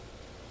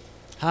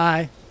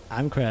Hi,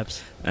 I'm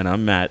Krebs, And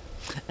I'm Matt.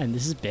 and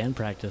this is band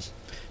practice.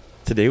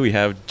 Today we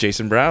have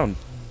Jason Brown.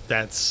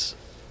 That's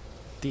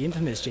The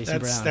infamous Jason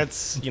Brown.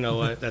 that's you know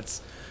what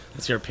that's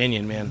your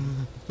opinion,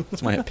 man.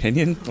 That's my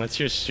opinion. That's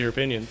your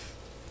opinion.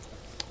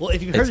 Well,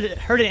 if you've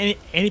heard it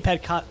any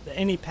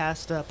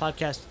past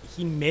podcast,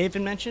 he may have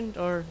been mentioned,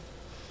 or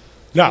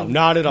No,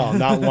 not at all.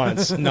 Not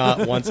once.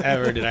 Not once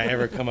ever did I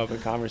ever come up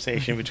with a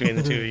conversation between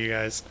the two of you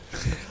guys.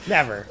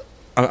 Never.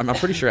 I'm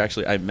pretty sure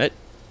actually I met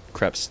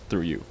Krebs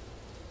through you.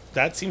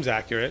 That seems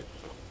accurate.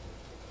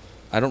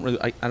 I don't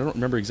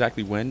remember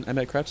exactly when I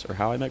met Krebs or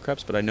how I met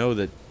Krebs, but I know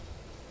that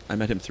I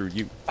met him through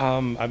you. I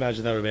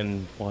imagine that would have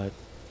been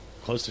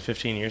close to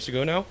 15 years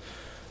ago now,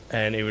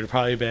 and it would have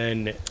probably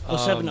been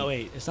 07,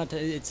 08. It's not.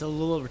 It's a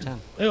little over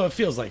 10. Oh, it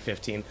feels like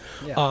 15.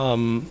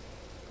 Yeah.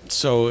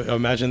 So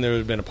imagine there would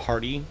have been a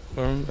party,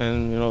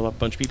 and a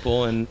bunch of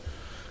people, and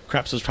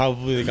Krebs was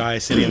probably the guy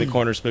sitting in the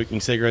corner smoking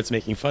cigarettes,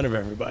 making fun of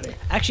everybody.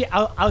 Actually,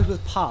 I was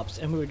with Pops,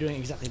 and we were doing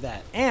exactly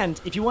that. And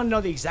if you want to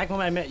know the exact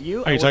moment I met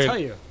you, I will tell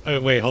you.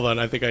 Wait, hold on.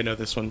 I think I know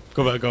this one.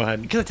 Go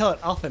ahead. Because I tell it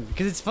often.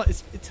 Because it's fun.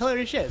 It's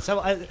hilarious shit. So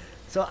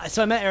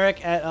I met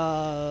Eric at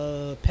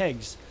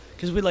Pegs.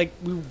 Because we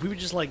were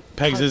just like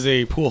Pegs is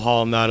a pool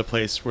hall, not a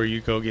place where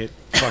you go get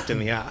fucked in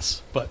the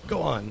ass. But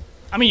go on.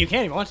 I mean, you can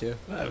if you want to.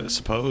 I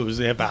suppose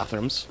they have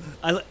bathrooms.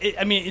 I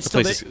mean, it's The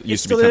still place there. used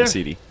It's to still become there.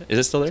 seedy. Is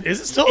it still there?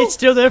 Is it still? It's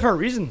still there for a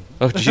reason.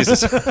 Oh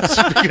Jesus!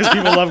 because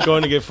people love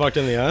going to get fucked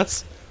in the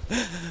ass.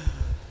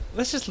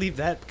 Let's just leave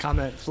that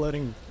comment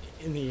floating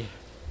in the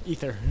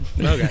ether.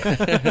 Okay.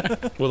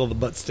 With all the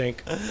butt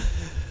stink.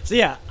 So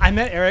yeah, I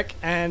met Eric,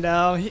 and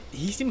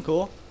he seemed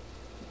cool.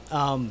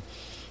 And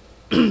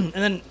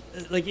then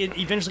it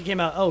eventually came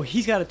out. Oh,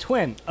 he's got a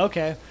twin.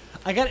 Okay,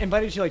 I got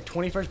invited to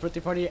 21st birthday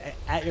party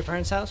at your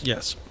parents' house.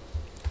 Yes.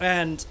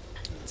 And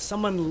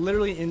someone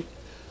literally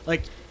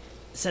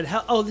said,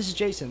 "Oh, this is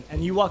Jason."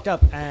 And you walked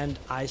up, and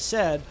I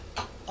said,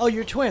 "Oh,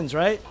 you're twins,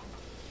 right?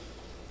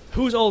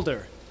 Who's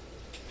older?"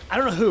 I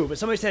don't know who, but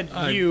somebody said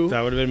you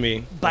That would have been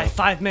me. by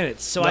 5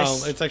 minutes. So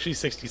It's actually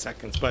 60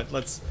 seconds, but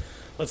let's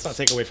not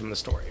take away from the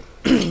story.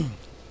 the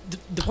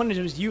point is,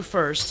 it was you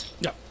first.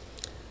 Yeah.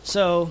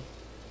 So,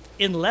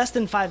 in less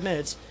than 5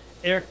 minutes,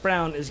 Eric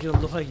Brown is going to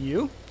look like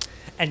you.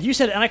 And you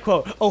said, and I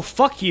quote, "Oh,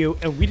 fuck you,"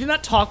 and we did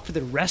not talk for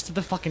the rest of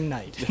the fucking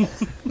night.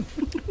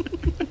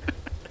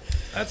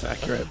 That's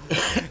accurate.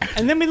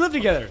 And then we lived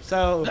together.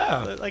 So,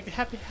 Yeah.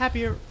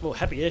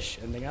 happy-ish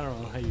ending. I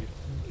don't know how you...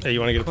 Hey, you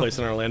want to get a place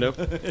in Orlando?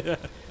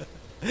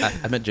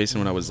 I met Jason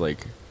when I was I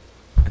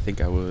think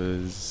I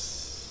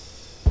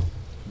was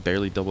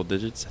barely double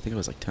digits. I think I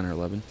was 10 or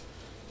 11.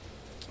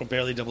 Oh,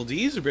 barely double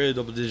D's or barely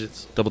double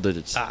digits? Double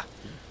digits. Ah.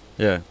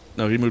 Yeah.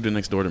 No, he moved in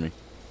next door to me.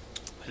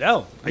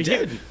 No, I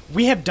did.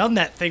 We have done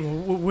that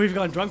thing. We've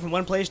gone drunk from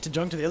one place to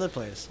drunk to the other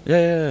place.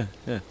 Yeah.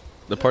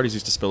 The parties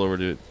used to spill over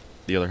to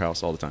the other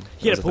house all the time.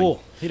 He had That a was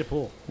pool. He had a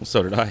pool. Well,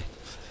 so did I.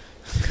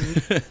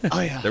 Oh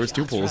yeah, There was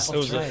two that's right. pools. It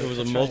was That's it was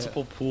a right.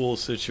 multiple pool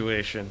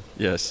situation.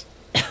 Yes,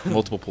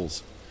 multiple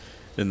pools,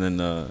 and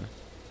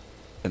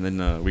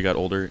then we got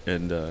older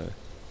and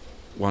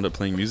wound up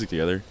playing music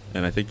together.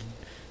 And I think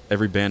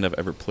every band I've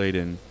ever played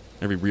in,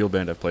 every real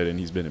band I've played in,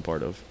 he's been a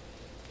part of.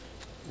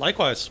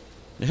 Likewise.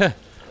 Yeah.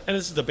 And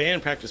this is the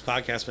band practice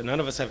podcast, but none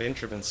of us have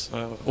instruments.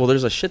 Well,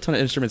 there's a shit ton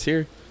of instruments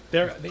here.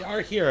 They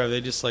are here. Are they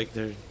just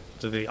they're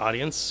to the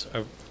audience?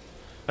 Are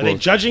they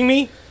judging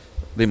me?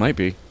 They might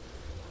be.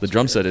 The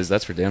drum set is.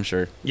 That's for damn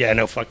sure. Yeah,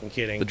 no fucking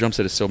kidding. The drum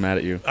set is so mad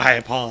at you. I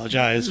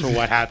apologize for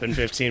what happened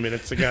 15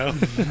 minutes ago.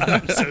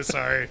 I'm so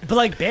sorry.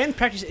 But band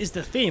practice is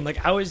the theme.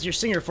 I was your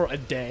singer for a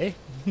day.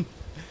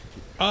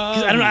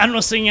 'Cause I don't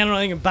know singing. I don't know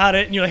anything about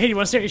it. And you're like, "Hey, do you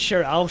want to sing?"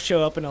 Sure, I'll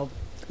show up and I'll.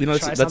 Try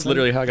That's something.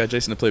 literally how I got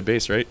Jason to play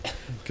bass, right?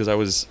 Because I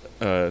was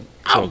I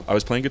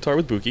was playing guitar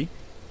with Buki,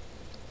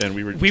 and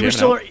we were We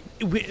still. out.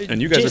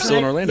 And you guys are still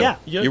in Orlando. Yeah.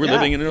 You were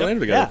living in Orlando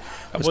together.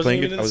 Yeah. I wasn't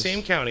even in the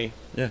same county.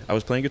 Yeah, I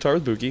was playing guitar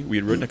with Buki. We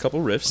had written a couple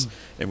riffs,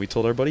 and we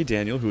told our buddy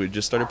Daniel, who had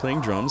just started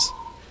playing drums,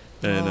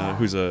 and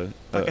who's a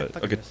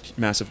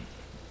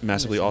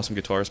massively awesome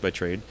guitarist by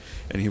trade,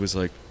 and he was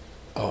like,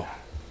 "Oh,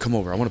 come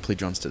over. I want to play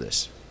drums to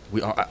this.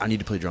 I need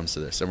to play drums to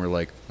this." And we're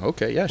like,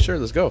 "Okay, yeah, sure,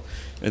 let's go."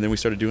 And then we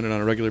started doing it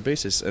on a regular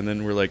basis, and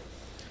then we're like,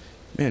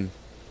 "Man,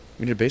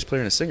 we need a bass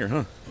player and a singer,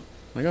 huh?" I'm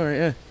like, all right,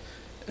 yeah.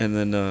 And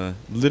then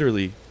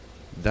literally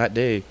that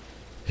day,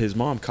 his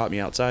mom caught me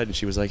outside, and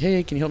she was like,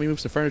 "Hey, can you help me move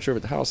some furniture over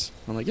at the house?"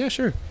 I'm like, "Yeah,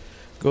 sure.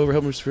 Go over,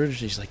 help me move some furniture."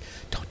 She's like,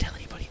 "Don't tell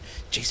anybody.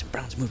 Jason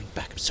Brown's moving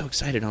back. I'm so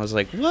excited." And I was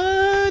like,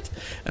 "What?"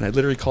 And I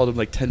literally called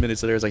him 10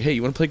 minutes later. I was like, "Hey,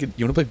 you want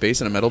to play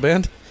bass in a metal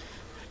band?"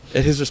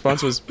 And his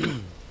response was,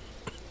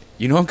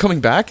 "You know I'm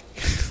coming back?"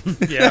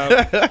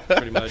 Yeah,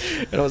 pretty much.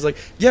 And I was like,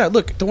 "Yeah,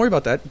 look, don't worry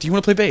about that. Do you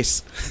want to play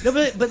bass?" No,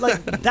 but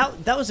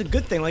that was a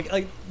good thing.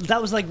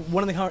 That was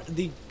one of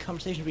the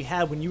conversations we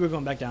had when you were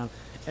going back down,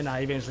 and I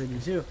eventually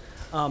did too.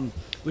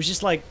 Was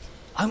just I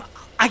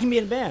can be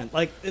in a band.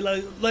 Like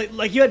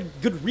you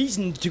had good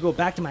reason to go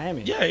back to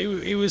Miami. Yeah,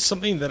 it was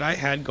something that I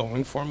had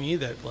going for me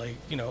that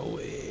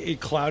it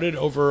clouded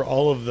over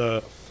all of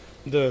the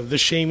the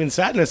shame and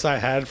sadness I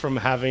had from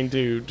having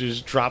to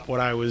just drop what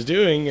I was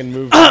doing and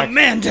move back.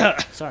 Amanda!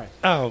 Sorry.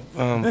 Oh,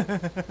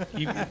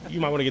 you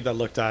might want to get that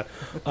looked at.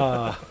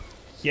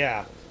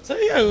 Yeah. So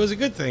yeah, it was a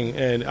good thing.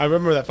 And I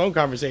remember that phone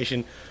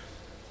conversation.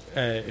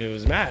 It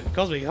was Matt. He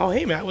calls me. Oh,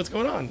 hey Matt, what's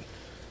going on?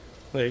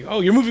 Like,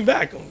 oh, you're moving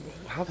back.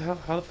 How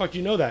the fuck do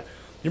you know that?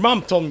 Your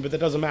mom told me, but that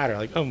doesn't matter.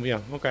 Like, oh yeah,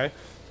 okay.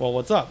 Well,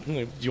 what's up?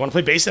 Do you want to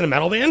play bass in a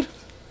metal band?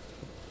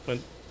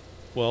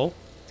 Well.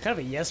 It's kind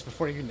of a yes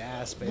before you even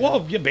ask, baby.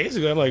 Well, yeah,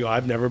 basically, I'm like,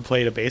 I've never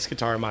played a bass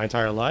guitar in my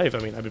entire life. I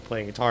mean, I've been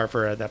playing guitar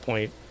for, at that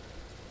point,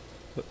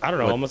 I don't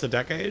know, What? almost a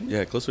decade.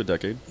 Yeah, close to a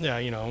decade. Yeah,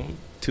 you know.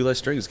 2 less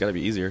strings got to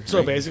be easier. So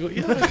right? basically,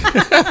 yeah.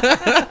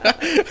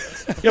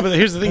 Yeah, but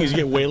here's the thing: is you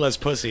get way less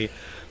pussy.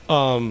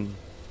 And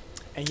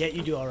yet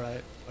you do all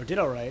right, or did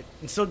all right,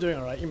 and still doing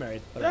all right. You're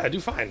married. But Yeah, I do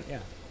fine. Yeah.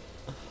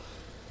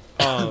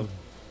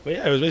 But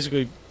yeah, it was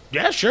basically,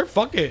 yeah, sure,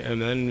 fuck it. And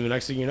then the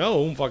next thing you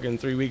know, fucking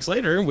 3 weeks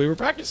later, we were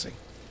practicing.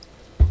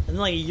 And then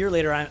like a year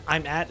later,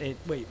 I'm at it.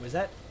 Wait, was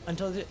that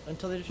until they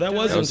That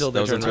was until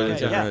they turned until red. they Okay,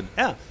 turned yeah, red.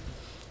 yeah.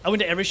 I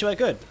went to every show I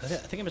could. I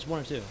think I missed 1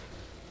 or 2.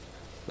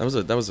 That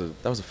was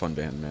a fun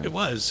band, man. It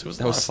was. It was a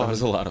That lot was of fun. that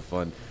was a lot of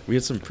fun. We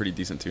had some pretty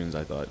decent tunes,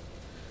 I thought.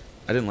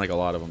 I didn't like a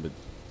lot of them, but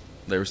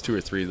there was 2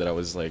 or 3 that I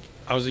was like,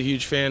 I was a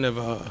huge fan of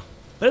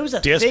But it was a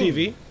DSPV.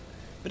 thing.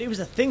 But it was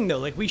a thing though.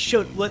 Like we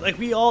showed, like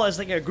we all as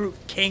like a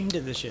group came to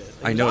the shit.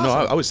 Like, I it know, was no,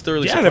 awesome. I was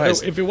thoroughly Yeah, and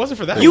surprised. if it wasn't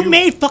for that, You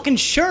made fucking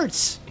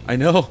shirts. I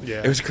know,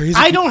 Yeah. it was crazy.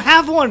 I don't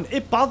have one.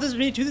 It bothers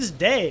me to this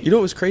day. You know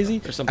what was crazy?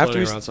 There's some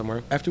floating around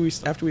somewhere. After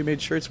we made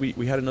shirts, we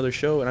had another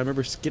show, and I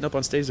remember getting up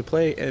on stage to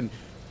play, and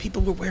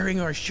people were wearing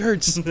our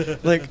shirts.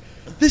 Like,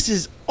 this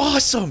is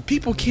awesome.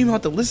 People came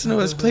out to listen to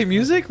us play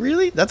music.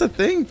 Really? That's a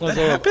thing. That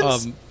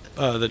happens.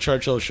 The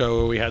Churchill show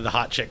where we had the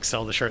hot chicks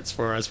sell the shirts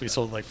for us. We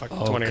sold like fucking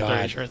 20 or 30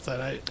 God. shirts that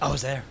night. I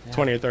was there. Yeah.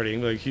 20 or 30,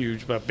 like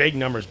huge, but big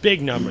numbers.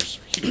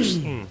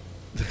 Huge.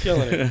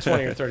 Killing it.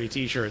 20 or 30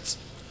 t-shirts.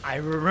 I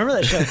remember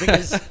that show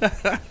because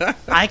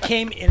I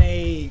came in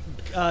a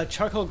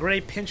charcoal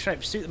gray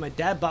pinstripe suit that my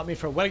dad bought me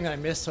for a wedding that I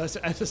missed. So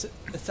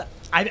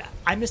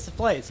I missed the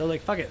flight. So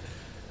like, fuck it.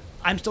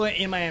 I'm still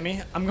in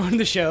Miami. I'm going to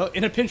the show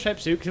in a pinstripe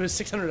suit because it was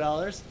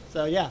 $600.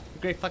 So yeah,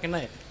 great fucking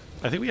night.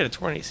 I think we had a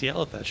torn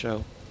ACL at that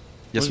show.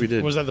 Yes, we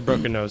did. Was that the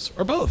broken nose?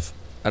 Or both?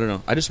 I don't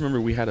know. I just remember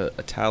we had a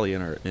tally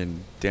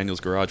in Daniel's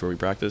garage where we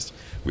practiced.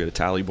 We had a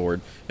tally board,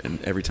 and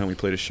every time we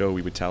played a show,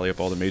 we would tally up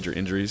all the major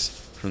injuries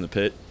from the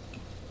pit.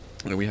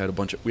 And we had a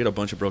bunch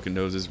of broken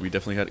noses. We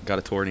definitely got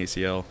a torn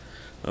ACL.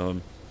 I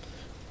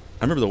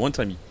remember the one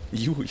time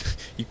you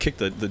kicked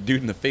the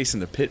dude in the face in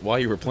the pit while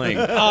you were playing.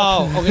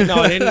 Oh, okay. No,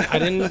 I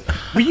didn't.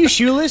 Were you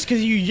shoeless?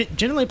 Because you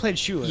generally played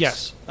shoeless.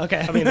 Yes.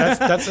 Okay. I mean,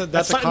 that's a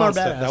slightly more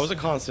constant. badass. That was a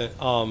constant.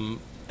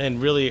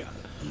 And really,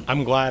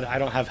 I'm glad I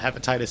don't have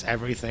hepatitis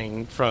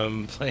everything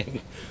from playing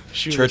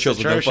shoes. Churchill's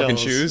with no fucking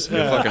shoes. You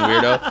fucking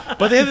weirdo.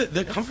 But they had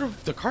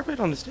the carpet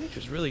on the stage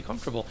was really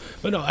comfortable.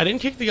 But no, I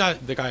didn't kick the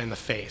guy in the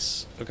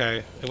face.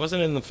 Okay, it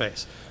wasn't in the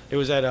face. It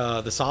was at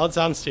the Solid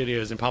Sound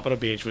Studios in Pompano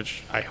Beach,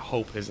 which I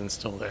hope isn't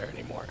still there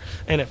anymore.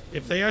 And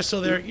if they are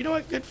still there, you know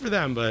what? Good for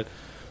them. But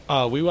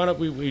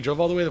we drove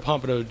all the way to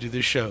Pompano to do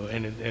this show,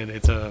 and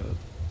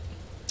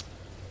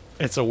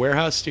it's a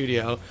warehouse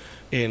studio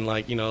in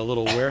like a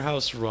little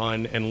warehouse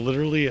run, and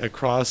literally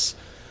across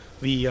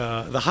the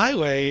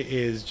highway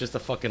is just a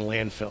fucking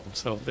landfill.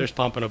 So there's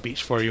Pompano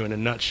Beach for you in a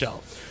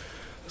nutshell.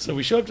 So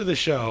we show up to the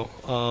show,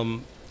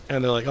 and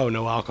they're like, "Oh,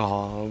 no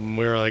alcohol." And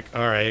we're like,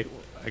 "All right,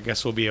 I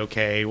guess we'll be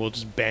okay. We'll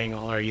just bang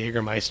all our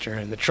Jägermeister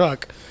in the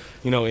truck,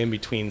 in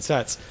between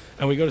sets."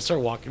 And we go to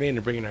start walking in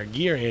and bringing our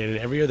gear in, and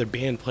every other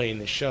band playing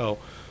the show,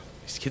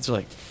 these kids are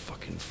like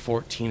fucking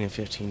 14 and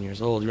 15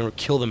 years old. You remember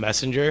Kill the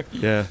Messenger?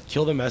 Yeah.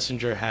 Kill the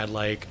Messenger had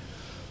like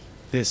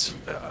this,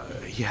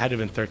 he had to have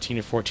been 13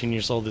 or 14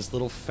 years old. This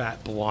little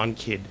fat blonde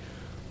kid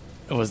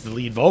was the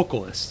lead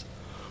vocalist.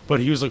 But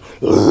he was like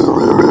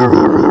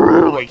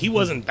he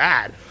wasn't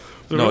bad.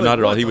 They were No, like, not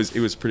at all. "What He the was. It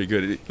was pretty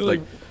good. they're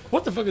like,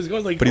 what the fuck is going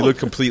on? Like, But he oh, looked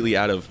completely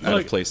out of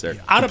like, place there.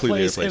 Out of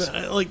Completely place.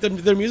 And like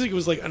their music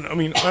was like, I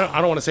mean, I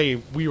don't want to say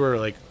we were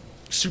like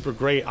super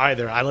great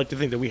either. I like to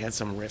think that we had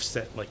some riffs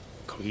that like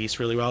cohesed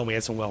really well, and we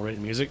had some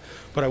well-written music.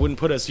 But I wouldn't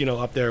put us,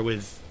 up there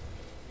with.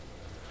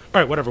 All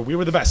right, whatever. We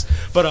were the best.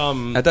 But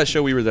At that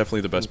show, we were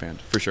definitely the best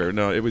band for sure.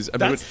 No, it was. I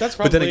mean, That's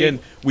but then probably- again,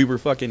 we were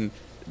fucking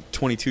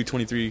 22,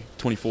 23,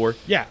 24.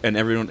 Yeah. And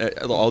everyone,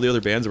 all the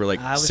other bands were like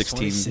I was 16.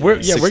 26.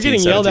 we're 16, getting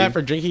yelled 17. at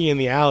for drinking in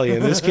the alley,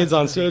 and this kid's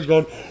on stage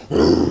going,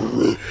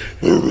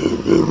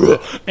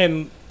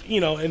 and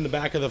in the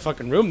back of the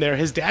fucking room there,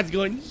 his dad's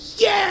going,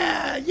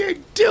 "Yeah, you're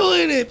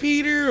doing it,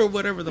 Peter," or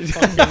whatever the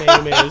fucking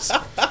name is.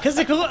 Because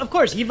of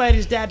course he invited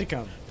his dad to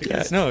come.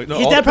 Yeah, no.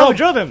 His dad probably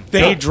drove him.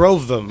 They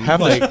drove them.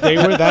 Like they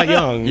were that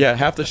young. Yeah,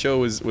 half the show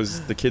was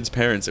the kids'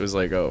 parents. It was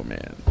like, oh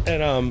man.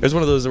 And It was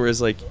one of those where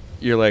it's like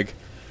you're like.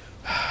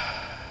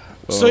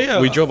 Well, So, yeah.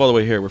 we drove all the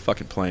way here. We're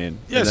fucking playing.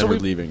 yeah, and then so we're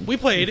leaving. We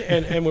played,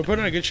 and we're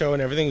putting on a good show,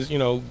 and everything's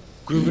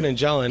grooving and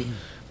gelling,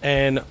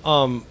 and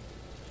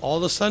all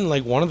of a sudden,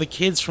 like one of the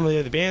kids from the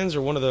other bands,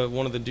 or one of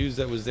the dudes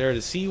that was there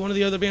to see one of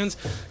the other bands,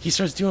 he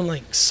starts doing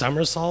like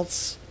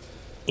somersaults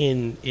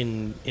in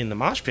the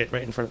mosh pit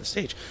right in front of the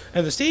stage.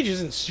 And the stage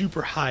isn't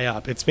super high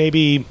up. It's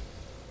maybe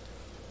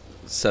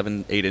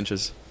 7, 8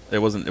 inches. It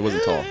wasn't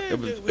tall.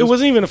 It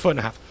wasn't even a foot and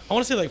a half. I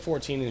want to say like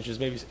 14 inches,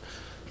 maybe.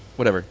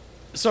 Whatever.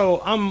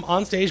 So I'm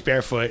on stage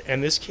barefoot,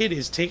 and this kid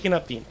is taking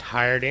up the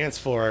entire dance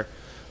floor,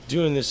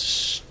 doing this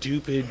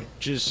stupid,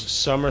 just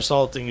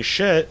somersaulting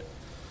shit.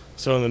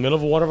 So in the middle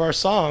of one of our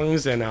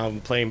songs, and I'm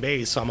playing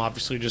bass, so I'm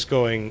obviously just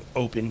going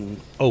open,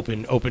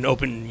 open, open,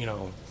 open, you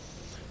know,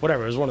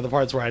 whatever. It was one of the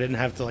parts where I didn't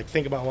have to like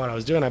think about what I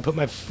was doing. I put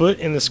my foot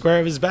in the square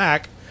of his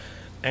back,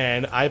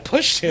 and I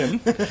pushed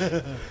him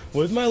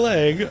with my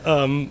leg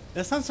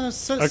That sounds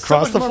so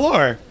across the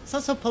floor.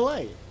 Sounds so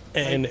polite.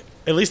 And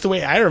at least the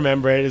way I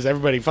remember it is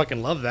everybody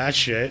fucking loved that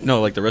shit.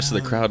 No, like the rest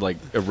of the crowd like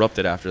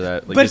erupted after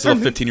that. Like But these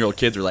little from- 15-year-old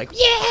kids were like,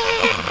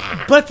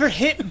 yeah. But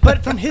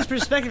from his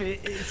perspective,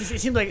 it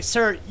seems like,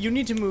 sir, you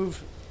need to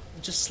move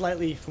just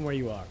slightly from where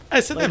you are. I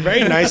said that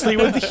very nicely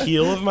with the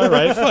heel of my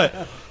right foot.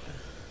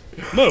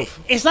 Move.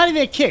 It's not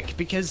even a kick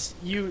because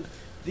you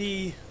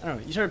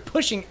started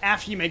pushing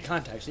after you made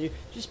contact. So you're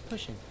just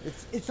pushing.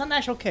 It's not an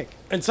actual kick.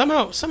 And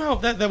somehow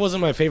that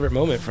wasn't my favorite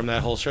moment from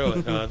that whole show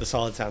at the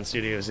Solid Sound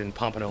Studios in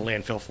Pompano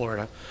Landfill,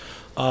 Florida.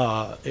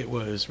 It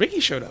was Ricky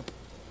showed up.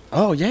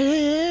 Oh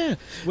yeah.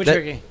 Which That-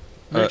 Ricky?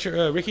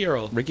 Ricky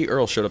Earl. Ricky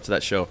Earl showed up to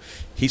that show.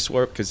 He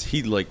swore because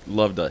he like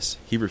loved us.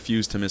 He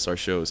refused to miss our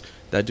shows.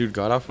 That dude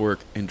got off work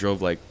and drove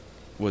like,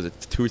 was it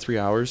 2 or 3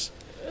 hours?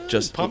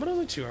 Just Pompano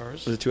like 2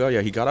 hours. Was it 2 hours?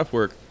 Yeah, he got off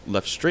work,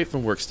 left straight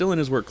from work, still in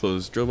his work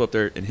clothes, drove up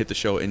there and hit the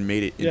show and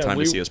made it in time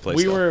to see us play.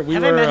 We still. were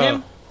Have I met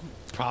him?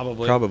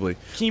 Probably. Probably,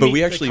 Can you but make we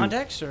the actually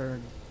context or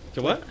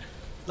What?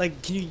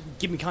 like? Can you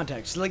give me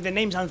context? Like the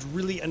name sounds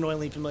really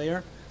annoyingly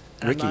familiar.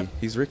 and I'm Ricky. not-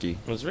 He's Ricky.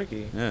 It was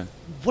Ricky. Yeah,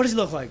 What does he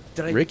look like?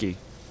 Did I? Ricky.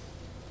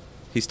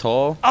 He's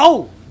tall.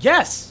 Oh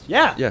yes,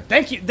 yeah. Yeah.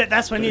 Thank you.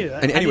 That's what I needed.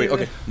 And I anyway,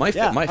 needed- okay,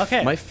 my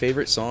okay. my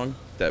favorite song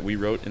that we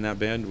wrote in that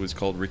band was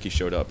called "Ricky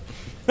Showed Up."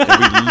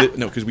 And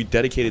we because we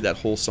dedicated that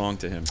whole song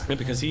to him. Yeah,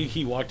 because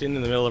he walked in the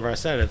middle of our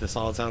set at the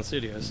Solid Sound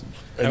Studios.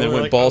 And then we were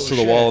went like, balls "Oh, to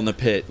the shit." wall in the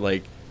pit,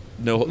 like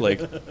no, like,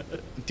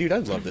 dude, I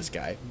love this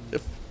guy.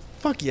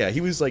 Fuck yeah,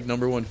 he was like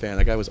 #1 fan.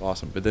 That guy was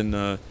awesome. But then,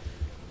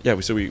 yeah,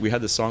 we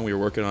had this song we were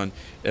working on,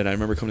 and I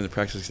remember coming to the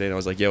practice next day, and I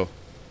was like, yo,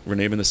 we're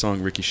naming the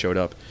song "Ricky Showed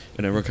Up,"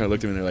 and everyone kind of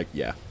looked at me and they're like,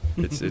 yeah.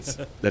 It's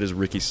that is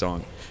Ricky's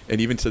song, and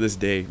even to this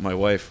day, my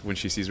wife, when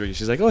she sees Ricky,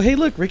 she's like, "Oh, hey,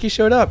 look, Ricky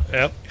showed up."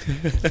 Yep.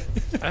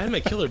 I had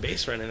my killer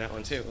bass run in that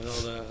one too, with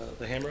all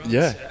the hammer-ons.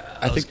 Yeah,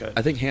 that was good.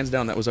 I think hands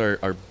down that was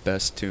our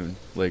best tune,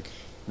 like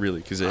really,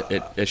 because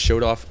it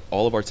showed off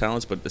all of our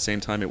talents, but at the same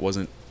time, it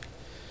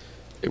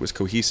was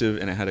cohesive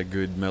and it had a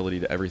good melody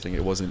to everything.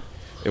 It wasn't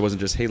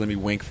just, hey, let me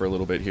wank for a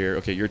little bit here.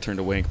 Okay, your turn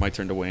to wank, my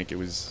turn to wank. It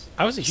was.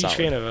 I was a huge solid.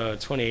 fan of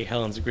 28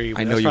 Helen's Agree.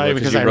 I know that's you were probably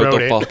because you I wrote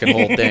the it. fucking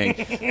whole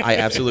thing. I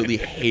absolutely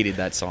hated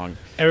that song.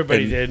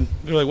 Everybody And- did.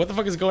 They were like, what the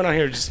fuck is going on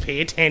here? Just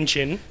pay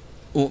attention.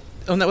 Well,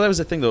 that was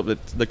the thing though.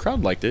 The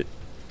crowd liked it,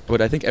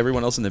 but I think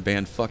everyone else in the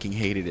band fucking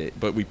hated it.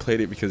 But we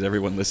played it because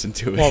everyone listened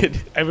to Well,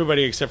 it.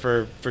 everybody except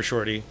for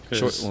Shorty.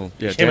 'Cause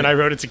Yeah, him Dan- and I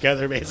wrote it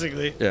together,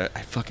 basically. Yeah,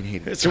 I fucking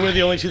hated it. So we're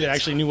the only two that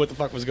actually knew what the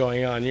fuck was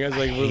going on. You guys I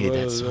like hated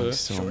that song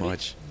so Shorty?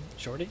 much.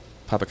 Shorty.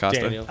 Papacosta.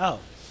 Daniel. Oh,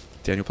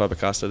 Daniel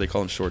Papacosta. They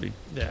call him Shorty.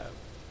 Yeah,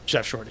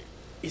 Chef Shorty.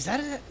 is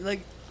that like?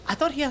 I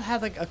thought he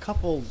had like a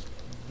couple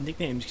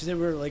nicknames because they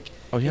were like.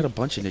 Oh, he had a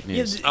bunch of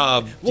nicknames. Yeah,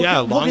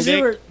 Long 'cause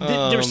there Dick.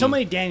 there were so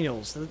many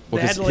Daniels. They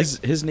Well, had to, like,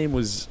 his name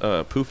was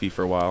Poofy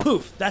for a while.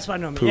 Poof. That's what I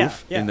know.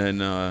 Poof. Yeah. And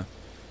then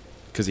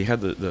because he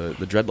had the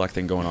dreadlock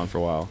thing going on for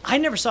a while. I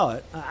never saw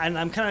it, and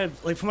I'm kind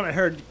of like from what I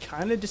heard,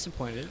 kind of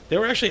disappointed. They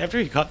were actually, after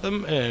he cut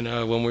them, and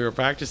when we were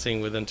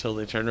practicing with Until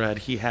They Turn Red,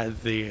 he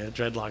had the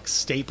dreadlocks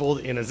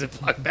stapled in a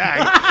Ziploc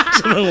bag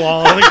to the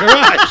wall of the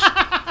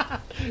garage.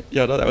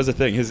 Yeah, no, that was the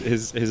thing. His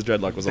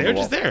dreadlock was They on were the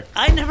wall. just there.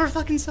 I never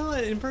fucking saw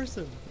it in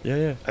person.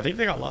 Yeah. I think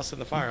they got lost in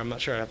the fire. I'm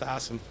not sure. I have to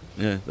ask them.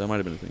 Yeah, that might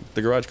have been the thing.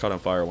 The garage caught on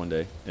fire one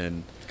day,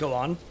 and Go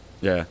on.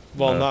 yeah.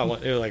 Well, not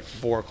one, it was like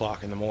 4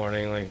 o'clock in the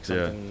morning, like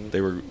Yeah, something.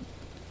 they were.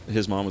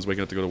 His mom was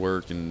waking up to go to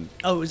work, and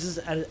Oh, is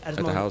this at his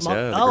the mom- house, mom-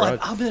 yeah, the Oh, garage.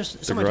 I've been there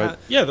so many garage.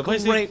 times. Yeah, the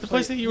place, Great the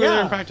place that you place. were there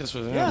in Yeah. practice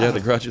with. Yeah. yeah, the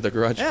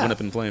garage Yeah. went up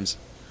in flames.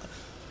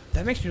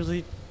 That makes me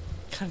really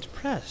kind of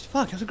depressed.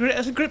 Fuck, that's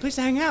a great place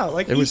to hang out.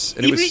 Like It was-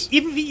 and it even, was-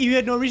 even if you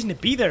had no reason to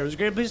be there, it was a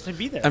great place to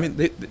be there. I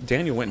mean,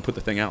 Daniel went and put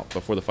the thing out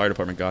before the fire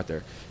department got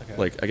there. Okay.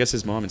 Like, I guess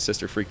his mom and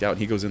sister freaked out, and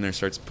he goes in there and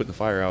starts putting the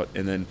fire out,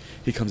 and then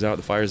he comes out,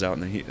 the fire's out,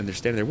 and they're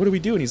standing there. What do we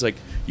do? And he's like,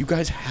 "You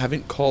guys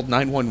haven't called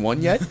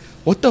 911 yet?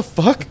 What the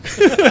fuck?"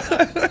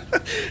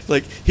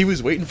 Like, he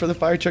was waiting for the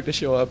fire truck to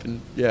show up,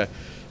 and yeah,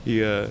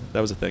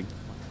 that was a thing.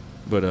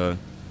 But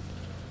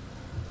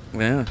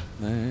yeah,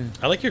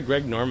 I like your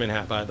Greg Norman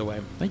hat, by the way.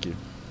 thank you.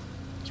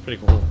 It's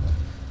pretty cool.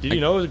 Did you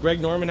know it was a Greg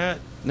Norman hat?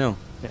 No,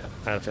 Yeah,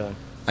 I had a feeling.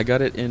 I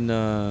got it in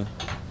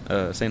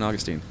St.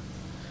 Augustine.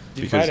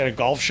 Did you buy it at a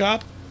golf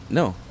shop?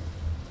 No,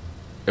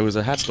 it was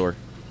a hat store.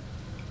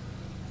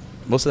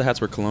 Most of the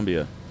hats were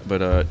Columbia.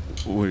 But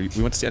we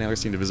went to San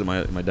Augustine to visit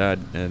my dad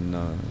and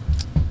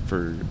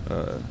for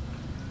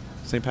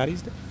St.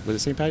 Patty's Day. Was it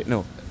St. Patty?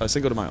 No,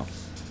 Cinco de Mayo.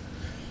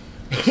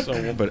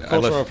 So, But I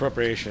cultural left-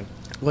 appropriation.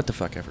 What the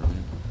fuck ever,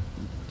 man.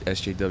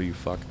 SJW,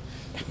 fuck.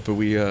 But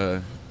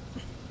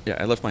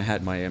I left my hat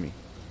in Miami.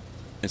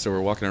 And so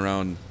we're walking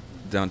around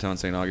downtown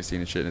St. Augustine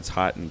and shit, and it's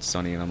hot and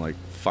sunny, and I'm like,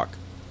 fuck.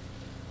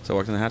 So I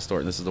walked in the hat store,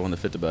 and this is the one that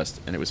fit the best,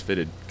 and it was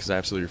fitted, because I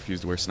absolutely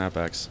refused to wear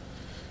snapbacks.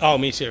 Oh,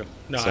 me too.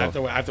 No, So-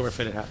 I have to wear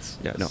fitted hats.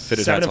 Yeah, no,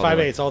 fitted 7 hats to all the 5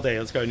 way. eighths all day.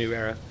 Let's go new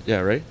era. Yeah,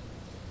 right?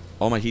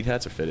 All my Heat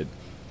hats are fitted.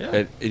 Yeah.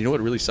 And you know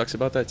what really sucks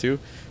about that, too?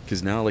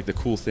 Because now, like, the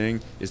cool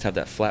thing is to have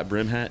that flat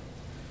brim hat.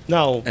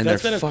 No, And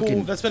that's they're been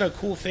fucking- that's been a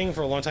cool thing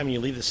for a long time. You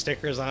leave the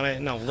stickers on it.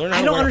 No, learn how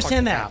I to don't wear a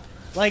understand fucking that.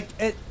 cap. Like,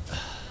 it,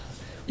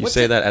 You What's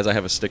say it- that as I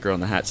have a sticker on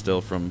the hat still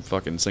from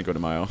fucking Cinco de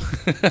Mayo.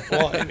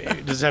 Well,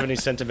 does it have any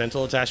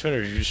sentimental attachment, or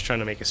are you just trying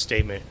to make a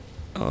statement?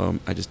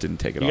 I just didn't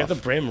take it You off. got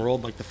the brim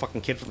rolled like the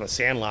fucking kid from the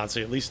Sandlot, so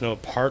you at least know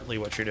partly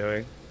what you're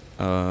doing.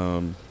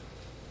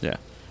 Yeah.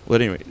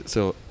 Well, anyway,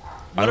 so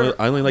I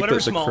only like whatever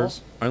the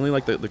smalls. I only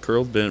like the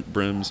curled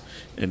brims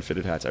and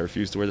fitted hats. I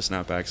refuse to wear the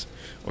snapbacks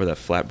or that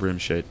flat brim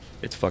shit.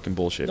 It's fucking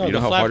bullshit. No, You know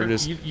the how flat hard brim- it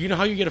is. You know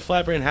how you get a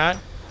flat brim hat?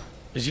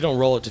 Is you don't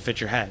roll it to fit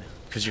your head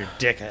because you're a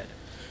dickhead.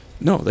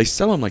 No, they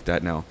sell them like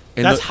that now.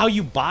 And That's the- how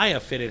you buy a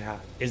fitted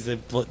hat. Is the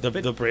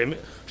brim?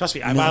 Trust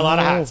me, I buy a lot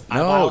of hats. I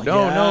buy No, a-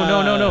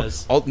 no.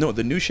 Yes. No,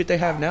 the new shit they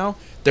have now,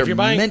 they're If you're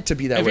buying, meant to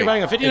be that if way. you're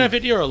buying a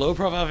 5950 or a low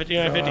profile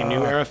 5950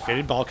 new era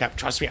fitted ball cap,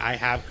 trust me,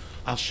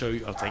 I'll show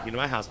you. I'll take you to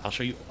my house. I'll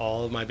show you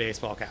all of my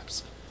baseball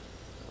caps.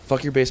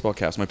 Fuck your baseball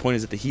caps. My point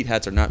is that the Heat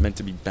hats are not meant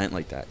to be bent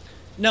like that.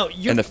 no,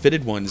 you're And the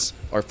fitted ones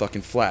are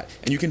fucking flat.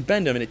 And you can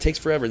bend them, and it takes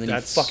forever, and then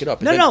That's- you fuck it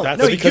up. No, And no, then-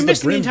 no, but you're because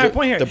missing the entire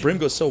point here. The brim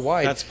goes so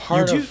wide. That's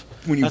part you of-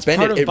 when you that's bend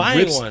part it, of it buying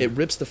rips. one. It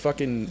rips the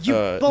fucking You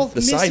both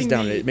the size missing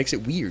down. the- It makes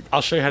it weird.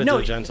 I'll show you how to no,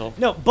 do it gentle.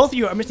 No, both of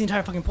you are missing the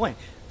entire fucking point.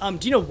 Do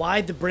you know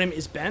why the brim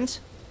is bent?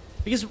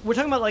 Because we're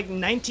talking about like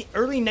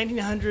early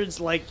 1900s,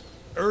 like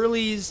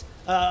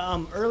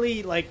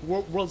early like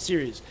World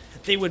Series.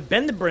 They would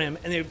bend the brim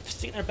and they would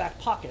stick it in their back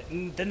pocket,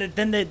 and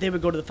then they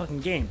would go to the fucking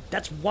game.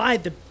 That's why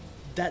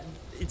that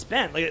it's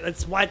bent. Like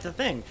that's why it's a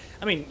thing.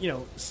 I mean,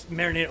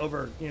 marinate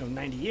over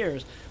 90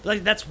 years, but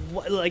like that's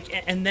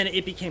and then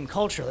it became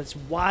culture. That's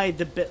why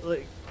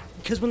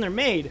because when they're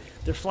made,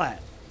 they're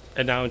flat.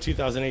 And now in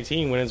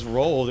 2018, when it's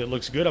rolled, it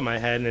looks good on my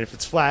head, and if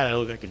it's flat, I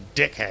look like a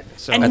dickhead.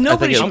 So And I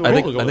nobody think, should I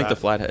think, roll I think with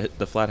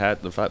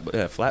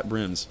the flat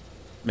brims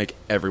make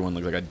everyone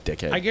look like a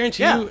dickhead. I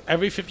guarantee Yeah. you,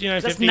 every That's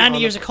 5950 90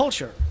 on years the, of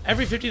culture.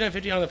 every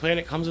 5950 on the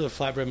planet comes with a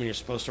flat brim, and you're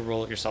supposed to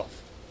roll it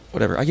yourself.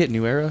 Whatever. I get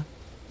New Era.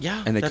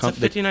 Yeah, And they that's come- a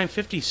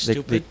 5950. They,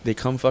 Stupid. they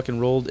come fucking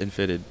rolled and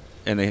fitted,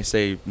 and they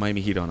say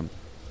Miami Heat on them.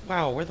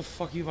 Wow, where the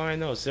fuck are you buying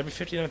those? Every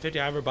 5950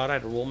 I ever bought, I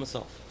had to roll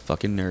myself.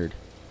 Fucking nerd.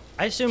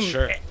 I assume.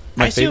 Sure.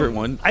 My I assume- favorite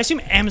one- I assume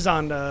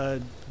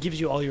Amazon gives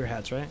you all your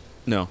hats, right,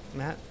 No,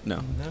 Matt? no,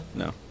 No.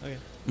 no. Okay.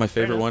 My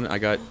favorite enough. one I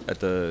got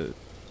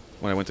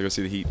when I went to go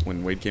see the Heat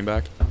when Wade came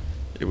back.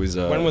 It was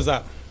When was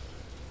that?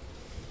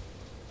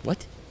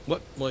 what?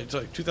 What? Wait,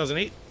 sorry,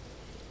 2008?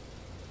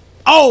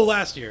 Oh,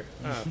 last year.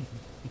 Oh.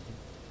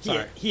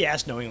 Sorry. He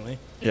asked knowingly.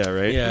 Yeah,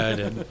 right. Yeah, I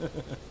did.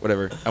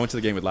 Whatever. I went to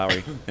the game with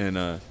Lowry, and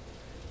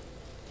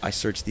I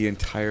searched the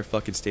entire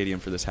fucking stadium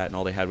for this hat, and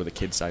all they had were the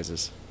kid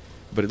sizes.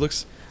 But it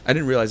looks. I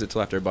didn't realize it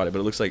till after I bought it, but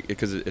it looks like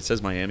because it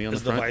says Miami on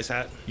Is the the front. Vice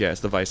hat? Yeah, it's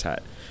the Vice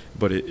hat,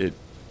 but it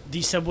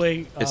The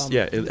Subway. it's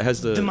it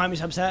has the Miami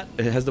Subs hat.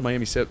 it has the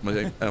Miami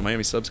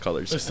Subs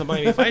colors. It's the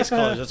Miami Vice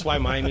colors. That's why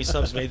Miami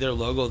Subs made their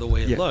logo the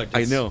way it Yeah, looked. I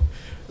It's- know.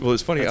 Well,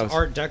 it's funny. I It's was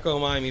Art Deco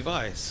Miami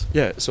Vice.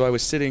 yeah. So I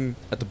was sitting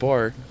at the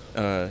bar,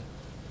 and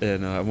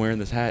I'm wearing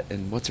this hat,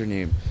 and what's her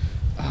name?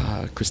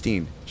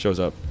 Christine shows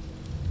up,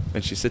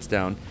 and she sits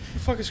down. Who the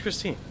fuck is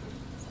Christine?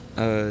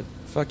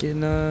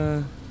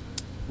 Fucking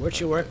Where'd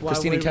you work?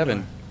 Christine and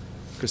Kevin.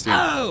 Christine.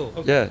 Oh!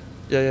 Okay.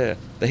 Yeah.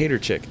 The hater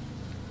chick.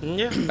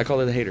 Yeah. I call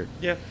her the hater.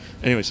 Yeah.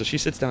 Anyway, so she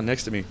sits down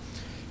next to me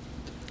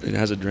and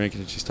has a drink,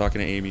 and she's talking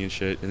to Amy and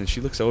shit. And then she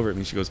looks over at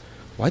me and she goes,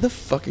 "Why the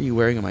fuck are you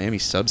wearing a Miami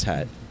Subs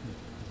hat?"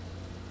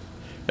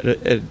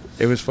 And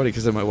it was funny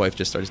because then my wife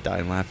just starts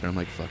dying laughing. I'm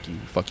like,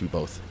 "Fuck you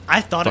both."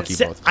 I thought Fuck you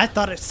it. both. I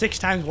thought it 6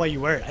 times while you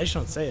wear it. I just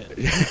don't say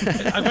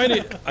it. I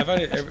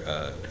find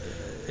it.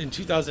 In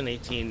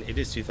 2018, it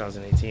is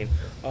 2018.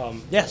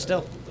 Yeah,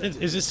 still.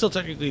 Is it still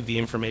technically the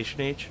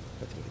information age?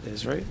 I think it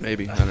is, right?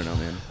 Maybe I don't know,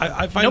 man.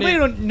 I find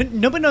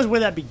Nobody knows where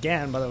that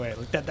began. By the way,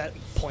 like that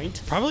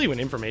point. probably when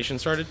information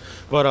started,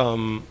 but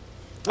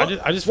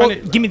I just Well, find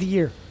it. give me the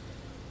year.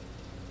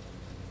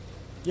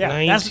 Yeah,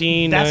 that's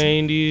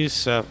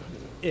 1997.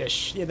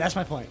 ish. Yeah, that's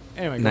my point.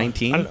 Anyway, go on.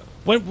 19. I don't know.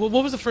 What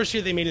was the first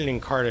year they made an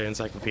Encarta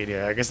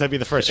encyclopedia? I guess that'd be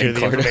the first year of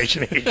the Encarta?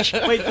 information age.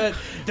 Wait,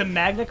 the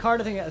Magna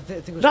Carta thing. I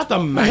think was Not the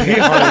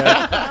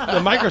Encarta, the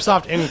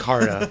Microsoft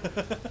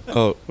Encarta,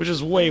 Oh, which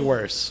is way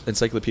worse.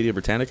 Encyclopedia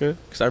Britannica?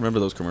 Because I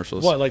remember those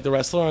commercials. What, like the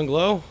wrestler on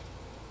Glow?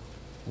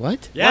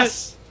 What?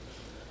 Yes.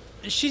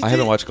 She's I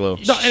haven't watched Glow.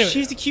 No, anyway.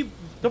 She's the cute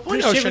The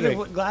point The I was shit trying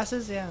with to the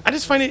glasses, yeah. I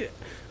just find it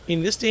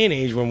in this day and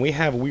age when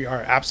we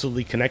are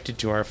absolutely connected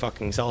to our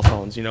fucking cell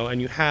phones, you know,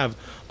 and you have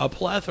a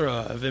plethora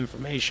of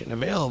information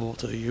available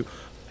to you.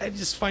 I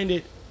just find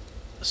it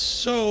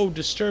so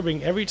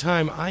disturbing every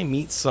time I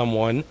meet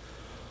someone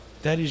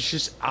that is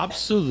just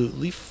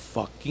absolutely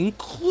fucking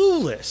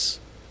clueless.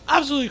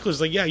 Absolutely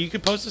clueless. Like, yeah, you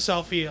could post a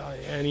selfie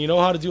and you know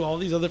how to do all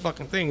these other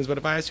fucking things, but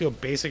if I ask you a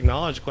basic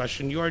knowledge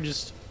question, you are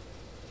just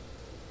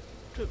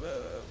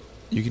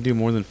You can do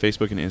more than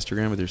Facebook and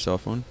Instagram with your cell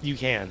phone. you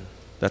can.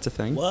 That's a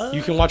thing. What?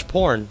 You can watch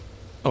porn.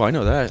 Oh, I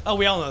know that. Oh,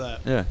 we all know that.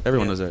 Yeah,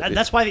 everyone knows that.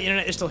 That's why the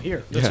internet is still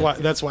here.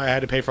 That's why I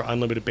had to pay for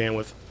unlimited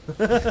bandwidth.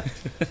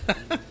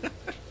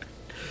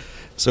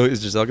 So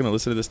is Giselle gonna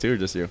listen to this too, or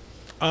just you?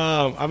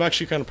 I'm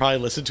actually gonna probably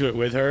listen to it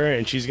with her,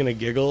 and she's gonna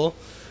giggle,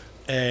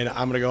 and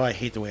I'm gonna go, I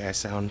hate the way I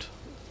sound.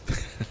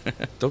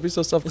 Don't be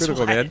so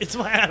self-critical, man. It's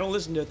why I don't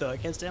listen to it, though. I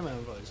can't stand my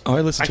own voice. Oh,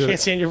 I listen I to can't it.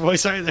 stand your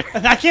voice either.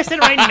 I can't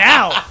stand it right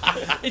now.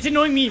 It's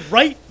annoying me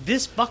right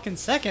this fucking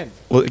second.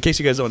 Well, in case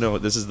you guys don't know,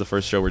 this is the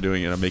first show we're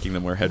doing, and I'm making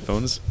them wear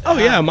headphones. Oh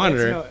yeah, It's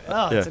monitor.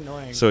 it's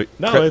annoying. So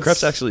No, it's-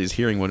 Krebs actually is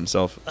hearing what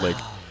himself like,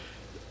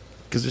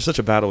 because there's such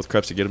a battle with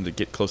Krebs to get him to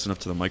get close enough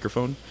to the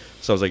microphone.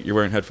 So I was like, you're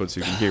wearing headphones so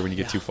you can hear when you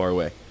get too far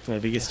away. And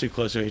if he gets too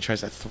close to it, he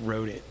tries to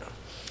throat it.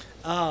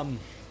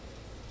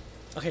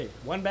 Okay,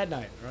 one bad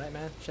night. All right,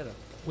 man? Shut up.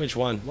 Which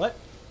one? What?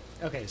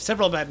 Okay,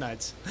 several bad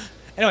nights.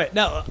 Anyway,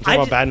 no. You talking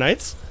about bad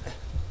nights?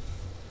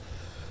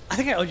 I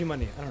think I owed you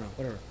money. I don't know.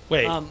 Whatever.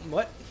 Wait.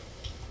 What?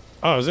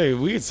 Oh, I was like,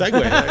 we could segue.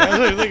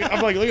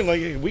 I'm like looking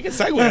like we can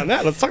segue on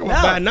that. Let's talk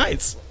about No. bad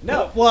nights.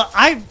 No. Well,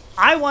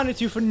 I wanted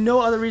to for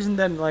no other reason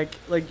than like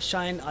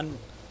shine on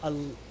a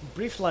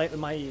brief light on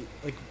my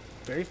like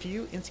very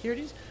few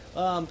insecurities.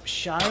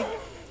 Shy.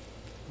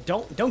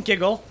 Don't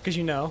giggle because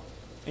you know,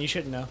 and you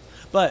shouldn't know.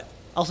 But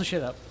also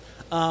shut up.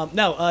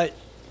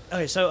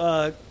 Okay.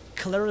 So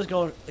Calero's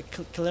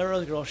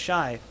girl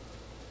Shy.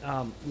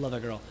 Love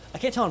that girl. I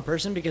can't tell in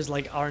person because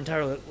like our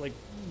entire like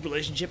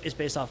relationship is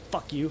based off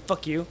fuck you.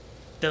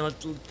 Then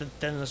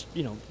let's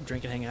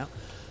drink and hang out.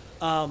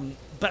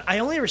 But I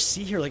only ever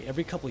see her like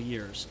every couple of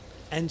years,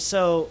 and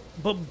so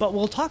but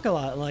we'll talk a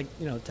lot like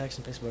text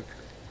and Facebook,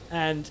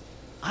 and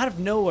out of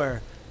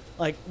nowhere,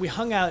 like we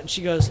hung out and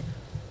she goes,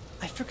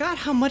 I forgot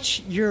how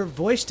much your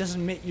voice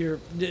doesn't fit your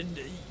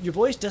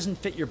voice doesn't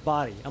fit your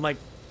body. I'm like,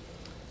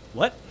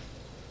 what?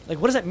 Like,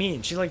 what does that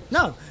mean? She's like,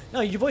 no,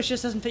 your voice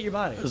just doesn't fit your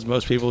body. Because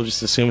most people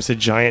just assume it's a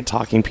giant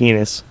talking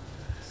penis.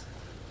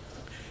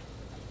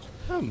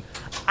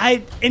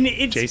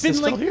 It's Jason's been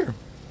still like, here.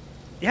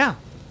 yeah.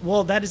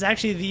 Well, that is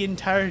actually the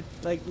entire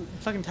like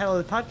fucking title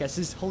of the podcast.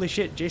 Is holy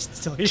shit, Jason's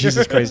still here.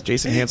 Jesus Christ,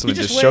 Jason Hanselman He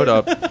just showed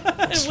up, waved.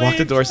 just walked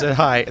the door, said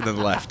hi, and then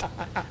left.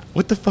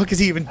 What the fuck is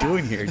he even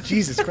doing here?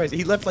 Jesus Christ,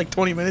 he left like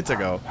 20 minutes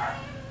ago.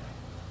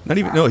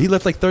 He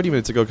left like 30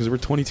 minutes ago because we're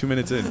 22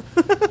 minutes in.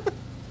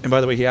 And by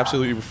the way, he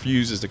absolutely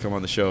refuses to come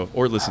on the show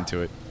or listen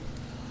to it.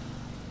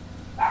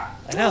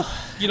 I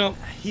know.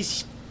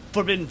 He's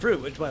forbidden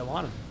fruit, which is why I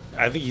want him.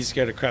 I think he's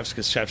scared of Krebs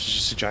because Krebs is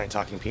just a giant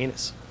talking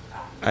penis.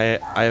 I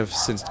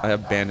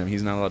have banned him.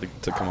 He's not allowed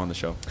to come on the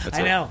show. That's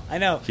it. I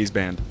know. He's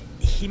banned.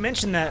 He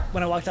mentioned that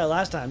when I walked out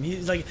last time.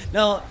 He's like,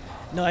 no,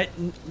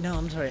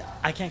 I'm sorry,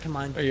 I can't come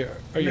on. Are you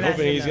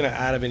hoping he's gonna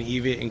Adam and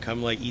Eve it and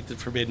come like eat the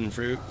forbidden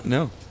fruit?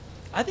 No.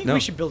 I think No. we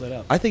should build it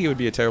up. I think it would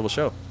be a terrible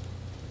show.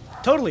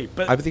 Totally,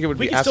 but I think it would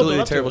we be can still absolutely build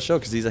a up to terrible it. show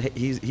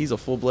because he's a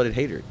full-blooded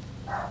hater.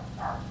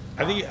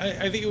 I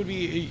think it would be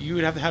you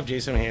would have to have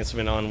Jason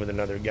Hanselman on with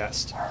another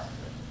guest,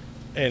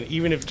 and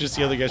even if just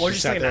the other guest Or just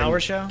just sat like an there hour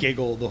and show?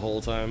 giggled the whole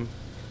time.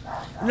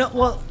 No,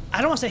 well, I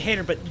don't want to say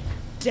hater, but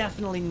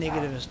definitely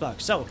negative as fuck.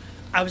 So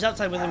I was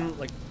outside with him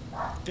like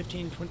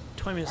 15,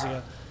 20 minutes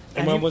ago.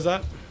 And when was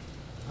that?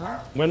 Huh?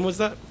 When was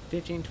that?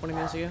 15, 20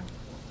 minutes ago.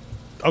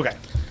 Okay.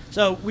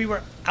 So we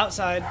were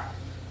outside,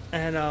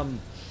 and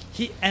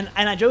he and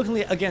I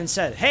jokingly again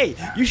said, "Hey,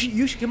 you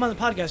should come on the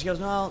podcast." He goes,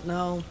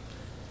 "No,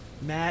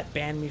 Matt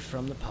banned me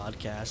from the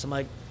podcast." I'm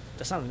like,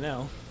 "That's not a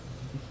no.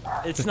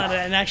 It's not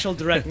an actual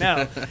direct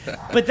no."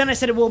 But then I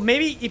said, "Well,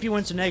 maybe if you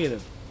went so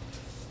negative."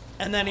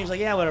 And then he was like,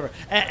 "Yeah, whatever."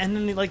 And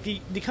then like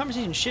the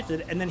conversation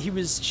shifted, and then he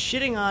was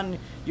shitting on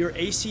your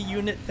AC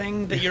unit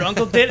thing that your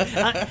uncle did,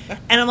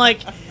 and I'm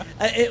like,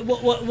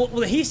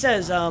 well, he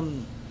says,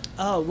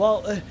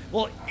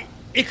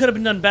 it could have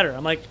been done better.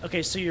 I'm like,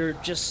 okay, so you're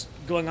just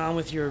going on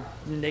with your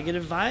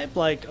negative vibe,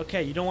 like,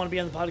 okay, you don't want to be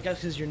on the podcast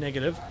because you're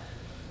negative.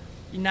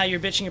 Now you're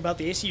bitching about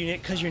the AC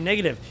unit because you're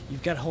negative.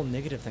 You've got a whole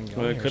negative thing going.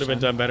 Well, it here, could have been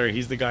son. done better.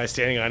 He's the guy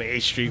standing on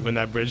 8th Street when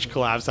that bridge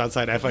collapsed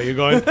outside FIU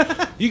going,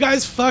 "You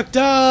guys fucked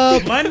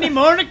up." Monday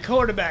morning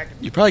quarterback.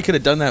 You probably could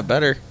have done that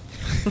better.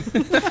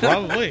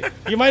 Probably.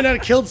 You might not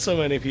have killed so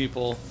many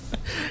people.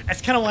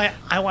 That's kind of why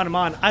I want him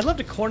on. I'd love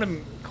to corner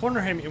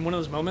him in one of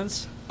those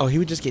moments. Oh, he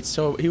would just get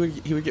he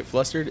would get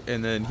flustered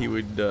and then he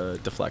would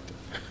deflect.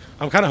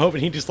 I'm kind of hoping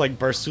he just like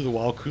bursts through the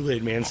wall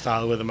Kool-Aid Man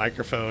style with a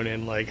microphone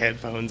and like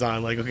headphones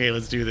on, like, okay,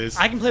 let's do this.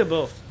 I can play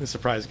both. A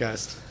surprise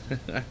guest. Oh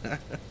my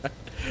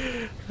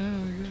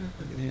god,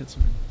 fucking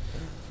Hanselman,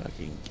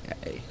 fucking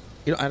gay.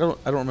 I don't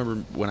remember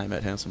when I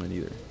met Hanselman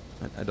either.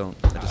 I don't.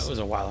 I It just, was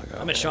a while ago.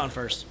 I met Sean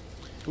first.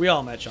 We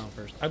all met Sean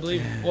first. I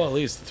believe. Well, at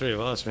least the three of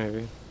us, maybe.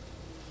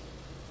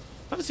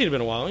 I haven't seen him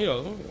in a while. You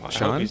know, I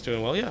Sean? hope he's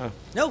doing well. Yeah.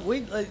 No,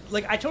 we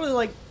like I totally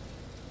like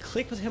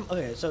clicked with him.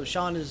 Okay, so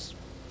Sean is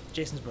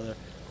Jason's brother.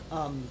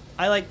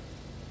 I like.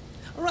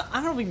 I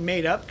don't know if we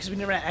made up because we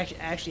never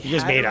actually. You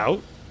guys had made him.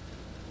 out.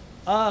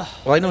 well,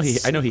 I know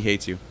let's he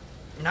hates you.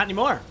 Not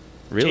anymore.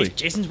 Really?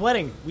 Jason's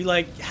wedding. We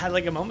like had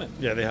like a moment.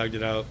 Yeah, they hugged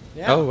it out.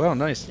 Yeah. Oh wow,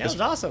 nice. Yeah, it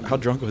was awesome. How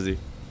drunk was he?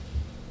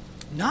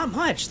 Not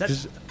much.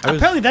 That's 'Cause I was-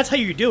 apparently that's how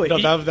you do it. No,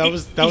 It- that it-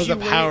 was is the you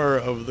wait- power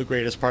of the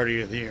greatest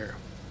party of the year.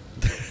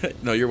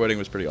 No, your wedding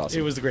was pretty awesome.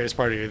 It was the greatest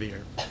party of the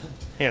year,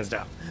 hands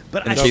down.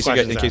 But In I No case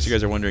questions you guys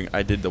asked. are wondering,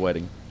 I did the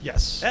wedding.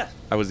 Yes. yeah.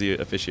 I was the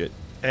officiate.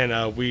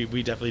 And we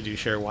definitely do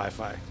share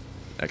Wi-Fi.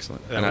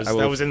 Excellent. That And was, I will,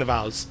 that was in the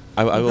vows.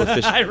 I will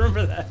officiate. I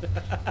remember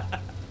that.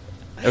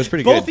 It was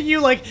pretty Both good. of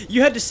you like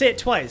you had to say it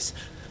twice.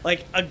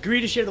 Like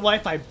agree to share the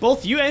Wi-Fi.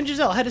 Both you and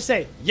Giselle had to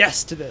say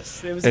yes to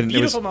this. It was a And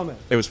beautiful moment.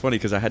 It was funny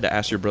because I had to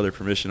ask your brother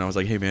permission. I was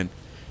like, "Hey, man,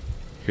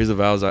 here's the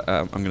vows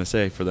I'm gonna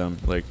say for them,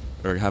 like,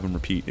 or have him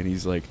repeat." And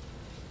he's like,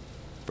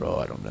 "Bro,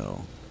 I don't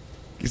know."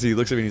 So he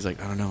looks at me and he's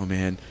like, "I don't know,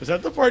 man." Was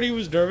that the part he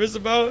was nervous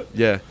about?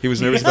 Yeah, he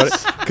was nervous about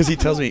it because he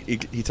tells me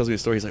he tells me a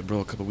story. He's like, "Bro,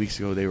 a couple weeks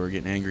ago they were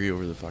getting angry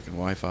over the fucking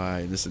Wi-Fi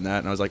and this and that."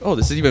 And I was like, "Oh,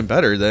 this is even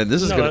better. Then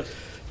this is No, gonna,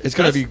 it's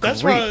gonna be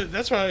that's great."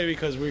 That's probably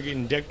because we're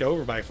getting dicked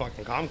over by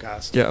fucking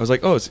Comcast. Yeah, I was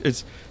like, "Oh, it's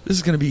this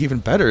is gonna be even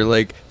better.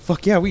 Like,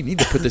 fuck yeah, we need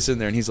to put this in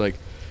there." And he's like,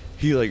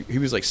 he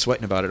was like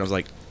sweating about it. I was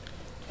like,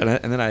 and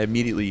then I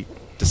immediately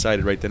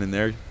decided right then and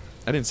there.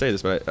 I didn't say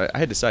this, but I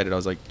had decided. I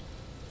was like,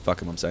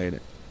 "Fuck him, I'm saying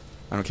it.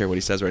 I don't care what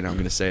he says right now. I'm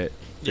gonna say it.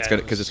 Yeah,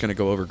 Because it's gonna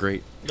go over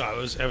great." No,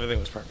 everything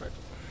was perfect.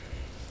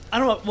 I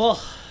don't know.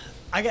 Well,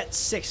 I got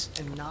 6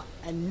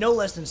 and no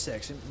less than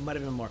 6. It might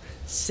have been more.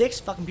 6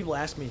 fucking people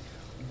asked me,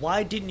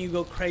 "Why didn't you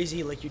go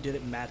crazy like you did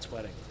at Matt's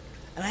wedding?"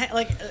 And I had,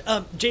 like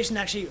Jason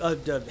actually,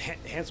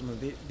 handsome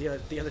one,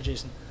 the other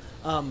Jason,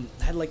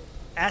 had like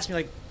asked me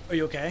like, "Are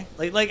you okay?"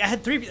 Like I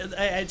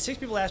had 6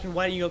 people ask me,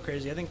 "Why didn't you go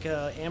crazy?" I think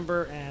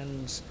Amber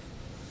and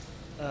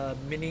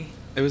Minnie.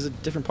 It was a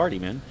different party,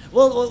 man.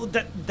 Well,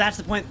 that's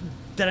the point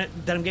that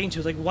I'm getting to.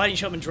 Is like, why didn't you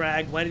show up in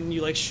drag? Why didn't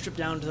you like strip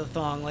down to the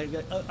thong? Like,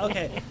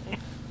 okay,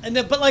 and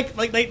then but like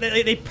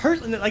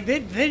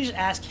they just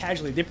ask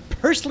casually. They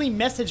personally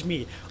message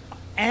me,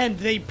 and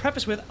they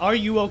preface with, "Are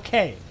you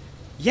okay?"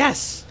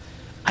 Yes.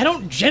 I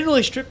don't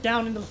generally strip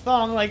down into the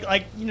thong like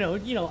you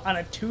know on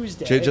a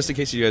Tuesday. Just in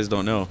case you guys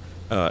don't know,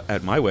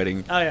 at my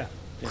wedding, Oh yeah.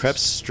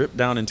 Krebs stripped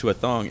down into a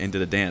thong and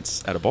did a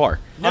dance at a bar.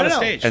 On a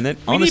stage. And then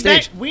We on the need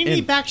stage, we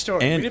need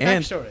backstory. And, We need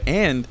and, backstory.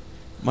 and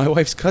my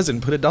wife's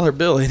cousin put a $1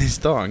 bill in his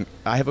thong.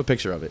 I have a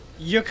picture of it.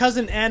 Your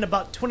cousin and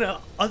about 20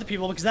 other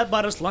people, because that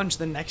bought us lunch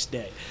the next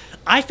day.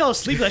 I fell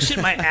asleep with that shit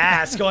in my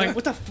ass, going,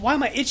 "What the? Why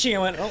am I itching?" I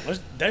went, "Oh,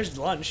 there's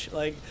lunch."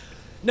 Like,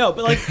 no,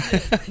 but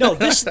like, no.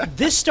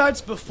 This starts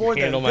before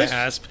then. Handle my This-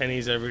 ass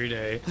pennies every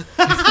day.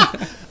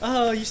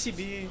 Oh,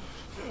 UCB.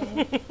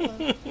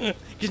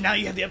 Because now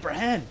you have the upper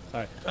hand.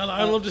 Sorry.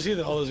 I'd love to see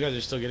that all those guys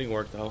are still getting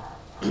work though.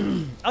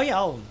 Oh yeah,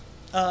 all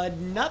of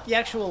them. Not the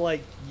actual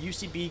like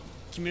UCB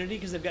community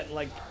because they've got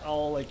like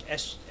all like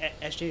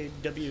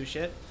SJW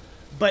shit,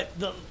 but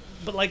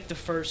like the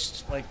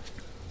first like.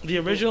 The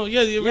original, the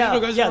original Yeah,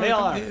 guys. yeah, are they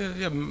like, all are.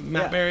 Yeah,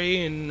 Matt Yeah.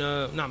 Berry and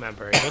not Matt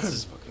Berry. What's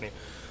his fucking name?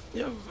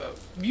 Yeah,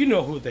 you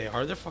know who they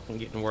are. They're fucking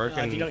getting work. If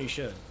and you don't, you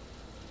should.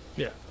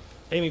 yeah,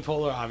 Amy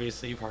Poehler,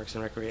 obviously Parks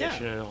and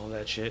Recreation Yeah. and all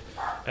that shit.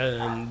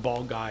 And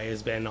Bald Guy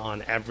has been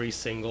on every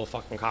single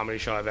fucking comedy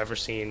show I've ever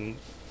seen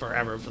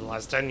forever for the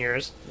last 10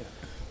 years.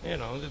 Yeah. You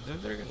know,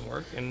 they're getting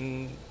work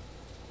and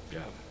yeah.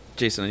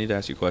 Jason, I need to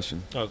ask you a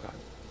question. Oh god.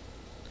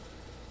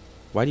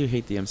 Why do you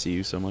hate the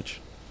MCU so much?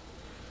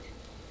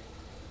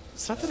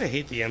 It's not that I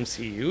hate the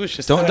MCU. It's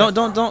just Don't that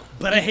don't.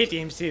 But I hate the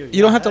MCU.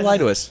 You don't have to lie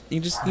to us. You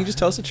just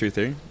tell us the truth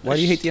here. Why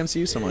do you hate the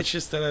MCU so It's much?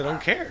 just that I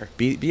don't care.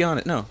 Be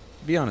honest. No,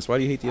 be honest. Why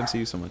do you hate the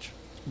MCU so much?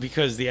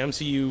 Because the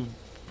MCU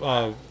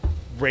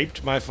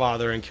raped my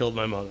father and killed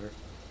my mother.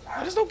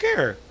 I just don't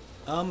care.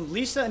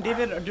 Lisa and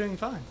David are doing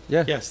fine.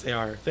 Yeah. Yes, they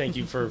are. Thank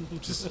you for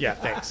just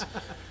thanks.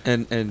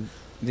 And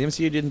the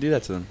MCU didn't do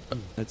that to them.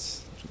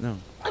 That's no.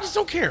 I just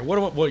don't care. What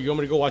you want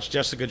me to go watch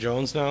Jessica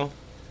Jones now?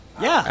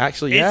 Yeah.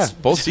 Actually, yeah.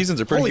 Both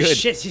seasons are pretty holy good.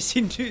 shit!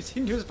 Season two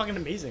is fucking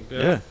amazing.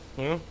 Yeah.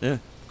 Well, Yeah.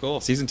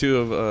 cool. Season 2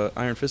 of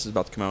Iron Fist is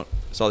about to come out.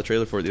 Saw the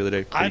trailer for it the other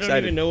day. Pretty I don't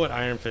excited. even know what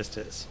Iron Fist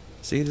is.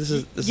 See, this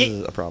is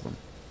Ye- a problem.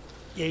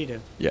 Yeah, you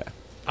do. Yeah.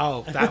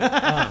 Oh,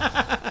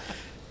 that.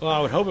 Well, I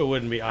would hope it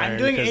wouldn't be Iron. I'm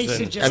doing because a then-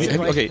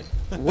 suggestion. Okay.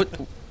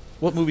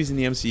 What movies in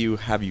the MCU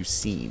have you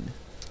seen?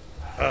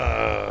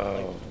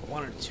 Oh,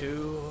 One or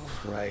two.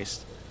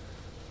 Christ.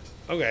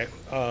 Okay.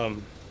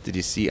 Did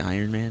you see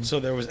Iron Man? So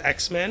there was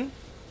X-Men.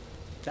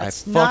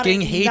 That's I not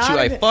fucking in- hate not you.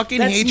 I in the- fucking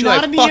that's hate you.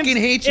 not I in the fucking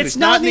M- hate you. It's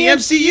not in the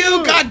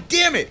MCU. God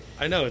damn it.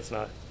 I know it's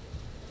not.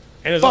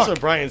 And there's Fuck. also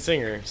Bryan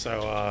Singer.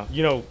 So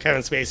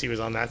Kevin Spacey was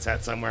on that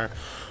set somewhere.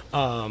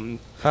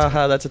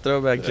 Haha, that's a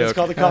throwback It's joke.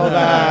 called the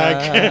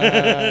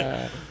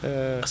callback.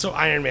 So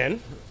Iron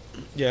Man.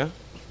 Yeah.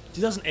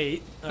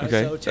 2008.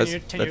 Okay, So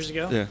 10 years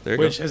ago. Yeah, there you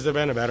Which go. has there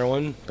been a better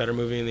one, better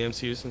movie in the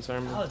MCU since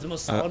Iron Man? Oh, it's the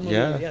most solid movie.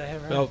 yeah. They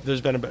have, right? No,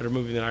 there's been a better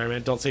movie than Iron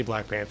Man. Don't say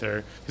Black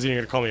Panther, because then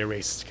you're gonna call me a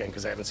racist again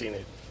because I haven't seen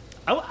it.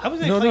 I was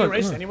gonna No, call you no, a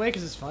racist no. anyway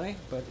because it's funny,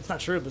 but it's not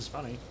true. But it's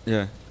funny.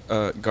 Yeah.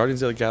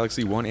 Guardians of the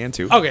Galaxy 1 and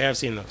 2. Okay, I've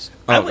seen those.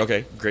 I Oh, would-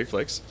 okay. Great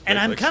flicks. And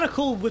Great I'm flicks. kind of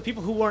cool with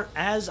people who weren't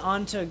as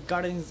onto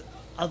Guardians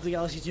of the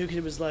Galaxy 2 because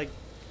it was like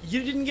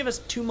you didn't give us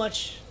too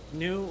much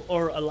new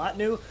or a lot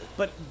new,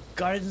 but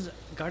Guardians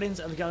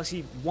of the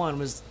Galaxy 1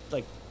 was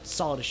like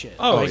solid as shit.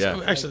 Oh, Oh, yeah.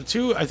 yeah. Actually,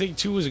 2, I think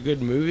 2 was a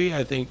good movie.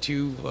 I think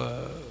 2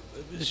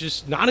 is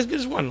just not as good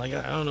as 1. Like,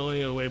 I don't know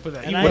any other way to put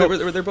that. And Even I-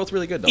 though, They're both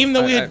really good, though. even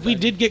though I- we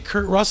did get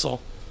Kurt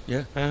Russell.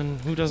 Yeah. And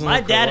who doesn't My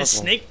love Kurt dad is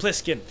Russell? Snake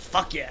Plissken.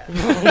 Fuck yeah.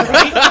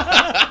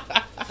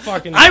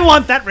 Fucking, I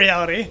want that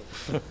reality.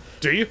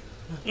 do you?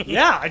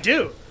 Yeah, I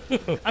do.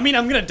 I mean,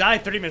 I'm gonna die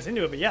 30 minutes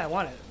into it, but yeah, I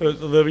want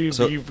it.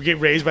 So- You get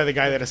raised by the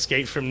guy that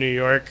escaped from New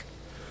York.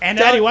 And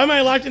Daddy, why am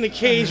I locked in a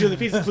cage with a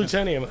piece of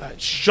plutonium?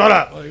 Shut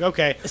up. Like,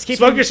 okay. Escape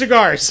Smoke from- your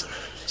cigars.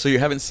 So you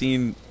haven't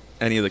seen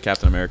any of the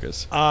Captain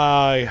Americas?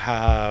 I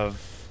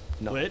have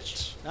not.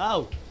 Which?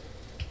 Oh,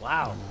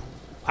 wow.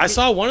 I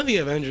saw one of the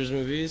Avengers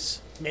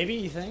movies. Maybe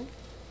you think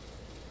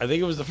I think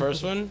it was the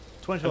first one.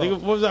 2012. I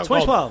think what was that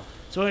called? 2012.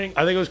 So when-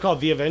 I think it was called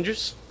The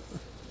Avengers.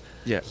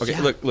 Yeah. Okay. Yeah,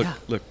 look.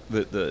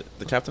 yeah. The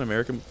Captain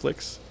America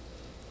flicks,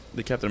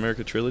 the Captain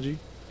America trilogy,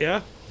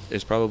 Yeah.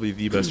 is probably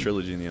the best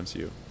trilogy in the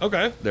MCU.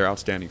 Okay. They're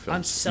outstanding on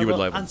films. You would several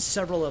love them. on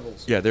several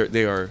levels. Yeah,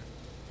 they are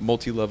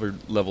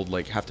multi-leveled.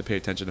 Like, have to pay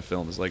attention to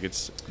films. Like,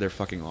 they're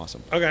fucking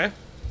awesome. Okay.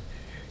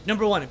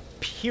 Number one, a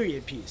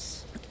period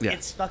piece. Yeah.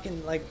 It's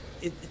fucking like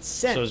it's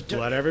sent. So is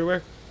blood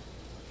everywhere?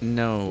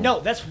 No.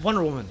 No, that's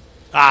Wonder Woman.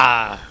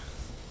 Ah,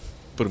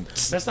 But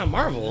that's not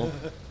Marvel.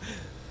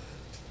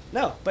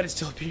 No, but it's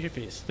still a period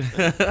piece.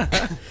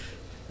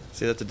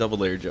 see, that's a double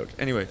layer joke.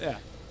 Anyway. Yeah.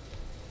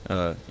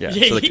 Yeah. Yeah,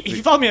 So if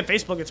you follow me on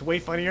Facebook, it's way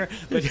funnier.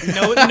 But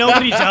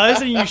nobody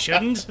does, and you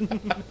shouldn't.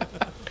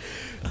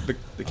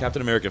 the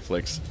Captain America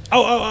flicks.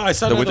 Oh, I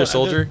saw The another Winter one.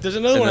 Soldier, There's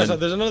another and one I then- saw.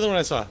 There's another one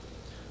I saw.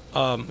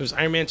 It was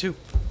Iron Man 2.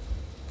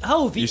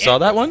 Oh, You saw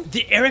that one?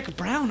 The Eric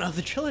Brown of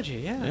the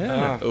trilogy. Yeah.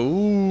 Yeah. Ah.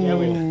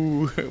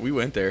 Ooh. we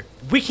went there.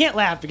 We can't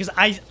laugh because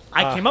I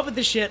came up with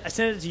this shit. I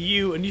sent it to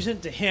you, and you sent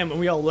it to him, and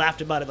we all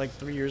laughed about it like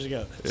 3 years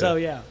ago. So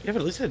yeah. Yeah, but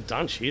at least it had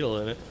Don Cheadle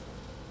in it.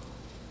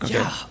 Okay.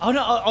 Yeah. Oh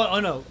no. Oh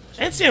no.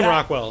 And Sam That-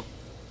 Rockwell.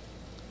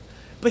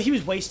 But he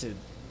was wasted.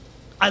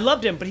 I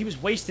loved him, but he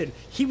was wasted.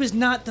 He was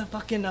not the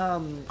fucking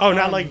Oh,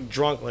 not like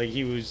drunk. Like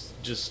he was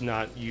just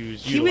not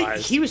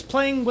utilized. He was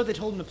playing what they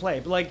told him to play.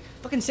 But like,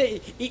 fucking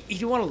say, if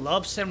you want to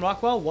love Sam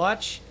Rockwell,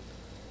 watch.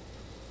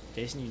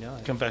 Jason, you know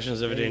it. Confessions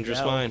of a There you Dangerous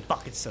go. Mind.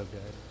 Fuck, it's so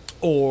good.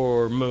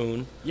 Or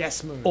Moon.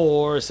 Yes, Moon.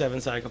 Or Seven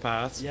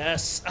Psychopaths.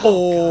 Yes.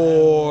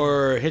 Oh,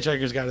 Or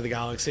Hitchhiker's Guide to the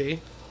Galaxy.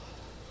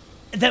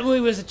 God. That movie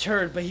was a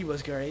turd, but he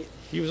was great.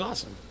 He was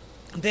awesome.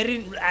 They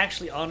didn't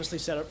actually honestly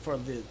set up for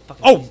the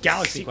fucking. Oh,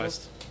 Galaxy sequels.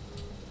 Quest.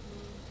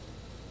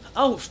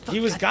 Oh, fuck, He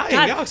was God, Guy in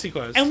God. Galaxy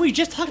Quest. And we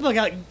just talked about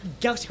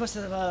Galaxy Quest,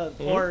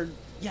 or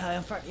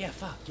yeah, fuck, yeah.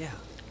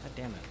 God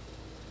damn it.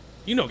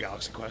 You know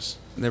Galaxy Quest.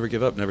 Never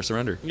give up, never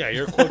surrender. Yeah,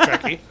 you're a quote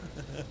Trekkie.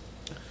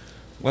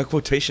 Why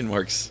quotation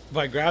marks?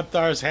 By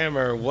Grabthar's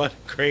hammer, what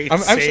great I'm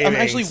savings.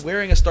 actually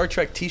wearing a Star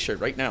Trek T-shirt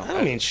right now. I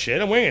don't mean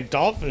shit. I'm wearing a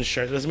Dolphins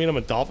shirt. Doesn't mean I'm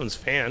a Dolphins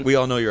fan. We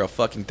all know you're a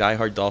fucking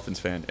diehard Dolphins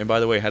fan. And by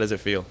the way, how does it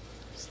feel?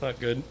 It's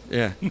not good.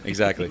 Yeah,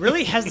 exactly.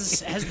 Really?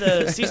 Has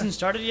the season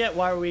started yet?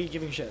 Why are we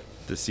giving shit?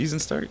 The season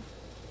start?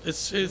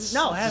 It's No, it this is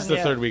hasn't the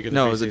yet. third week of the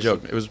No, it was a preseason.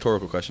 joke. It was a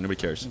rhetorical question. Nobody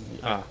cares.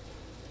 Ah,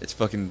 It's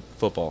fucking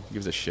football.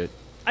 Gives a shit.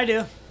 I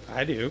do.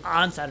 I do.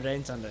 On Saturday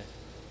and Sunday.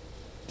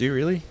 Do you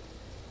really?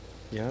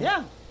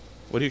 Yeah.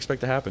 What do you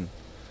expect to happen?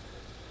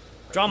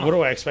 Drama. What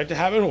do I expect to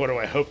happen? What do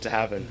I hope to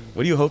happen?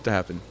 What do you hope to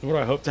happen? What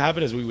I hope to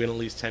happen is we win at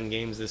least 10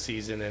 games this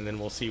season, and then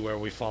we'll see where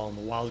we fall in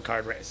the wild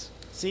card race.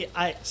 See,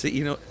 See,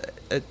 you know,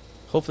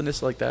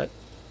 hopefulness like that,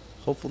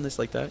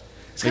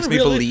 It's makes kinda me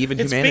real- believe in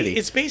it's humanity.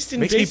 it's based in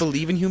makes me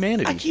believe in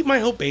humanity. I keep my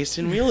hope based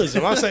in realism.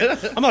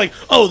 I'm like,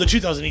 oh, the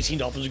 2018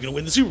 Dolphins are going to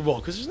win the Super Bowl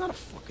because there's not a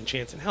fucking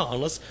chance in hell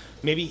unless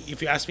maybe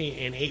if you ask me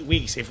in 8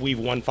 weeks if we've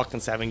won fucking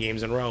 7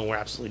 games in a row and we're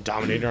absolutely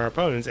dominating our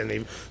opponents and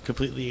they've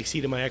completely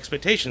exceeded my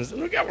expectations,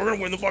 then yeah, we're going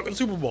to win the fucking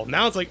Super Bowl.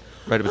 Now it's like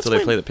right up let's until they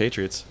win. play the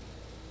Patriots.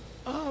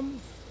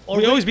 or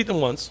we always beat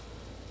them once.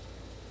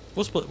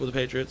 We'll split with the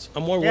Patriots.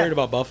 I'm more Yeah. worried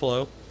about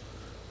Buffalo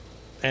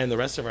and the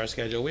rest of our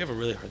schedule. We have a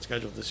really hard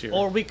schedule this year.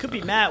 or we could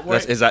be Matt. Where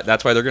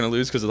That's why they're going to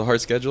lose because of the hard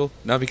schedule,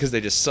 not because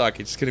they just suck.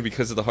 It's going to be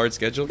because of the hard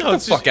schedule. No, Get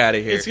it's the fuck just- out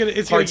of here. it's gonna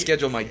hard gi-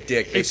 schedule, my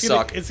dick. They it's gonna-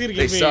 suck. it's gonna they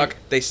give me- suck.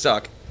 They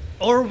suck.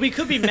 Or we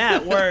could be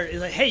Matt, where it's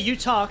like, hey, you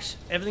talked,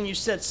 everything you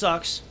said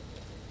sucks,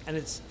 and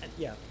it's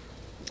yeah.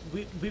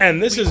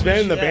 And this we has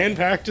been do the that. Band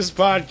Practice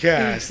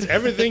Podcast.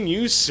 Everything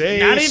you say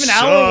Not even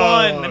sucked.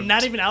 hour one.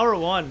 Not even hour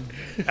one.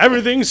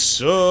 Everything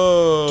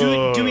sucks.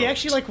 Do we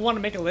actually like want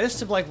to make a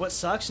list of like what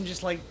sucks and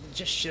just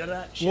shit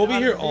out? We'll be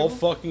out here on all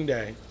people? fucking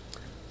day.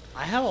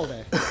 I have all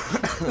day.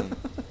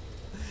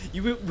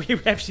 we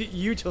have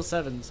you till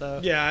 7. So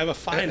Yeah, I have a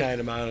finite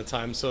amount of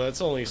time, so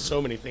that's only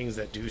so many things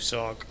that do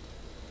suck.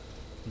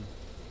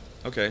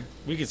 Okay.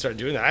 We could start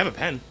doing that. I have a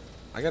pen.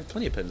 I got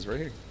plenty of pens right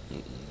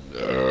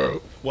here.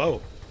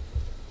 Whoa.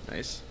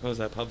 Nice. What was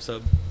that, pub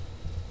sub?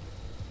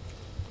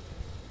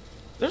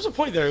 There's a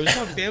point there. It was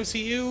about the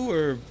MCU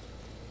or...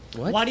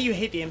 What? Why do you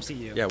hate the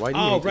MCU? Yeah, why do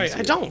you Oh, hate right. these I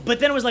two? don't. But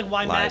then it was like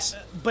why Lies.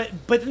 Matt.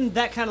 But then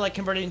that kind of like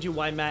converted into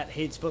why Matt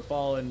hates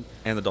football And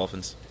the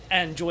Dolphins.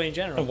 and joy in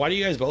general. Why do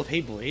you guys both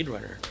hate Blade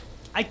Runner?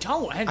 I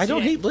don't. I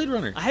don't hate Blade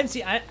Runner. I haven't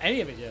seen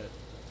any of it yet.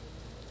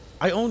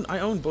 I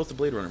own both the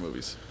Blade Runner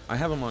movies. I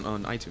have them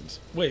on iTunes.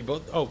 Wait,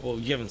 both? Oh, well,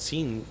 you haven't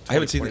seen. I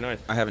haven't seen it. 2049.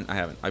 I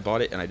haven't. I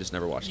bought it and I just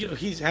never watched You know, it.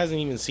 he hasn't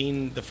even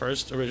seen the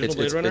first original It's,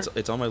 Blade it's, Runner.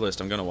 it's on my list.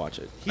 I'm gonna watch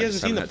it. He I hasn't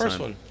just seen the haven't had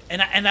first time.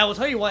 one. And I will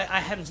tell you why I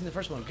haven't seen the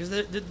first one because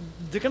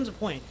there comes a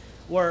point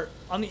where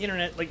on the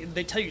internet like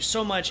they tell you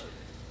so much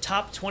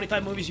top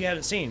 25 movies you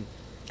haven't seen,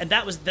 and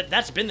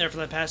that's been there for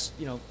the past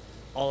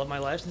all of my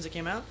life since it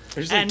came out.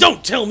 He's like, And-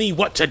 don't tell me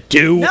what to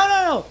do.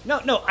 No.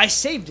 I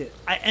saved it.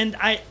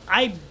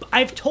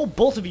 I've told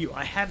both of you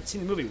I haven't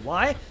seen the movie.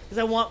 Why? Because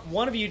I want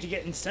one of you to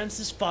get incensed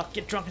as fuck,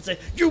 get drunk, and say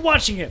you're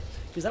watching it.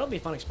 Because that'll be a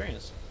fun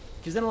experience.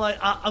 Because then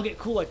I'll get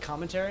cool like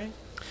commentary.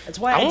 That's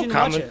why I won't didn't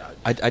watch comment.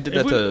 it. I did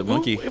that to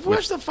Monkey. If we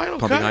watch the final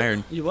Pumping cut,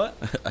 Iron. You what?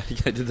 I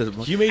did that to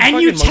Monkey. You made And fucking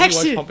you Monkey watch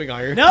texted. Pumping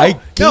Iron. No, I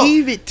no.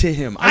 gave it to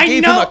him. I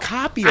gave him a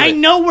copy of it. I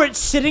know where it's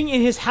sitting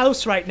in his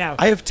house right now.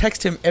 I have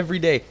texted him every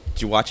day.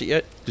 Did you watch it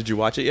yet? Did you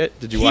watch it yet?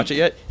 Did you He- watch it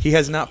yet? He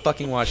has not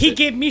fucking watched He it.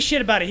 gave me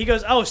shit about it. He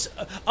goes,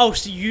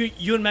 so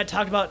you and Matt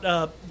talked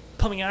about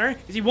Pumping Iron?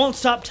 Because he won't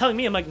stop telling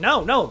me. I'm like,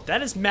 no,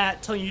 that is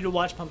Matt telling you to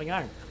watch Pumping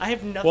Iron. I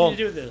have nothing Well, to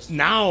do with this.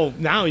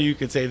 now you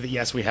could say that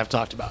yes, we have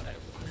talked about it.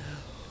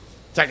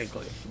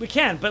 Technically, We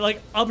can, but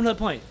like up until the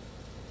point.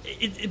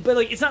 But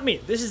like it's not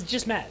me. This is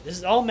just Matt. This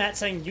is all Matt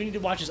saying you need to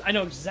watch this. I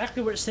know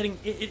exactly where it's sitting.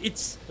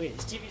 It's wait,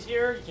 his TV's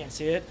here. You can't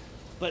see it,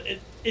 but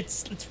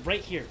it's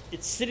right here.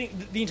 It's sitting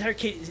the entire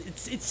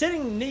case. It's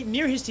sitting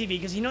near his TV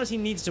because he knows he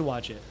needs to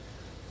watch it.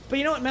 But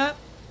you know what, Matt?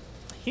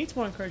 He needs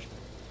more encouragement.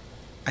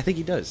 I think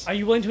he does. Are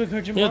you willing to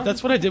encourage him yeah, more?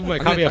 that's what I did with my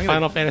I'm copy gonna- of I'm gonna-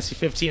 Final Fantasy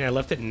 15. I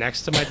left it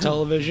next to my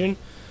television,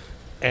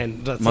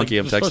 and that's Monkey,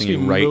 I'm like, supposed texting to you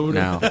be right motiv-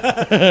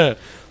 now.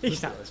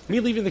 He's not listening. Me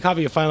leaving the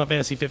copy of Final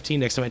Fantasy 15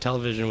 next to my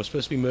television was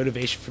supposed to be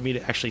motivation for me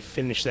to actually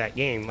finish that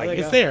game. Like, There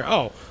you it's go. there.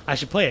 Oh, I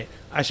should play it.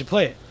 I should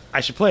play it. I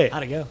should play it.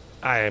 How'd it go?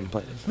 I haven't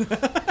played it.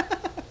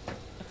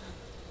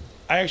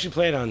 I actually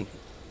plan on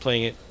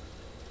playing it.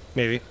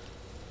 Maybe.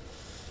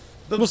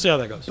 But- We'll see how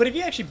that goes. But if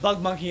you actually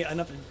bug Monkey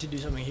enough to do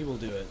something, he will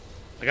do it.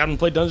 I got him to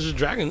play Dungeons and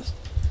Dragons.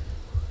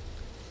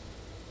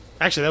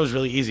 Actually, that was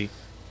really easy.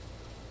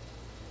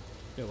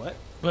 You know what?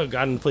 Well,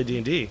 got him to play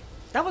D&D.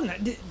 That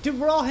wasn't. Dude,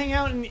 we're all hanging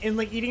out and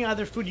like eating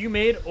either food you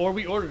made or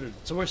we ordered it.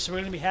 So we're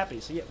gonna be happy.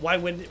 So yeah, why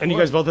wouldn't? And you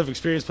guys both have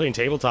experience playing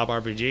tabletop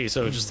RPG,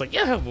 so it's just like,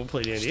 yeah, we'll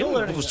play D&D. Still Oh,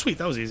 learning well, that. sweet,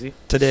 that was easy.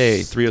 Today,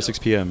 3:06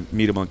 p.m.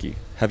 Meet a Monkey.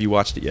 Have you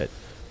watched it yet?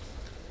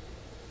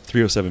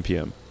 3:07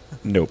 p.m.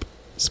 Nope.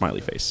 Smiley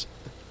face.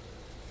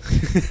 All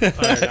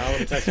right, now I'm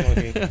gonna text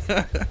Monkey.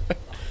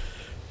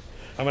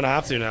 I'm gonna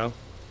have to now.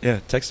 Yeah,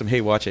 text him.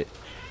 Hey, watch it.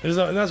 And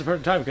that's a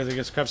perfect time because I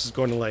guess Krebs is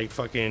going to like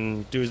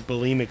fucking do his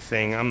bulimic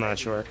thing. I'm not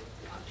sure.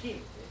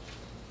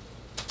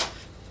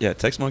 Yeah,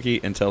 text Monkey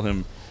and tell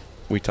him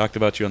we talked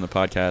about you on the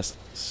podcast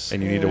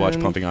and you need to watch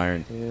Send Pumping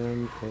Iron.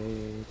 him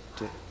a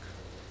dick.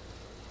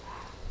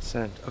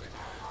 Send. Okay.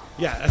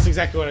 Yeah, that's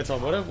exactly what I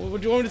told him.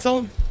 What do you want me to tell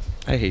him?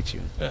 I hate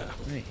you. Yeah.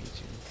 I hate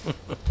you.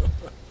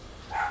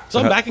 So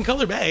I'm how- back in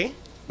Cutler Bay.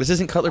 This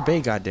isn't Cutler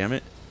Bay,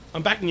 goddammit.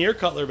 I'm back near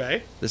Cutler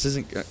Bay. This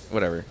isn't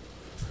whatever.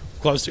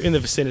 Close to, in the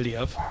vicinity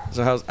of.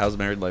 So how's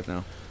married life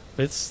now?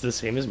 It's the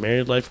same as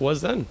married life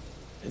was then.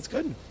 It's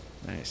good.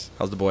 Nice.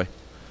 How's the boy?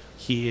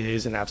 He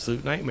is an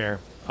absolute nightmare.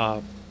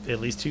 At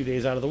least 2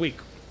 days out of the week.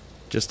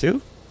 Just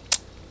two?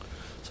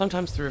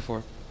 Sometimes 3 or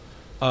 4.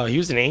 He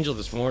was an angel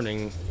this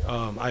morning.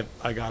 I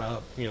got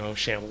up,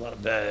 shambled out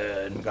of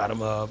bed and got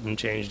him up and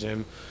changed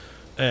him.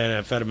 And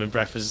I fed him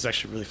breakfast. It's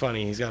actually really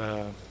funny. He's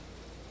got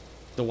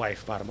the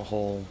wife bought him a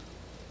whole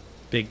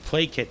big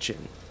play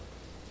kitchen.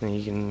 And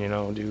he can,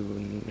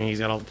 and he's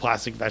got all the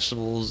plastic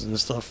vegetables and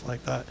stuff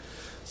like that.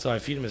 So I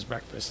feed him his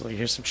breakfast. Like,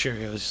 here's some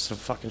Cheerios, some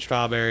fucking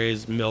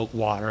strawberries, milk,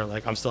 water.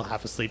 Like, I'm still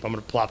half asleep. I'm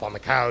going to plop on the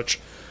couch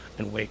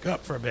and wake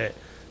up for a bit.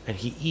 And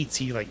he eats.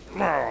 He, like,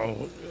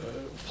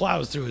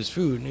 plows through his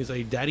food. And he's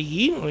like, Daddy,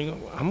 eat? I'm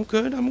like, I'm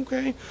good. I'm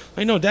okay.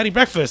 Like, no, Daddy,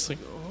 breakfast. Like,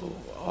 oh,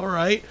 all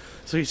right.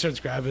 So he starts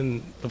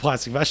grabbing the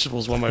plastic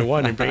vegetables one by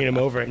one and bringing them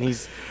over. And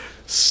he's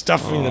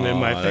stuffing them in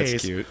my Aw, that's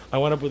face. cute. I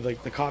went up with,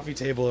 like, the coffee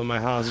table in my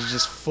house. It's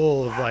just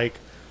full of, like,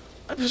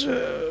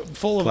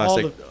 full of all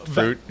the Plastic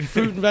fruit.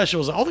 fruit and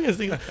vegetables. All the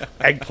things,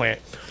 eggplant,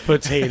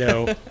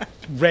 potato,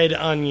 red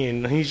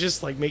onion. He's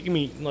just like making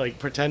me like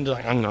pretend to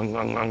like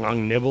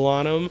nibble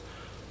on them.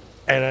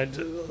 And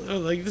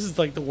this is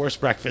like the worst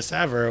breakfast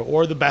ever,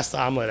 or the best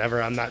omelet ever.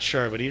 I'm not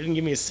sure, but he didn't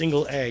give me a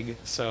single egg.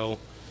 So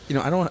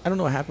I don't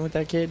know what happened with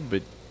that kid,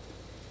 but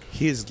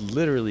he is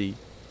literally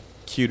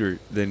cuter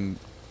than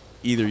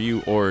either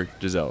you or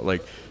Giselle.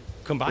 Like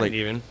combined, Like-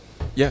 even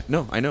Yeah,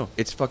 no, I know.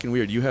 It's fucking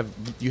weird. You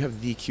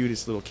have the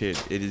cutest little kid.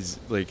 It is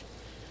like,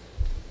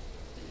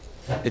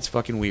 it's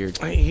fucking weird.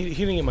 He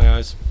didn't get my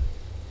eyes.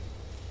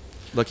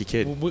 Lucky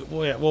kid.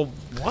 Well,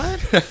 what?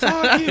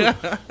 Fuck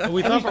you.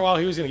 We thought for a while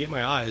he was gonna get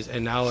my eyes,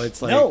 and now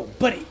it's like No,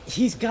 but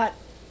he's got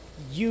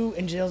you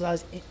and Giselle's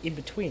eyes in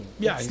between.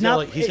 Yeah, It's he's got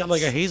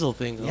like a it's- hazel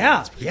thing. going.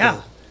 Yeah, It's pretty yeah.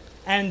 cool.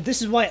 And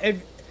this is why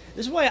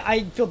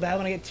I feel bad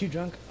when I get too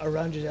drunk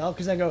around Giselle,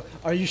 because I go,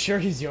 "Are you sure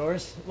he's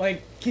yours?"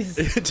 Like he's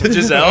To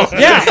Giselle.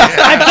 yeah.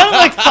 I've done it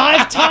like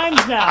 5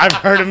 times now. I've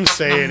heard him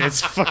say it.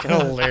 It's fucking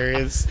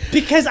hilarious.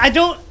 Because I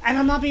don't, and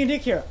I'm not being a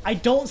dick here. I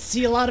don't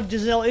see a lot of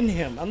Giselle in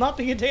him. I'm not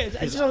being a dick.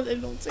 I just don't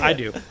see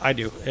it. I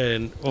do,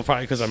 and well,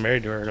 probably because I'm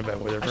married to her and I've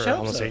been with her should for hope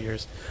almost so. 8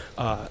 years.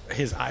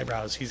 His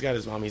eyebrows. He's got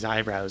his mommy's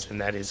eyebrows, and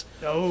that is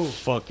Oh,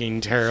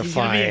 fucking terrifying. he's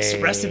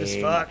gonna be expressive as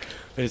fuck.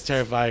 It's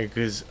terrifying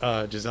because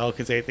Giselle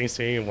can say things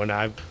to me, and when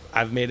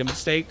I've made a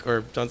mistake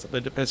or done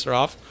something to piss her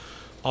off,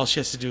 all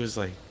she has to do is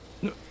like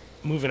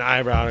move an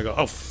eyebrow, and I go,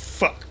 "Oh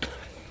fuck."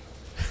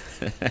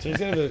 So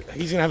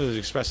he's gonna have to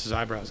express his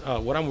eyebrows.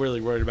 What I'm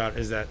really worried about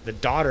is that the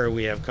daughter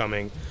we have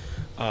coming,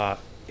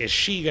 is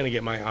she gonna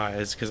get my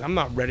eyes? Because I'm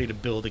not ready to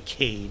build a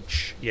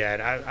cage yet.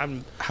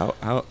 I'm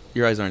How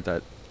your eyes aren't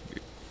that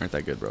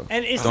good, bro.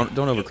 And it's, Don't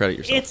overcredit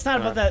yourself. It's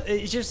not about that.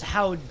 It's just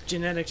how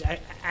genetics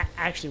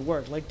actually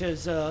work. Like,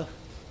 does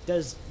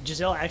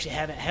Giselle actually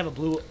have a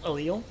blue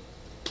allele?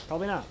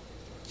 Probably not.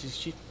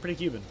 She's pretty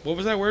Cuban. What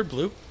was that word?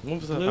 Blue?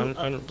 What was that?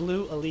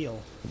 Blue allele.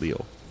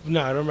 Leo.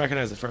 No, I don't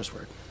recognize the first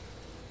word.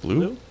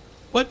 Blue?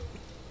 What?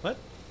 What?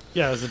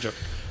 Yeah, that's a joke.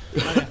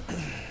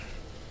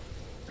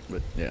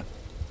 But yeah,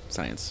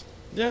 science.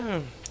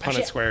 Yeah,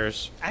 Actually- Punnett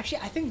squares. Actually,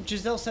 I think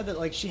Giselle said that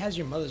like she has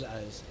your mother's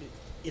eyes.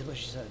 Is what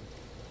she said.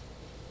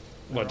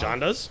 Am I What wrong? John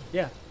does?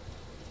 Yeah.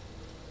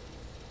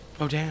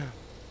 Oh damn.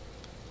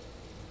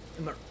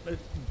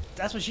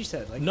 That's what she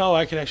said. Like, No,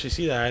 I can actually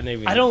see that.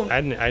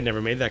 I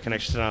never made that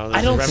connection. Now I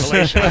that's a don't-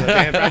 revelation on the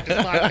Dan Practice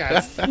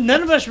podcast.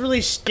 none of us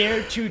really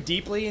stared too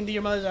deeply into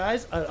your mother's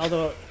eyes.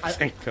 Although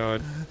Thank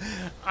God.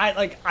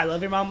 I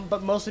love your mom,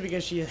 but mostly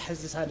because she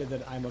has decided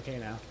that I'm okay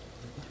now.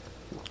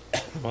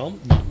 Well,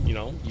 you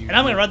know, And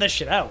I'm gonna run that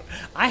shit out.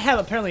 I have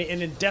apparently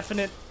an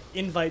indefinite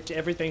invite to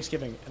every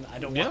Thanksgiving, and I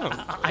don't. Yeah. Want,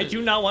 I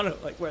do not want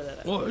to like wear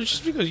that. Well, it's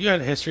just because you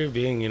had a history of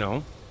being,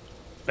 an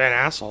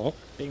asshole.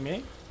 Being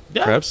me.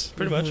 Yeah, Perhaps.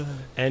 pretty much.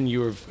 And you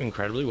were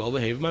incredibly well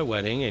behaved at my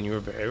wedding, and you were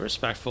very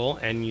respectful,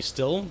 and you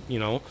still,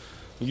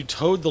 you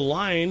towed the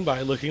line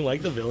by looking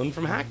like the villain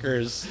from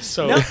Hackers.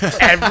 So No.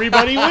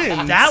 everybody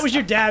wins. That was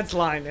your dad's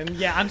line, and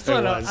yeah, I'm still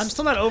It not. was. I'm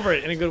still not over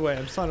it in a good way.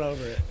 I'm still not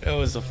over it. It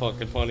was the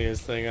fucking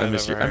funniest thing I've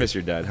ever I heard. miss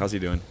your dad. How's he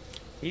doing?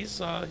 He's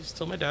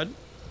still my dad.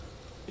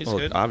 He's Well,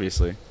 good.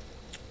 obviously.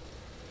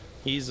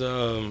 He's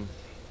going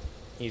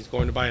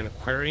to buy an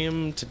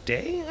aquarium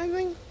today, I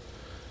think.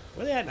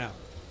 Where they at now?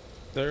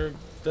 They're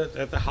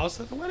at the house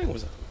that the wedding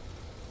was at.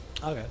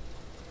 Okay.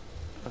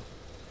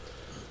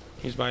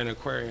 He's buying an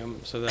aquarium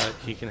so that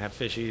he can have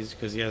fishies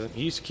because he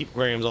used to keep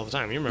aquariums all the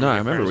time. You remember? No, the I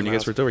remember aquariums when you in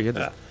guys the worked over. You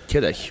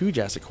had that huge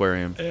ass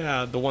aquarium. house.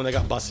 Yeah, the one that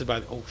got busted by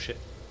the. Oh shit!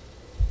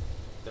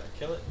 Did I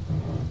kill it?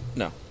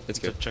 No, it's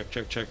good. Check.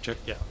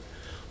 Yeah.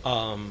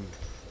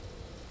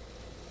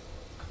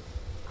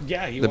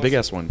 Yeah, he The wants big to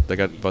ass one that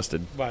got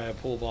busted. by a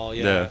pool ball.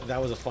 Yeah, Yeah.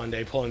 that was a fun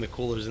day pulling the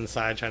coolers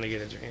inside, trying to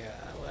get it. Yeah,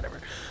 whatever.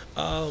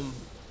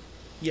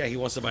 Yeah, he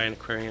wants to buy an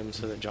aquarium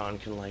so that John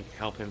can like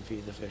help him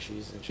feed the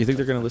fishies. And shit You think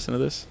they're like gonna listen to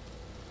this?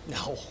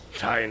 No. that.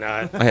 Probably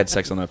not. I had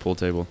sex on that pool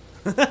table.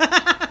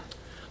 I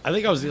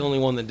think I was the only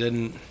one that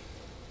didn't.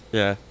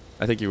 Yeah,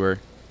 I think you were.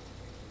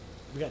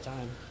 We got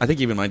time. I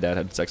think even my dad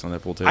had sex on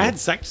that pool table. I had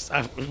sex.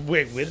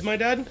 Wait, with my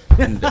dad?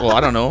 Well,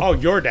 I don't know. Oh,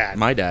 your dad?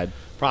 My dad.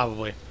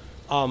 Probably.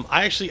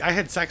 I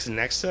had sex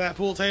next to that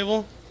pool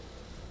table,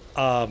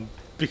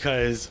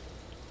 because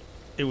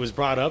it was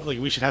brought up like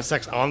we should have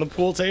sex on the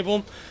pool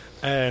table,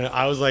 and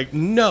I was like,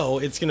 no,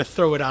 it's gonna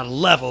throw it out of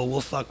level. We'll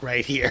fuck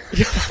right here.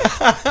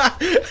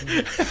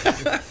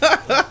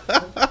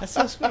 That's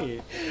so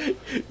sweet.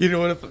 You don't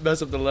want to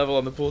mess up the level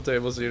on the pool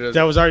table, so you know.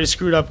 That was already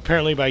screwed up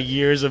apparently by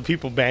years of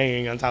people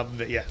banging on top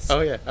of it. Yes. Oh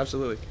yeah,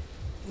 absolutely.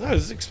 No,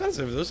 it's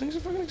expensive. Those things are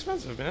fucking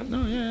expensive, man.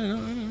 No, yeah, no,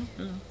 I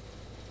know.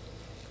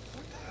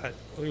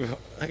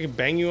 I can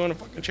bang you on a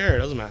fucking chair. It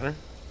doesn't matter.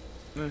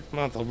 Eh. I'm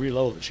not have to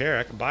reload the chair.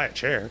 I can buy a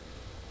chair.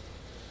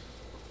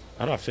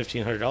 I don't have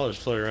 $1,500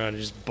 floating around to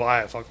just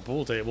buy a fucking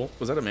pool table.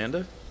 Was that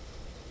Amanda?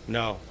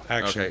 No,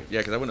 actually. Okay, yeah,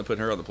 because I wouldn't have put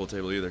her on the pool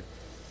table either.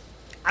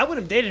 I wouldn't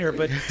have dated her,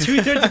 but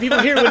 2/3 of the people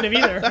here wouldn't have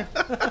either.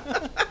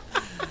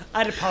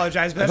 I'd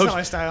apologize, but that's not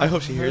my style. I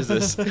hope she hears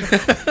this.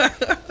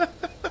 I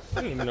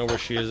don't even know where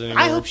she is anymore.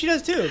 I hope she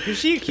does too, because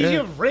she accused you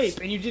of rape,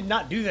 and you did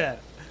not do that.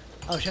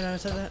 Oh, should I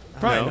have said that?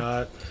 Probably No.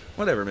 not.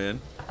 Whatever, man.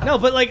 No,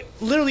 but like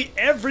literally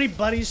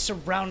everybody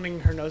surrounding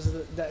her knows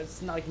that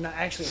that's not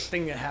actually a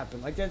thing that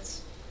happened. Like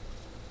that's.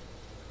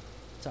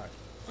 Sorry.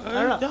 I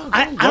don't know.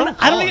 I don't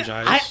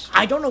apologize.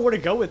 I don't know where to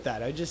go with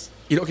that. I just.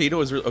 You know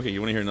what's okay?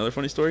 You want to hear another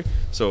funny story?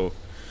 So,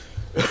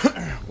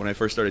 when I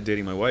first started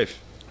dating my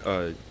wife,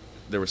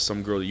 there was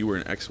some girl that you were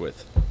an ex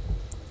with.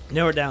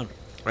 Narrow it down.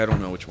 I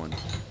don't know which one,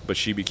 but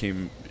she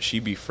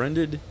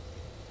befriended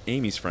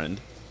Amy's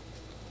friend,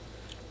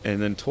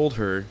 and then told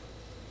her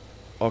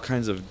all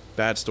kinds of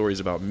bad stories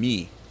about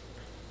me.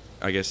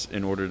 I guess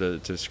in order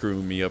to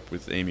screw me up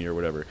with Amy or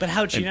whatever. But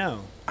how'd she And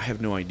know? I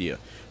have no idea.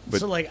 But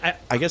So like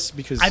I guess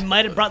because I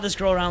might have brought this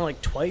girl around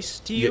like twice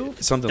to you. yeah,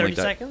 something 30 like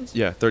that. seconds.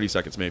 Yeah, 30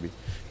 seconds maybe.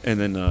 And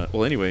then,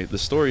 well, anyway, the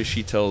story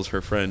she tells her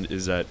friend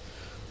is that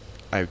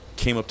I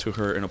came up to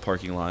her in a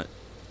parking lot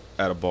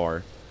at a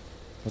bar.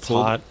 That's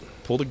pulled, hot.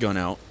 Pulled a gun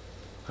out,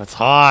 That's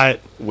hot.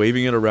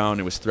 waving it around,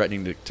 and was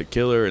threatening to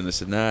kill her and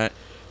this and that,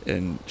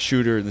 and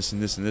shoot her and this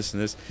and this and this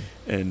and this.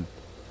 And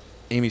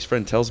Amy's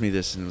friend tells me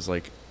this and was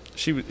like,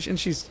 and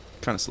she's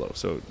kind of slow,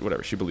 so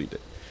whatever, she believed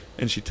it.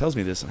 And she tells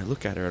me this, and I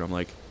look at her and I'm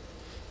like,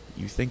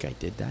 you think I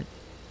did that?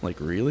 Like,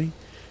 really?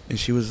 And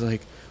she was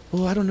like,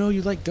 well, I don't know,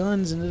 you like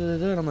guns and da da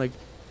da. And I'm like,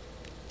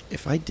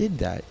 if I did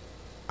that,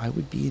 I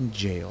would be in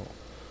jail.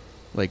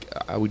 Like,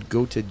 I would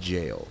go to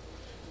jail.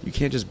 You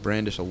can't just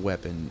brandish a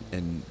weapon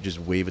and just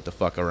wave it the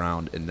fuck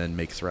around and then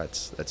make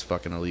threats. That's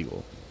fucking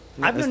illegal.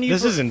 I've known you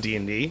This for- isn't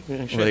D&D.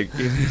 Like,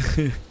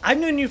 I've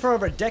known you for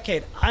over a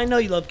decade. I know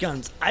you love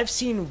guns. I've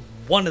seen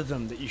one of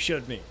them that you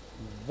showed me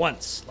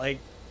once. Like,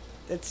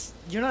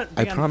 you're not.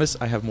 I being- promise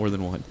I have more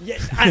than one. Yeah,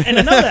 and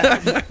I know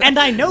that. And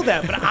I know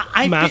that. But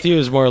I Matthew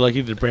is more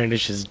likely to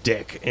brandish his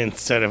dick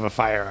instead of a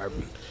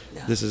firearm.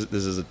 This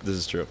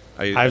is true.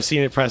 I've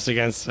seen it pressed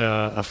against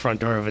a front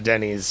door of a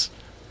Denny's.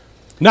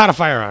 Not a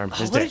firearm. Oh,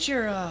 His what dick. did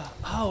your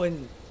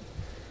and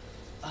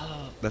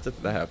that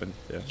happened.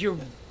 Yeah. your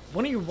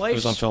one of your wife's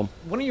was on film.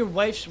 One of your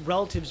wife's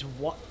relatives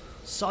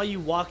saw you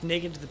walk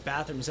naked to the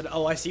bathroom and said,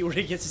 "Oh, I see where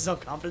he gets his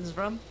self confidence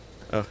from."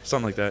 Oh,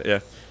 something like that. Yeah.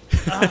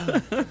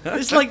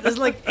 This is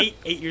like 8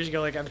 years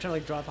ago. Like I'm trying to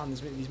like drop on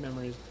these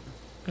memories.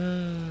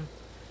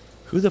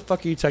 Who the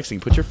fuck are you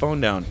texting? Put your phone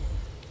down.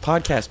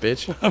 Podcast,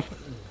 bitch.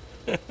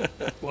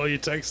 Well, you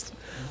text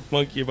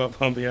Monkey about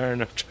Pumpy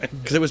Iron. I'm trying.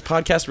 Because it was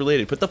podcast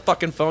related. Put the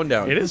fucking phone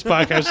down. It is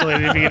podcast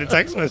related if you get a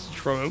text message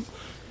from him.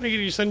 I think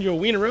you send you a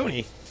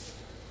wieneroni.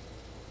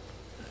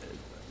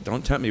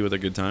 Don't tempt me with a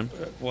good time.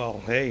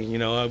 Well, hey,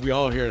 we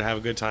all here to have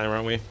a good time,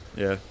 aren't we?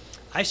 Yeah.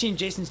 I've seen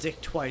Jason's dick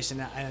twice,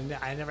 and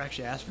I never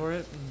actually asked for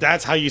it.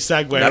 That's how you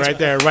segue That's- right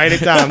there. Write it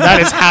down.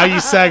 That is how you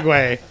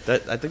segue.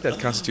 I think that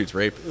constitutes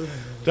rape.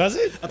 Does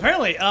it?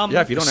 Apparently,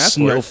 Yeah, if you don't ask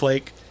for it.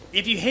 Snowflake.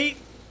 if you hate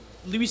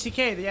Louis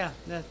C.K., yeah,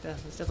 that's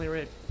definitely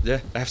rape. Yeah,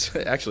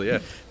 actually, yeah.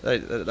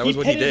 That was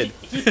what he did.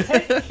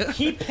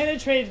 He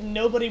penetrated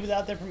nobody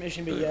without their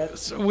permission, but yet.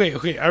 So, wait.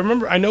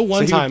 I know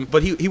one So time.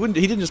 but he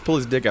didn't just pull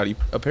his dick out.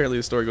 Apparently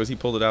the story goes he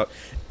pulled it out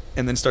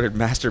and then started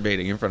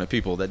masturbating in front of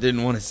people that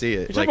didn't want to see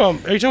it. Are you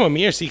talking about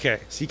me or CK?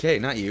 CK,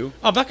 not you.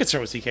 Oh, I'm not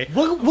concerned with CK.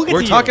 We'll get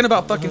We're to talking you.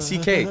 about fucking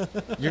CK.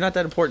 You're not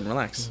that important.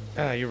 Relax.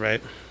 Ah, you're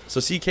right. So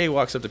CK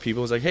walks up to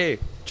people, is like, "Hey,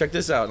 check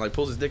this out," and like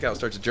pulls his dick out, and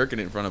starts jerking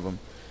it in front of them,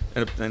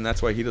 and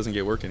that's why he doesn't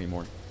get work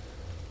anymore.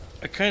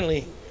 I kind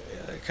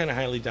of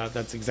highly doubt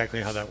that's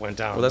exactly how that went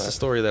down. Well, that's the but-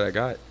 story that I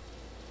got.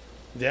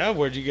 Yeah,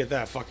 where'd you get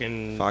that?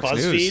 Fucking Fox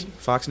News. BuzzFeed?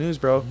 Fox News,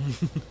 bro.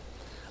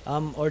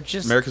 Or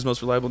just America's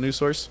most reliable news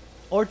source.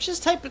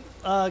 type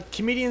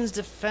comedians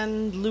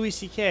defend Louis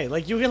C.K.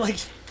 Like you get like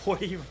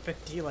 40 or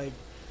 50 like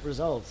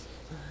results.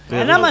 Yeah,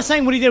 And I'm not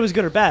saying what he did was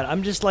good or bad.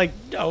 I'm just like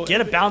No, get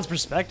a balanced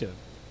perspective.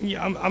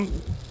 Yeah,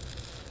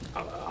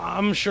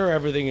 I'm sure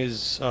everything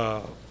is.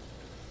 I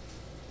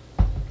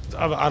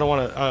don't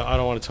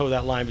want to toe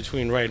that line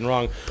between right and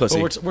wrong.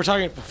 Pussy. But we're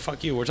talking.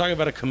 Fuck you. We're talking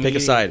about a comedian.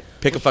 Pick a side.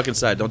 Pick a fucking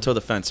side. Don't toe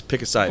the fence.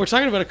 Pick a side. We're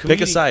talking about a comedian.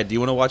 Pick a side. Do you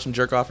want to watch him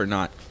jerk off or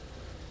not?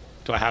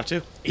 Do I have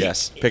to?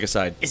 Yes. Pick a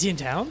side. Is he in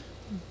town?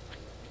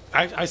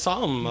 I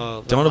saw him.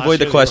 Don't last avoid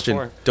the year or question.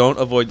 before. Don't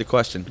avoid the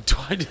question.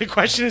 The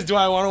question is, do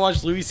I want to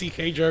watch Louis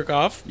C.K. jerk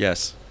off?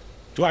 Yes.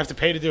 Do I have to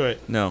pay to do it?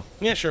 No.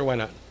 Yeah, sure. Why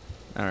not?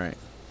 All right.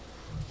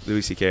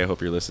 Louis C.K., I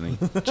hope you're listening.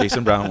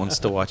 Jason Brown wants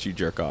to watch you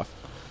jerk off.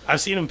 I've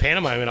seen him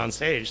pantomime it on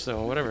stage,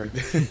 so whatever.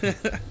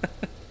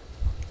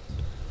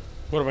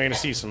 What am I going to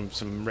see?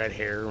 Some red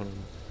hair and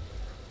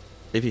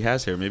If he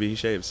has hair, maybe he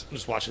shaves.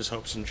 just watch his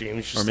hopes and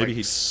dreams just Or maybe like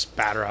he-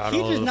 spatter out He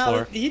all over does the not.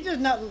 floor. He does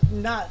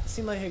not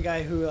seem like a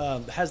guy who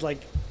has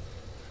like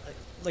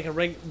a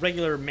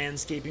regular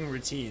manscaping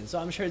routine. So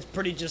I'm sure it's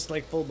pretty just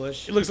like full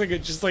bush. It looks like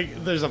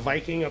there's a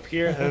Viking up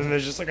here, and then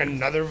there's just like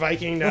another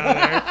Viking down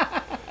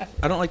there.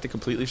 I don't like to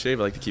completely shave.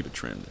 I like to keep it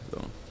trimmed,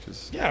 though.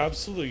 'cause- Yeah,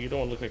 absolutely. You don't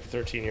want to look like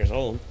you're 13 years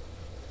old.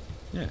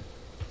 yeah.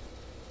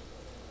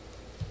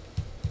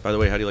 By the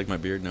way, how do you like my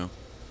beard now?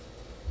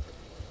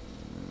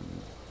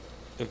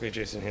 Okay,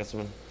 Jason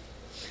Hanselman.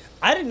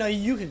 I didn't know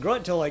you could grow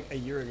it till like a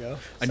year ago.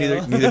 so-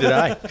 Neither did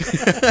I.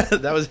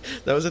 that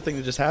was a thing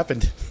that just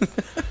happened.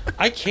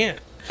 I can't.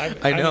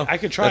 I know. I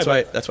could try.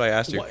 That's why I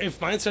asked you. What- If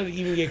mine started to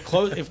even get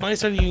close, if mine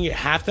started to even get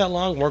half that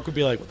long, Mark would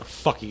be like, "What the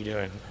fuck are you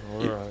doing?"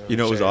 You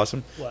know what was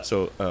awesome? What?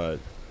 So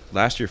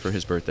last year for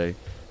his birthday,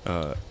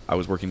 I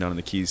was working down in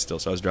the Keys still,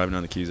 so I was driving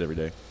down the Keys every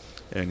day,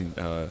 and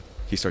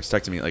he starts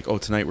texting me like, "Oh,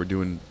 tonight we're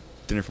doing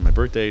dinner for my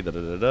birthday. Da da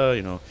da da.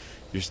 You know,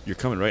 you're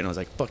coming, right?" And I was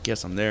like, "Fuck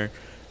yes, I'm there."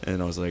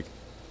 And I was like,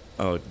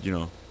 "Oh,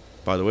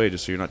 by the way,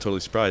 just so you're not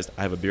totally surprised,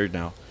 I have a beard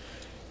now."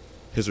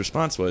 his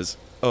response was,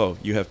 "Oh,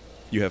 you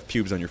have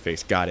pubes on your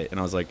face. Got it." And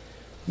I was like,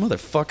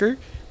 "Motherfucker!"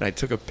 And I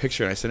took a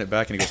picture and I sent it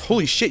back, and he goes,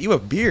 "Holy shit, you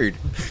have beard."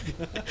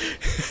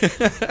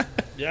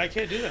 Yeah, I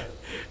can't do that.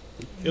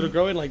 It'll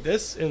grow in like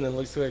this, and then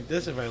looks like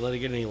this. If I let it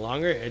get any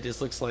longer, it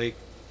just looks like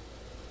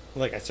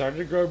I started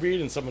to grow a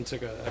beard, and someone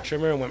took a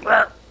trimmer and went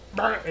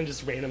and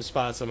just random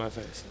spots on my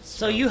face.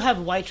 So you have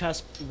white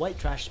trash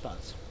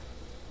spots,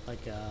 like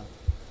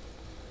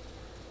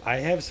I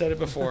have said it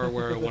before,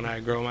 where when I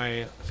grow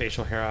my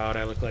facial hair out,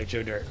 I look like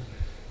Joe Dirt.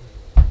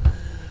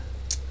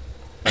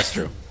 That's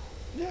true.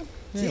 Yeah.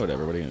 Yeah,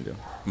 whatever. What are you gonna do?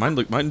 Mine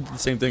did the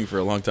same thing for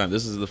a long time.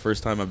 This is the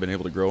first time I've been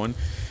able to grow one,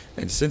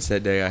 and since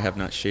that day I have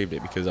not shaved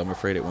it because I'm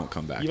afraid it won't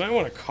come back. You might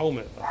want to comb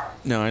it, though.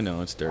 No, I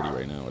know it's dirty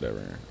right now.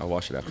 Whatever. I'll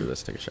wash it after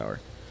this. Take a shower.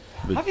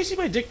 How have you seen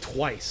my dick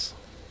twice?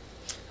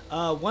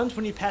 once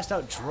when you passed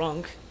out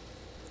drunk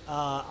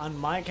on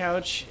my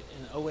couch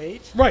in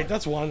 '08. Right,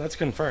 that's one. That's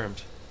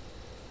confirmed.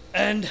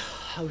 And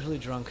I was really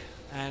drunk,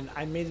 and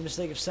I made the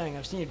mistake of saying,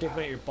 "I've seen your dick,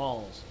 but not your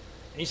balls."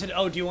 And you said,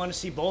 "Oh, do you want to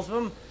see both of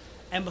them?"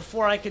 And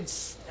before I could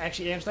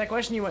actually answer that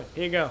question, you went,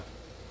 "Here you go."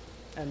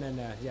 And then,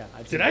 yeah.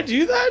 Did I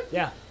do that?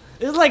 Yeah.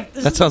 This is like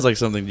That sounds like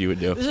something you would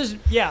do. This is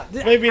yeah.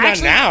 Maybe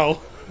actually, not now.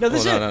 No,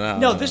 this Well,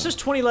 is no. This is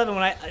 2011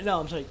 when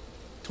I'm sorry,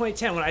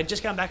 2010 when I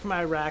just got back from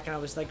Iraq and I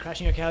was like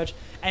crashing on a couch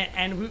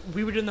and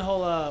we were doing the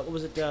whole what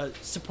was it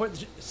support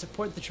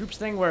the troops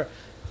thing where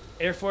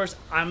Air Force,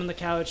 I'm on the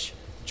couch,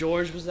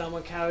 George was on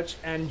one couch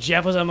and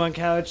Jeff was on one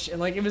couch and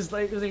like it was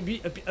a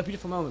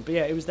beautiful moment. But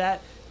yeah, it was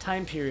that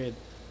time period.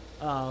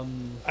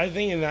 I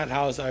think in that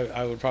house,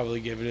 I would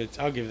probably give it.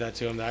 I'll give that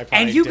to him. That I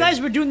probably And you did.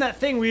 guys were doing that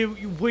thing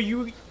where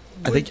you.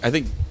 I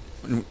think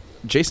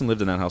Jason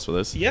lived in that house with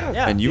us. Yeah.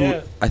 Yeah. And you,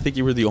 Yeah. I think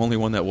you were the only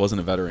one that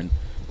wasn't a veteran.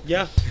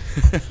 Yeah.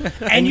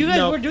 And you guys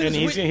No, were doing and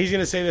this. he's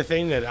gonna say the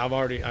thing that I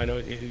know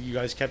you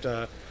guys kept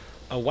a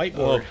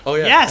whiteboard. Oh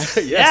yeah. Yes,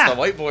 yeah.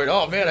 the whiteboard.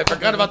 Oh man, I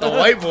forgot about the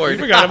whiteboard. You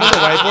forgot about the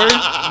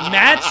whiteboard?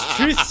 Match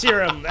truth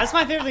serum. That's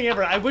my favorite thing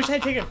ever. I wish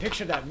I'd taken a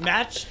picture of that.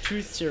 Match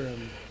truth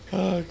serum.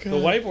 Oh god. The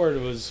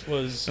whiteboard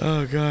was.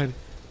 Oh god.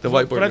 The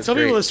whiteboard. When I was tell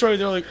people great. the story,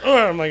 they're like,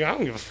 "Oh," I'm like, "I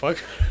don't give a fuck."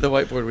 The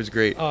whiteboard was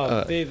great.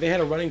 They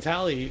had a running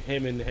tally,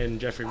 him and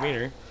Jeffrey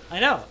Weiner. I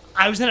know.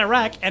 I was in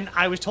Iraq and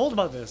I was told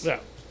about this. Yeah.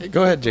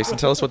 Go ahead, Jason.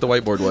 Tell us what the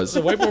whiteboard was.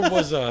 The whiteboard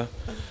was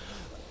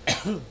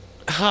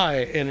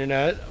hi,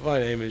 Internet. My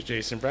name is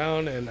Jason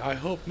Brown, and I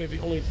hope maybe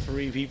only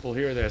 3 people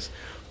hear this.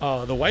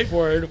 The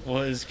whiteboard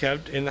was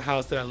kept in the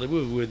house that I live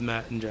with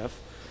Matt and Jeff.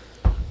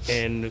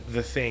 And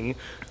The Thing.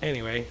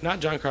 Anyway, not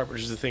John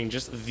Carpenter's The Thing,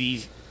 just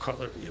the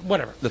color.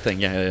 Whatever. The thing.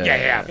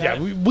 Yeah.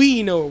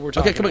 We know what we're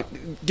talking Okay, come about.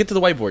 on. Get to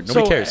the whiteboard.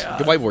 Nobody cares.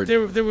 The whiteboard.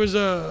 There was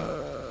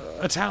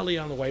a tally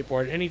on the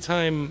whiteboard.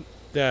 Anytime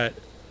that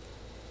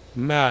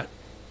Matt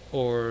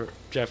or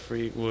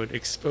Jeffrey would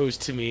expose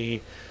to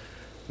me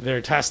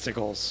their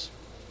testicles.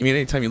 You mean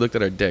anytime you looked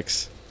at our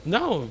dicks?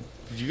 No,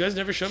 you guys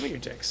never showed me your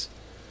dicks.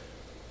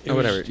 Oh,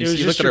 whatever. It You was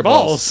looked just at your our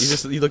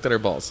balls. You looked at our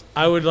balls.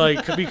 I would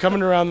like be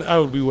coming around. I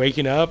would be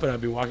waking up and I'd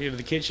be walking into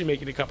the kitchen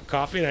making a cup of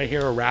coffee, and I'd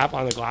hear a rap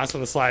on the glass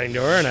on the sliding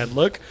door, and I'd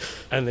look,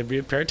 and there'd be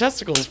a pair of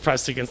testicles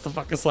pressed against the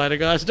fucking sliding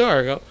glass door.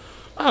 I go,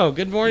 "Oh,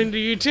 good morning to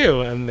you too,"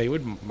 and they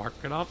would mark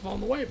it off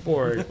on the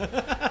whiteboard,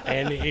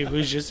 and it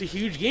was just a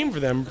huge game for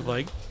them. For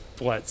like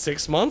what,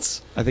 6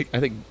 months? I think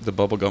the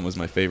bubble gum was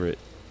my favorite.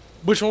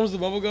 Which one was the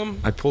bubblegum?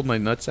 I pulled my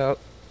nuts out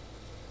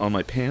on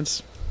my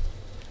pants,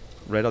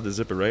 right out the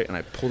zipper, right, and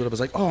I pulled it up. I was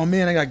like, "Oh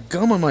man, I got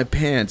gum on my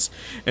pants."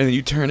 And then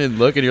you turn and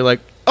look, and you're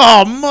like,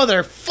 "Oh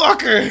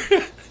motherfucker!"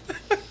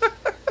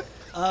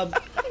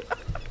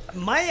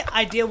 My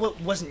idea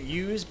wasn't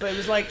used, but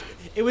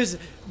it was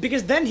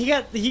because then he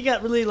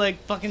got really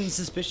like fucking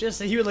suspicious,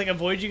 and he would like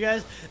avoid you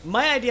guys.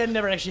 My idea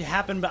never actually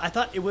happened, but I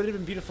thought it would have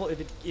been beautiful if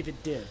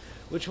it did,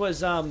 which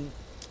was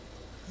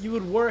you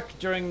would work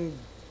during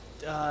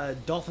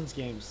Dolphins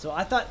games. So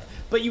I thought,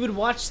 but you would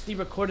watch the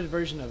recorded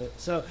version of it.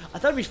 So I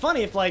thought it'd be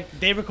funny if like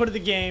they recorded the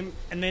game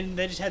and then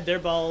they just had their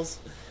balls.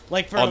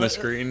 Like for On the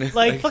screen.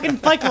 like fucking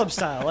Fight Club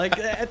style. Like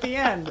at the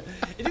end,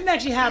 it didn't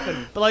actually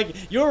happen. But like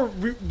you're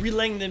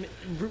relaying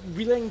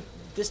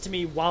this to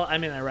me while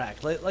I'm in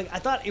Iraq. Like I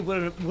thought it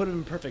would have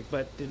been perfect,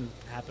 but didn't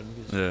happen.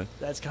 Because Yeah.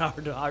 that's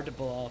kind of hard to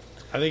pull off.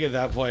 I think at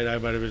that point I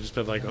might have just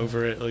been like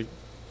over it, like,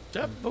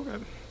 yeah, okay,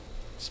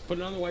 just put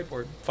it on the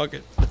whiteboard. Fuck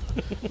it.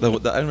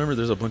 I remember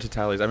there's a bunch of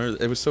tallies. I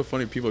remember it was so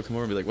funny. People would come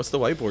over and be like, "What's the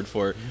whiteboard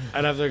for?"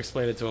 I'd have to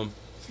explain it to them.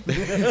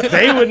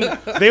 They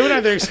would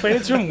either explain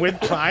it to him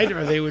with pride,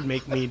 or they would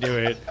make me do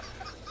it.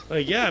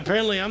 Like, yeah,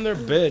 apparently I'm their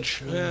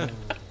bitch. Yeah.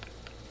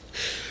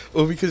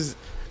 Well, because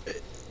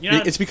You're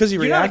not, it's because you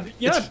you're react. Not,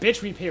 you're not a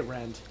bitch when you pay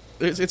rent.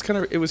 It's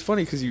kind of, it was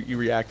funny because you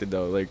reacted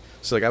though. Like,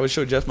 so like I would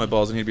show Jeff my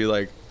balls and he'd be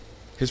like,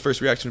 his first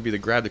reaction would be to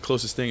grab the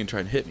closest thing and try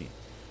and hit me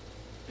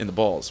in the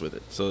balls with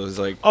it. So it was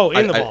like, Oh,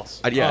 in the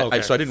balls. Yeah. Oh,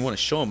 okay. So I didn't want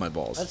to show him my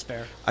balls. That's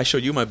fair. I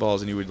showed you my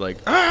balls and you would like,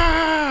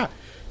 ah,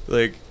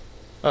 like,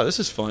 oh, this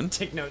is fun.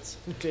 Take notes,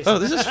 Jason. Oh,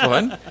 this is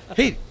fun.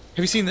 Hey,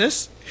 Have you seen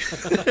this?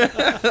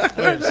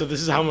 Wait, so this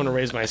is how I'm gonna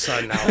raise my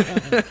son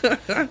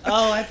now.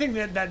 Oh, I think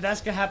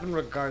that's gonna happen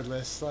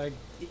regardless. Like,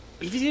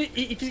 if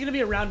he's gonna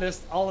be around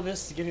us, all of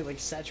us getting like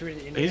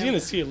saturated in. He's him. gonna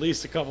see at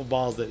least a couple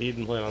balls that he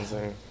didn't plan on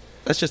seeing.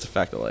 That's just a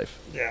fact of life.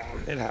 Yeah,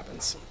 it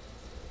happens.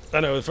 I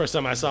know the first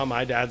time I saw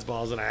my dad's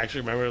balls, and I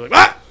actually remember like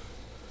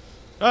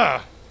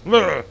like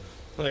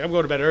I'm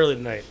going to bed early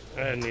tonight,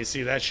 and you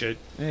see that shit.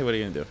 Hey, what are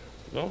you gonna do?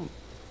 Well,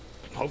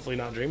 hopefully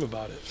not dream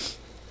about it.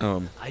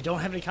 I don't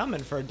have any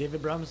comment for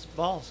David Brown's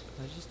balls.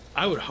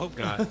 I would hope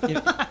not.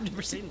 I've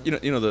never seen them.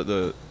 You know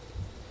the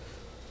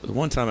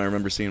one time I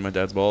remember seeing my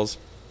dad's balls.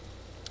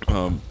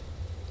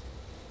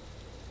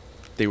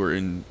 They were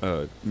in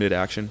mid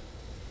action.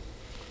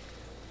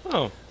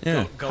 Oh,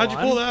 Yeah. how'd you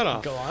pull that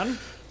off? Go on.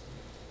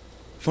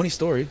 Funny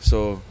story.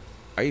 So,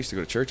 I used to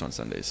go to church on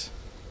Sundays.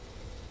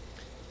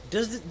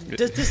 Does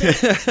this?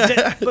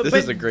 This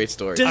is a great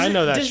story. Does I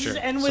know that's does true.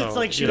 this end with So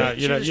like you're not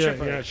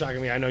you're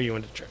shocking me. I know you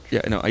went to church.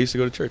 Yeah, no, I used to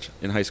go to church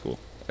in high school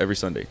every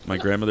Sunday. My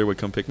grandmother would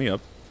come pick me up,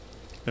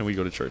 and we'd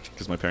go to church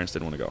because my parents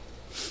didn't want to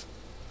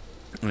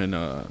go. And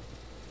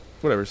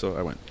whatever, so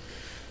I went.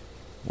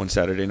 One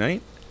Saturday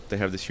night, they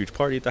have this huge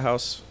party at the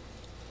house,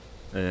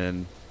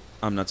 and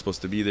I'm not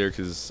supposed to be there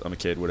because I'm a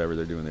kid. Whatever,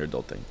 they're doing their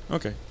adult thing.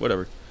 Okay,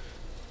 whatever.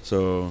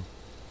 So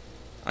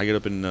I get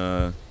up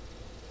and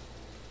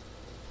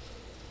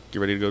get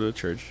ready to go to the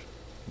church,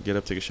 get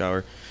up, take a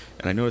shower,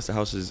 and I notice the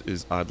house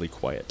is oddly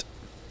quiet.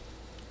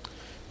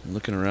 I'm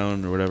looking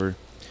around or whatever,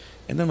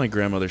 and then my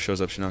grandmother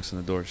shows up. She knocks on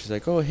the door. She's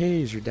like, "Oh,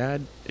 hey, is your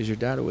dad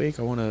awake?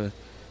 I want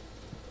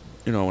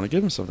to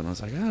give him something." I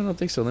was like, "I don't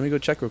think so. Let me go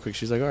check real quick."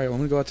 She's like, "All right, well, I'm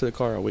gonna go out to the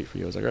car. I'll wait for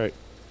you." I was like, "All right."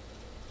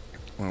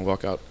 When I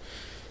walk out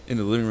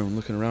into the living room,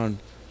 looking around,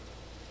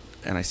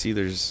 and I see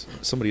there's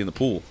somebody in the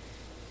pool.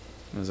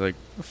 I was like,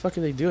 "What the fuck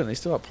are they doing? Are they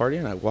still out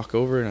partying?" I walk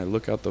over and I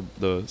look out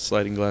the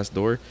sliding glass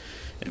door,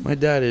 and my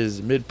dad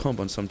is mid-pump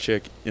on some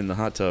chick in the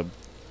hot tub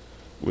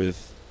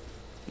with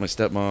my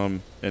stepmom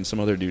and some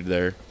other dude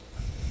there.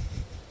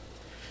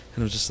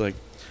 And I was just like,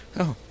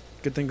 oh,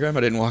 good thing Grandma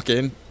didn't walk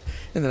in.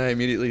 And then I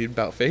immediately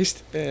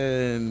about-faced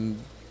and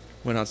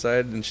went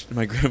outside, and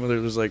my grandmother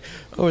was like,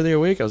 "Oh, are they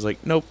awake?" I was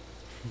like, "Nope."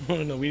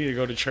 No, we need to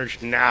go to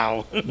church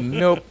now.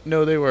 Nope,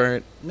 no, they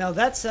weren't. Now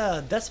that's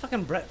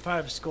fucking Brett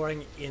Favre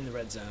scoring in the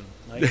red zone.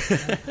 Like,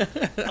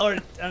 or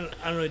I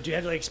don't know. Do you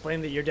have to like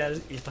explain that your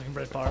dad is fucking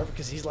Brett Favre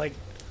because he's like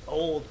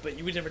old, but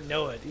you would never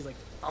know it. He's like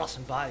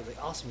awesome body,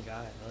 like awesome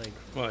guy. Like,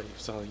 Well,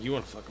 so you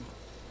want to fuck him?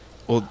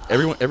 Well,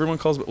 everyone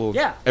calls me. Well,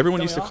 Yeah, Everyone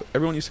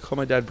don't used to call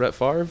my dad Brett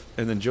Favre,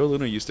 and then Joe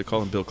Luna used to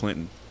call him Bill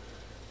Clinton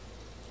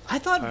I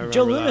thought I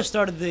Joe remember Luna that.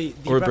 started the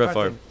or Brett Brett Favre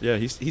Favre. thing. Yeah,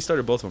 he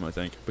started both of them, I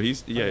think. But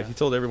Okay. he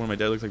told everyone my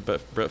dad looked like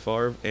Brett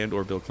Favre and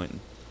or Bill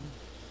Clinton.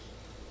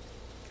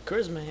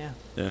 Charisma, yeah,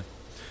 Yeah,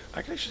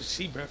 I can actually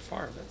see Brett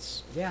Favre.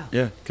 That's yeah.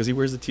 yeah, because he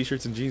wears the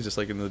t-shirts and jeans just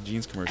like in the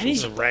jeans commercials. And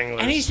he's the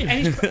Wranglers.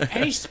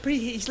 and he's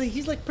pretty.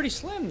 He's like pretty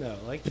slim though.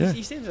 Like Yeah.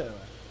 he seems that way.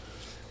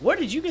 Where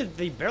did you get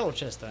the barrel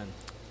chest then?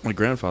 My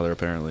grandfather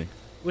apparently.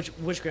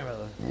 Which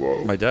grandmother?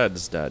 My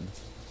dad's dad.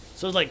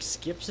 So like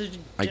skips a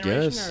generation? I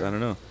guess. Or? I don't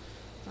know.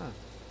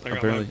 I got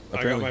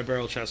Apparently. my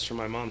barrel chest from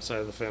my mom's side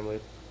of the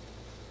family.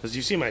 Because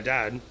you see my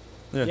dad.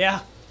 Yeah.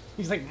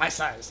 He's like my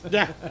size.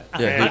 Yeah.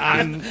 Yeah,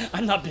 And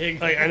I'm not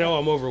big. I know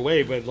I'm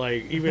overweight, but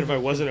like even if I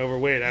wasn't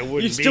overweight, I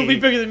wouldn't You'd still be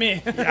bigger than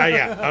me.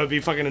 Yeah, I would be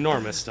fucking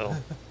enormous still.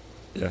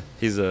 Yeah,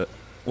 he's a.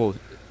 Well,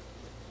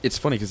 it's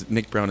funny because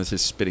Nick Brown is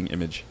his spitting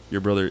image. Your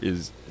brother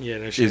is Yeah,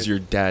 no shit. your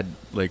dad.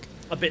 Like,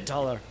 A bit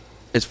taller.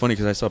 it's funny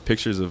because I saw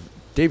pictures of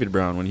David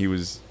Brown when he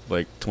was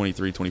like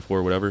 23,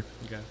 24, whatever.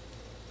 Okay.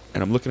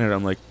 And I'm looking at it,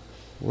 I'm like,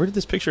 where did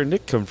this picture of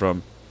Nick come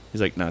from? He's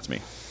like, nah, it's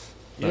me.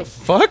 Yep.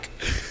 Fuck?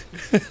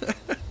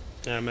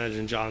 I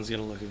imagine John's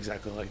gonna look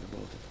exactly like the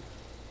both of them.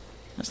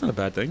 That's not a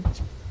bad thing.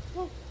 I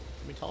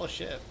mean, tall as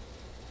shit.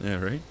 Yeah,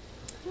 right?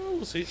 Well,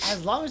 we'll see.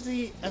 As long as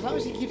he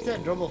keeps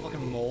that adorable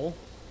fucking mole.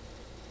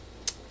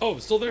 Oh,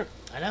 it's still there.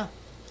 I know.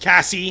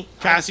 Cassie,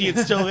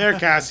 it's still there,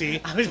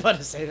 Cassie. I was about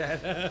to say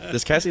that.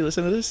 Does Cassie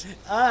listen to this?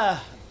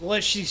 Well,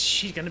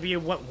 she's gonna be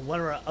one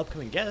of our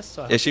upcoming guests.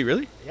 So I Is she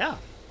really? Yeah.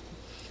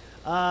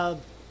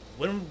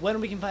 When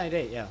we can find a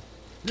date, yeah.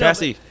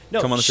 Cassie,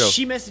 no, come on the show.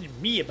 She messaged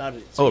me about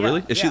it. So Oh, yeah,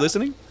 really? Is she yeah.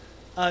 listening?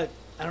 I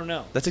don't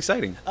know. That's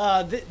exciting.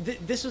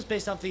 This was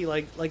based off the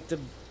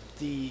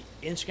the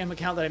Instagram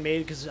account that I made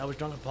because I was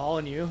drunk with Paul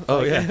and you. Oh,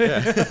 Like,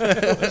 yeah.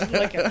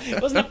 it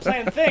wasn't a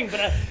planned thing,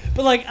 but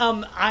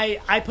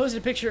I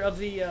posted a picture of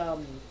the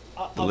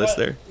The list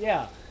there?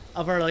 Yeah,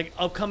 of our like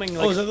upcoming.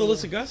 Like, Oh, is that the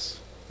list of Gus?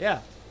 Yeah.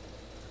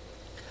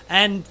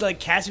 And like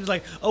Cassie was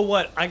like, "Oh,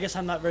 what? I guess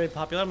I'm not very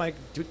popular." I'm like,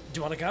 "Do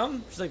you want to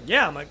come?" She's like,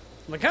 "Yeah." I'm like,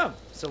 "Come."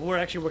 So we're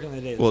actually working on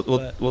the date.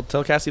 We'll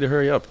tell Cassie to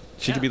hurry up.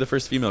 She Yeah. could be the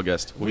first female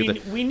guest. We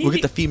need We'll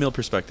get to- the female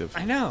perspective.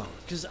 I know,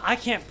 because I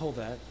can't pull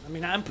that. I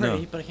mean, I'm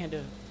pretty, No. but I can't do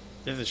it.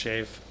 There's a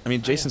shave. I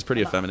mean, Jason's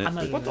pretty I'm not- effeminate. I'm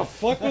not- What the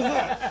fuck was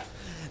that?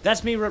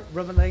 That's me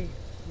rubbing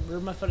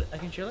my foot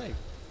against your leg,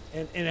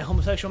 in a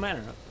homosexual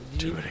manner.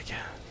 Do you again.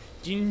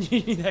 Do you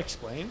need that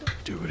explained?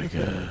 Do it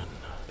again.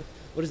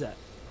 What is that?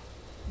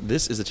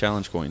 This is a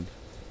challenge coin.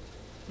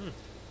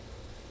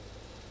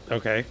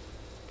 Okay.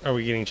 Are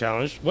we getting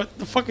challenged? What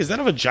the fuck is that?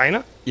 A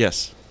vagina?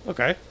 Yes,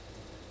 Okay.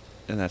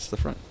 and that's the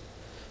front.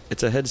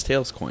 It's a heads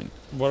tails coin.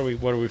 What are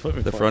we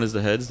flipping The for? front is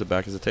the heads, the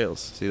back is the tails.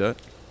 See that?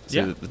 See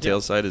Yeah, the yeah.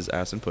 tail side is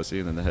ass and pussy,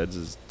 and then the heads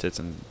is tits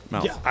and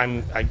mouth.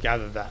 Yeah, I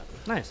gathered that.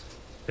 Nice.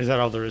 Is that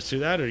all there is to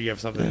that, or do you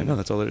have something? Yeah, no,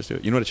 that's all there is to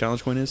it. You know what a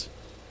challenge coin is?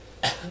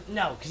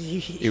 No, because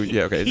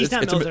Yeah, okay. he's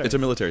not military. It's a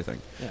military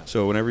thing. Yeah.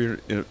 So whenever you're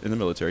in the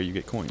military, you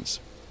get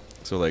coins.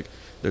 So like,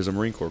 there's a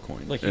Marine Corps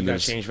coin. Like you and got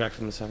there's- change back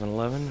from the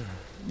 7-Eleven?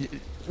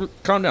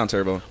 Calm down,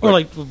 Turbo. Or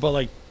like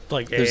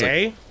There's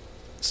AA?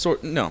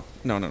 No.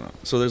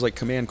 So there's like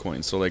command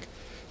coins. So like,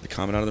 the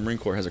commandant of the Marine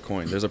Corps has a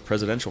coin. There's a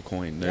presidential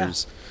coin. Yeah.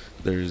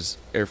 There's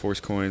Air Force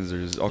coins.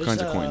 There's all There's,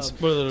 kinds of coins.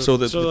 What are So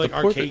the like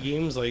purpose- arcade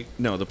games, like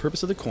No, the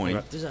purpose of the coin.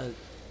 Okay. There's a Calm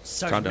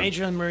sergeant down.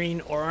 major in the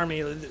Marine or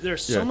Army.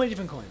 There's so Yeah. many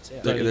different coins.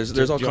 Yeah. Like, Do- there's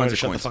do all you want kinds me of to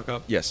shut the coins. fuck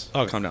up? Yes.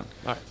 Okay. Calm down.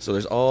 All right. So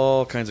there's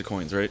all kinds of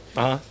coins, right?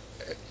 Uh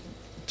huh.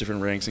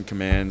 Different ranks and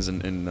commands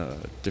and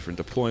different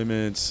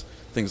deployments,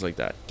 things like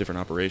that. Different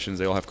operations,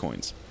 they all have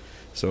coins.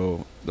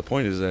 So the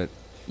point is that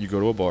you go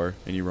to a bar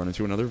and you run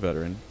into another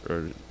veteran,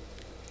 or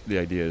the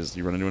idea is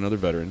you run into another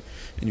veteran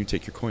and you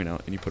take your coin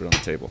out and you put it on the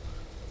table,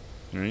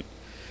 right?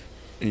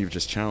 And you've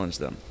just challenged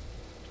them.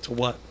 To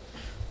what?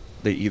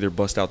 They either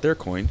bust out their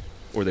coin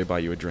or they buy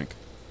you a drink.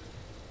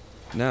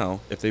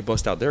 Now, if they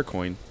bust out their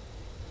coin,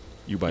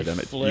 you buy You them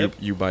flip?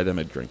 you buy them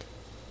a drink.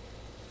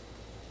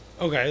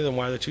 Okay, then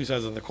why are the two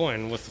sides of the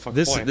coin? What's the fucking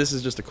This point? this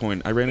is just a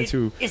coin. I ran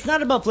into It's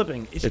not about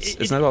flipping. It's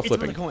not about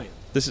flipping. It's about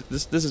the coin.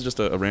 this is just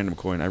a random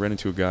coin. I ran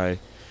into a guy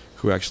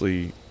who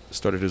actually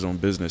started his own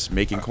business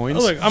making coins.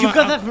 Oh, look, You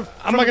got that from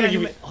I'm not from gonna an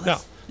give you. anime- oh, No,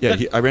 that's- yeah,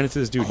 that- I ran into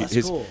this dude. Oh, that's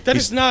his, cool. that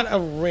he's- is not a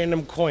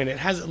random coin. It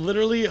has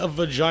literally a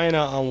vagina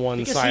on one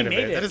Because side he of made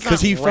it. it. That is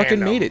Because not he fucking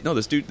random. made it. No,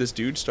 this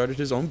dude started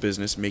his own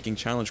business making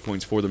challenge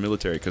coins for the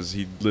military because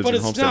he lives But in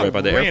it's Homestead not right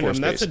by the random. Air Force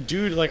That's base. a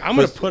dude. Like I'm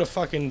But- gonna put a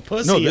fucking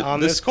pussy No, on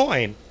this- this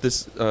coin.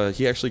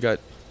 He actually got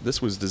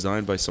this was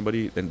designed by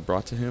somebody and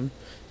brought to him,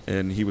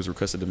 and he was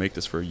requested to make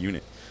this for a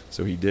unit,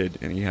 so he did,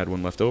 and he had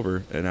one left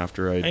over. And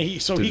after I And he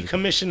did-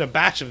 commissioned a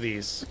batch of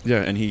these.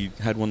 yeah, and he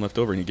had one left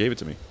over and he gave it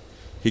to me.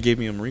 He gave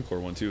me a Marine Corps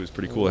one too. It was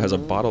pretty cool. It has a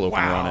bottle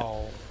opener on it.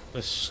 Wow.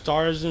 The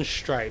stars and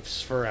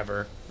stripes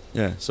forever.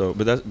 Yeah. So,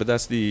 but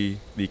that's the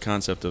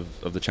concept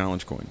of the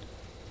challenge coin.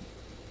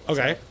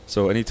 Okay.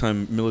 So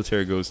anytime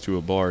military goes to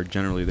a bar,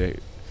 generally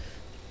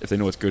if they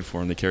know it's good for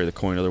them, they carry the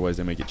coin. Otherwise,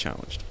 they may get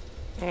challenged.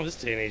 Oh, this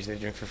day and age they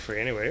drink for free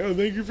anyway. Oh,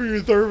 thank you for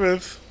your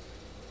service.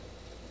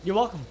 You're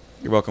welcome.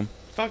 You're welcome.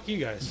 Fuck you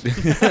guys.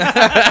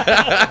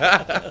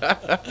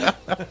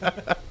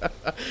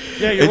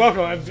 Yeah, you're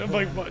welcome. I'm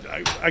like, but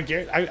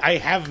I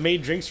have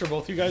made drinks for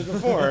both you guys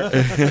before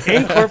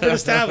in corporate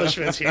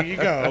establishments. Here you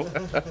go.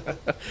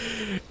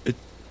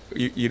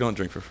 You don't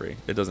drink for free.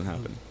 It doesn't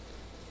happen.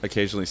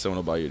 Occasionally, someone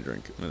will buy you a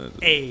drink.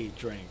 A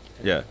drink.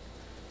 Yeah.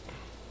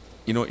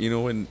 You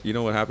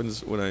know what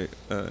happens when I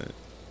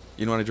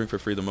drink for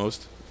free the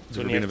most? When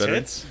For you being have a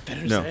veteran? tits?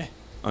 Veterans No. Day.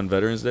 On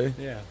Veterans Day,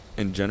 Yeah.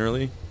 and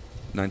generally,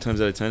 9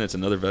 times out of 10, it's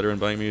another veteran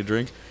buying me a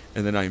drink,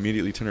 and then I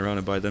immediately turn around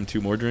and buy them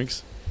 2 more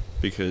drinks,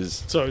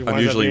 because So it I'm winds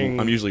up usually being-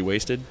 I'm usually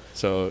wasted.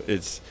 So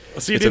it's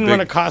So you it's a didn't run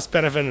a big- cost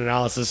benefit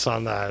analysis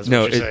on that? Is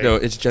no, what you're saying. no.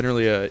 It's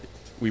generally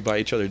we buy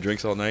each other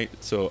drinks all night.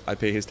 So I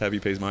pay his tab, he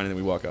pays mine, and then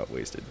we walk out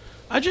wasted.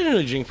 I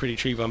generally drink pretty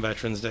cheap on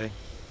Veterans Day.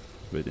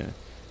 But yeah,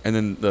 and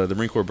then the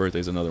Marine Corps birthday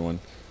is another one.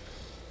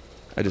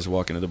 I just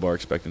walk into the bar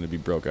expecting to be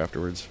broke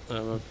afterwards.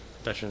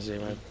 Veterans Day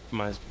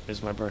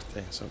is my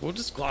birthday, so we'll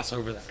just gloss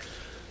over that.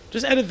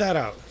 Just edit that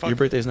out. Fuck. Your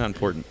birthday is not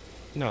important.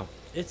 No,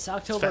 It's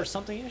October fat.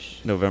 something-ish.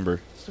 November.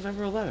 it's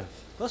November 11th.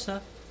 Close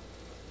enough.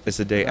 It's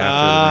the day after.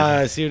 Ah,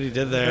 I see what he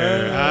did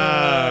there.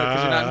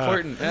 Because you're not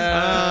important.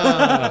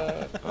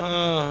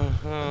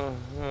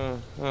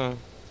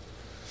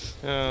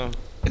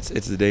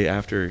 It's the day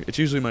after. It's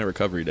usually my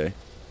recovery day.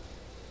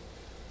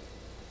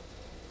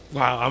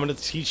 Wow, I'm gonna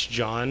teach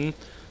John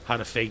how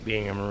to fake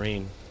being a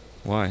Marine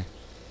Why?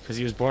 because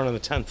he was born on the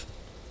 10th.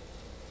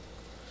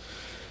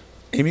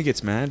 Amy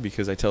gets mad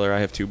because I tell her I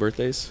have 2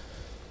 birthdays.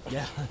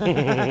 Yeah.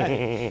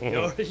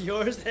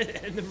 yours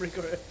and the Marine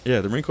Corps. Yeah,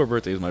 the Marine Corps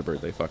birthday is my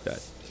birthday. Fuck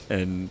that.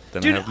 And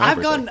then Dude, I have my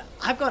birthday.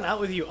 I've gone out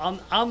with you on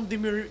the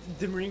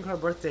Marine Corps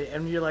birthday,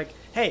 and you're like,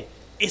 hey,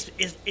 it's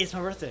my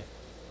birthday.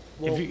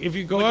 Well, if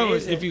you go what out day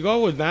with, is if it? you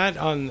go with Matt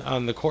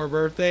on the core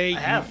birthday, I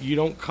have. you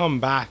don't come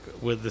back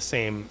with the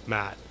same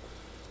Matt.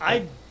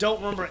 I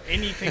don't remember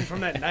anything from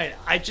that night.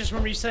 I just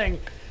remember you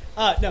saying,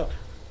 no,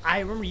 I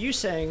remember you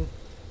saying,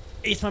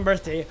 it's my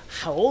birthday.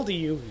 How old are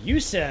you? You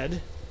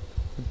said,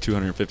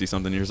 250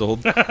 something years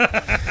old. yeah.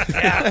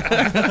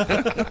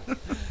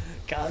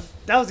 God,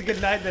 that was a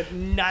good night that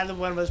neither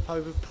one of us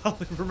probably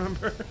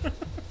remember.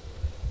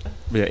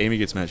 But yeah, Amy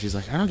gets mad. She's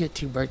like, I don't get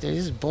 2 birthdays.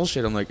 This is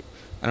bullshit. I'm like,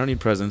 I don't need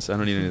presents. I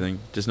don't need anything.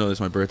 Just know this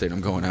is my birthday and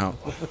I'm going out.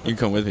 You can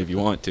come with me if you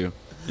want to,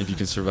 if you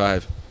can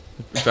survive.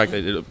 In fact,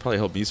 it'll probably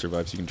help me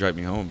survive so you can drive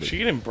me home. But She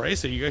can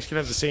embrace it. You guys can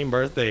have the same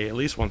birthday at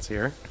least once a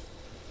year.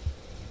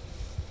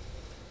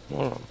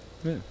 Hold on.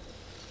 yeah.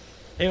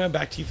 Hey, my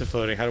back teeth are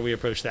floating. How do we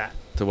approach that?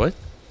 To what?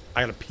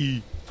 I gotta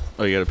pee.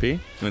 Oh, you gotta pee?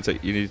 You want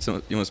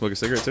to smoke a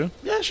cigarette too?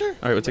 Yeah, sure. All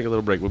right, we'll take a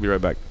little break. We'll be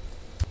right back.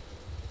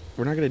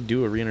 We're not gonna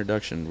do a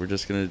reintroduction. We're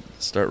just gonna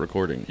start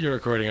recording. You're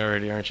recording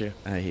already, aren't you?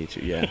 I hate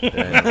you. Yeah.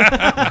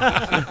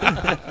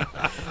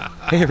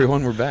 Hey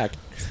everyone, we're back.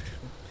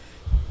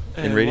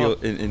 In And radio,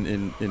 well-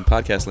 in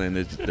podcast land,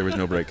 there was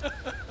no break.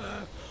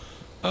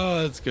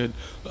 Oh, that's good.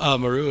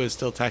 Maru is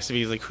still texting me.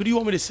 He's like, "Who do you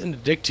want me to send a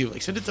dick to?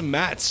 Like, send it to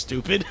Matt,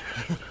 stupid."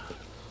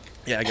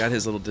 Yeah, I got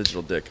his little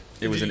digital dick.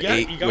 It was You an got-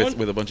 8 you got one?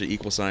 with a bunch of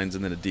equal signs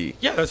and then a D.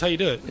 Yeah, that's how you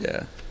do it.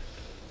 Yeah.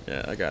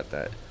 Yeah, I got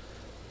that.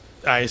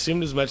 I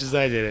assumed as much as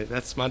I did it.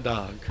 That's my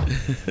dog.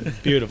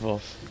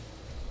 Beautiful.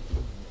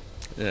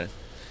 Yeah.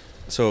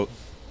 So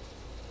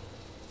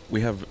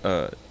we have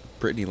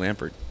Brittany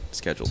Lampert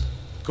scheduled,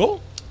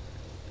 Cool.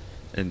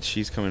 and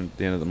she's coming at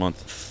the end of the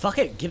month. Fuck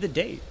it, give the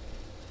date.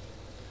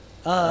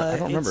 I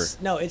don't remember.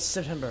 No, it's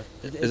September.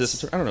 Is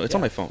this? I don't know. It's on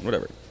my phone.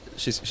 Whatever.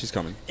 She's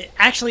coming.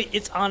 Actually,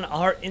 it's on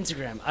our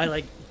Instagram.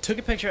 I took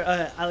a picture.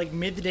 I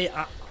made the date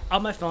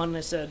on my phone and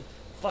I said,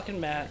 "Fucking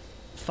Matt,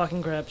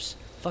 fucking Greps,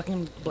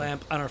 fucking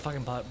Blamp" on our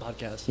fucking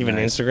podcast. Even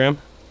Nice. Instagram.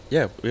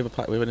 Yeah, we have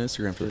an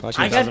Instagram for the podcast.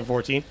 I got-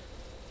 2014.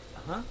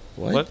 Huh?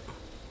 What?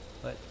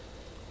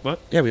 What?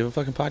 Yeah, we have a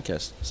fucking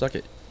podcast. Suck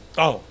it.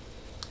 Oh.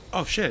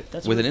 Oh shit.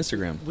 That's With what- an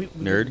Instagram. we-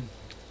 Nerd.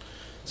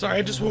 Sorry,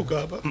 I just woke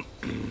up.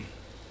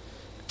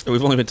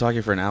 We've only been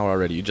talking for an hour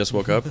already. You just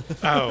woke up?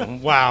 Oh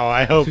wow.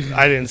 I hope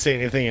I didn't say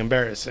anything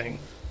embarrassing.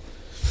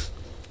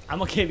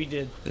 I'm okay if you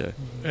did. Yeah.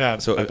 Yeah.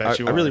 So I bet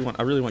you I are.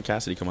 really want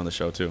Cassidy to come on the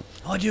show too.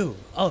 Oh, I do.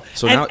 Oh,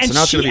 So and, now- and so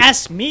now it's she gonna be-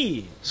 asked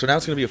me. So now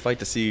it's gonna be a fight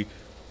to see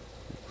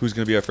who's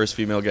gonna be our first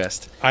female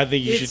guest. I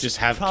think you should It's just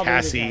have probably the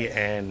Cassie guy.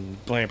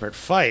 and Blampert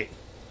fight.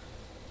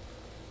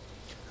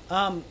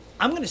 I'm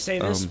going to say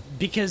this Um,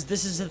 because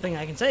this is the thing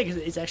I can say because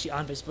it's actually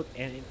on Facebook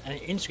and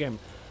Instagram.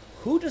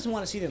 Who doesn't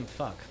want to see them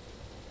fuck?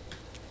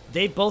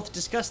 They both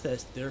discussed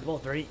this. They're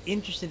both very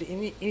interested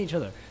in each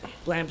other.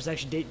 Blamp is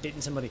actually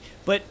dating somebody.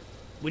 But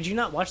would you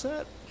not watch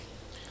that?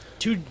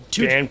 Two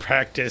Band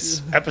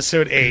practice,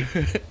 episode 8.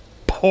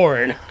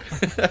 Porn.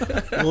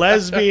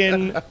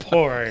 Lesbian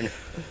porn.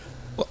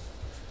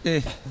 You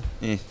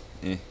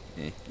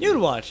would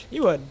watch.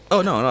 You would.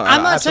 Oh no,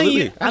 I'm not saying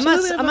you.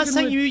 absolutely. I'm not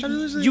saying you.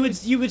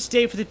 Absolutely. You would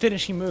stay for the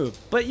finishing move,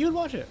 but you would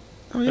watch it.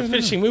 The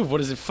finishing move. What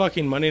is it?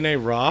 Fucking Monday Night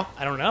Raw.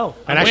 I don't know.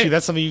 And actually,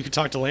 that's something you could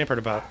talk to Lampert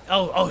about.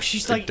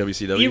 she's Like like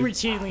WCW?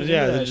 irritatingly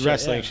Yeah, into the that shit,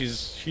 wrestling. yeah.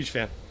 She's a huge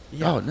fan.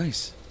 Yeah. Oh,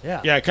 nice.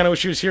 Yeah. Yeah, I kind of wish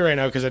she was here right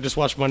now because I just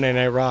watched Monday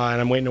Night Raw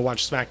and I'm waiting to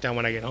watch SmackDown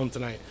when I get home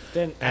tonight.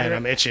 Then And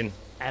I'm itching.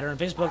 add her on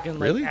Facebook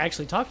and Really?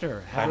 actually talk to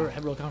her. Have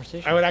a real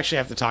conversation. I would actually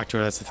have to talk to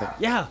her. That's the thing.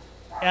 Yeah.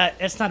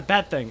 It's not a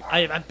bad thing.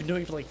 I've been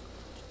doing it for like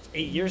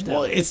 8 years now.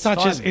 Well, it's not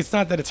fun. just. It's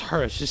not that it's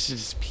her. It's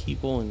just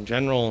people in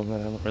general that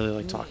I don't really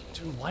like talking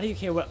to. Why do you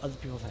care what other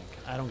people think?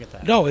 I don't get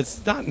that. No,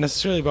 it's not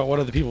necessarily about what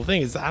other people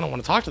think. It's that I don't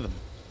want to talk to them.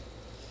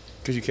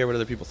 Because you care what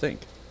other people think.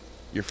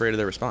 You're afraid of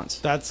their response.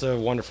 That's a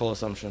wonderful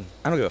assumption.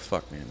 I don't give a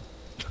fuck, man.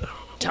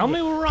 Tell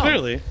me we're wrong.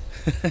 Clearly.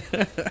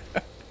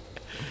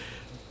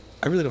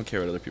 I really don't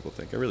care what other people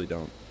think. I really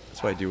don't.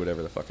 That's why I do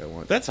whatever the fuck I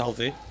want. That's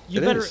healthy.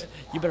 You It better. is.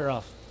 You better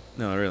off.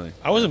 No, really.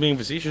 I wasn't being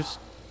facetious.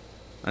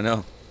 I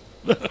know.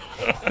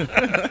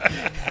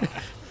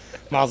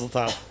 Mazel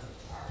tov.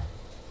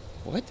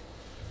 What?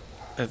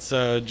 It's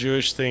a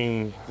Jewish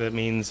thing that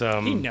means.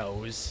 He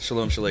knows.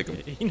 Shalom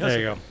Shalekum. He knows.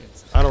 There you what go. it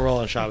means. I don't roll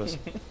on Shabbos.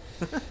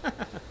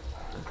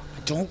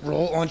 Don't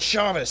roll on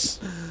Shabbos.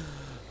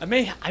 I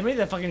made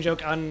that fucking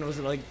joke on, was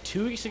it like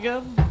 2 weeks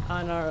ago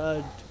on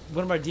our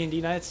one of our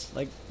D&D nights?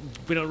 Like,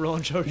 we don't roll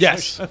on shows.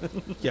 Yes.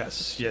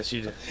 Yes,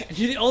 you did.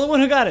 You're the only one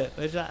who got it.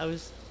 Which I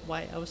was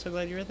so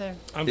glad you were there.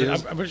 I'm It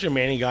is- pretty sure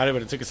Manny got it,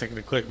 but it took a second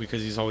to click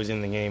because he's always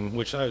in the game,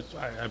 which I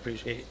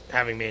appreciate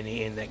having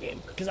Manny in that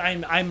game. Because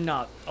I'm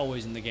not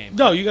always in the game.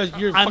 No, you're I'm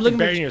fucking looking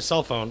buried for- in your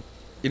cell phone.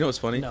 You know what's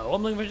funny? No,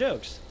 I'm looking for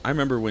jokes. I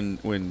remember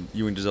when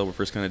you and Giselle were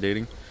first kind of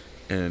dating,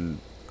 and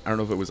I don't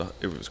know if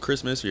it was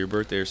Christmas or your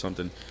birthday or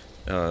something,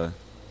 but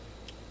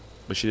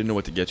she didn't know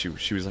what to get you.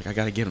 She was like, I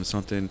gotta get him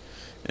something,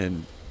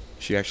 and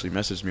she actually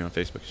messaged me on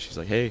Facebook. She's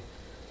like, hey,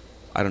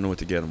 I don't know what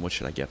to get him. What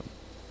should I get him?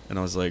 And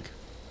I was like,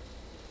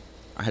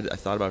 I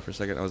thought about it for a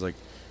second. I was like,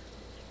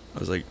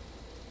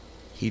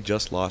 he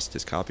just lost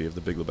his copy of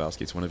The Big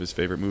Lebowski. It's one of his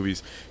favorite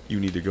movies. You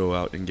need to go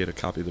out and get a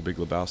copy of The Big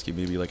Lebowski,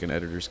 maybe like an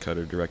editor's cut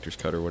or director's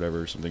cut or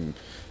whatever, or something,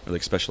 or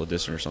like special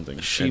edition or something.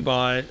 She And-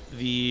 bought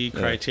the Yeah.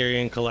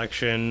 Criterion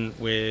collection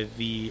with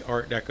the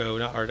Art Deco,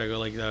 not Art Deco,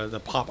 like the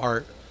pop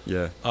art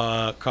Yeah.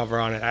 cover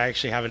on it. I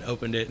actually haven't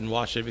opened it and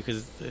watched it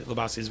because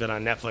Lebowski's been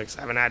on Netflix.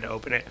 I haven't had to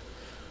open it.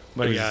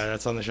 But It was- yeah,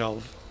 that's on the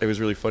shelf. It was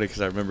really funny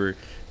because I remember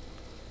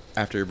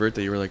after your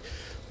birthday, you were like,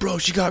 bro,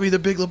 she got me The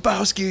Big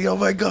Lebowski. Oh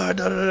my God.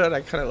 Da, da, da. And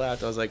I kind of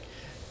laughed. I was like,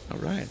 all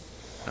right.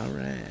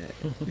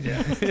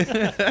 Yeah.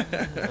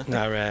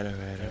 All right.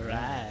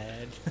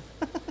 Right.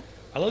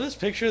 I love this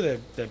picture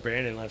that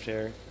Brandon left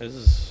here. This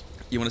is.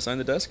 You want to sign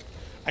the desk?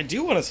 I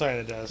do want to sign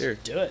the desk. Here.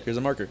 Do it. Here's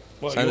a marker.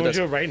 What, sign you the want to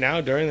desk. do it right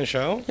now during the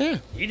show? Yeah.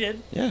 You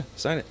did. Yeah.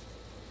 Sign it.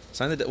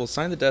 We'll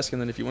sign the desk,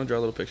 and then if you want to draw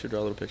a little picture, draw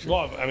a little picture.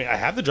 Well, I mean, I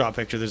have the draw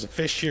picture. There's a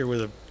fish here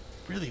with a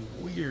really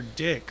weird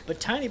dick. But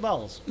tiny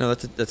balls. No,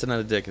 that's not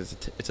a dick.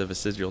 It's a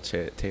vestigial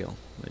tail,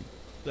 like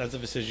That's a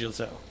vestigial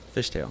toe.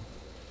 fish tail.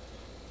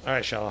 All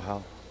right, Shallow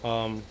Hal.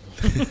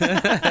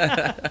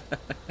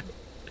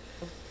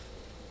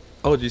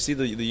 Oh, did you see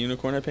the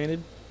unicorn I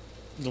painted?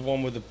 The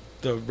one with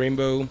the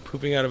rainbow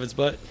pooping out of its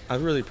butt.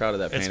 I'm really proud of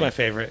that painting. It's my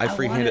favorite. I I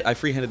freehanded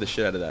want it. the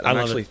shit out of that. I I'm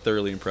love actually it.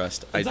 thoroughly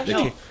impressed. It's It actually-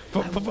 came-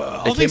 all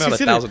it came things out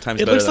considered, 1,000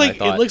 times it better looks than I like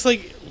thought. It looks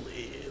like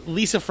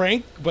Lisa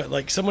Frank, but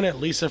like someone at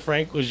Lisa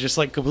Frank was just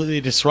like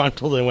completely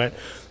disgruntled and went,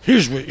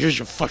 "Here's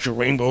your fucking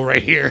rainbow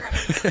right here."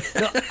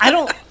 No,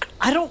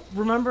 I don't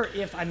remember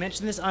if I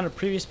mentioned this on a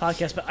previous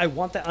podcast, but I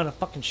want that on a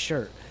fucking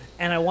shirt.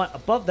 And I want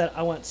above that,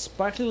 I want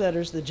sparkly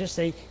letters that just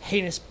say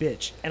 "heinous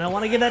bitch," and I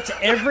want to give that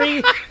to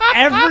every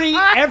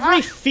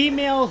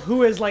female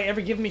who has like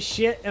ever given me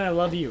shit, and I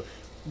love you.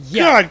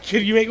 Yeah. God,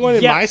 could you make one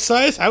in Yeah. my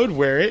size? I would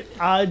wear it.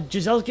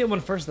 Giselle's getting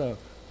one first though.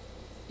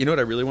 You know what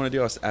I really want to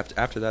do?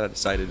 After that, I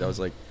decided I was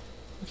like,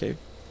 okay,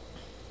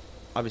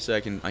 obviously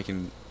I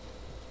can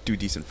do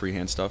decent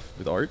freehand stuff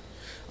with art.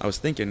 I was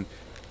thinking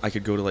I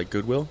could go to like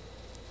Goodwill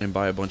and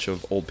buy a bunch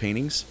of old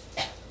paintings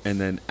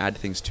and then add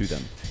things to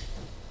them.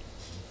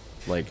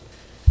 Like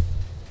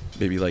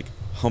maybe like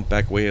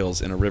humpback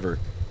whales in a river.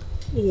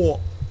 You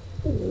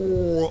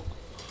know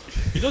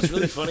what's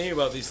really funny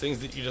about these things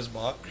that you just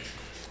bought?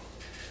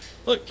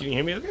 Look, can you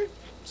hear me okay?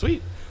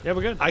 Sweet. Yeah,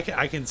 we're good. I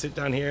can sit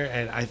down here,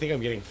 and I think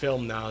I'm getting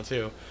filmed now,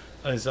 too.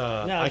 As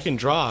No, I can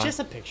draw. Just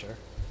a picture.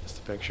 Just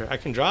a picture. I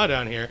can draw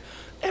down here,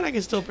 and I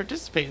can still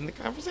participate in the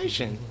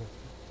conversation.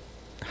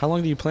 How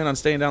long do you plan on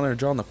staying down there and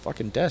drawing the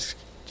fucking desk?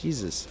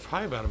 Jesus.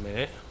 Probably about a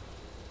minute.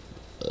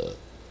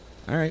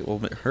 All right, well,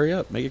 hurry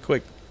up. Make it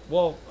quick.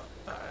 Well,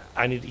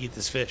 I need to eat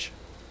this fish.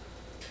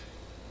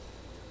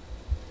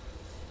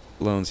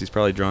 Loans, he's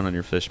probably drawn on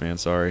your fish, man.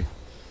 Sorry.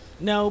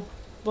 No,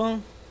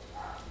 well,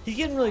 he's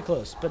getting really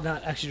close, but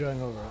not actually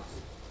drawing over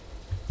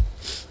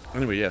it.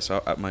 Anyway, yeah,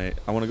 so I want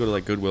to go to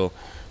like Goodwill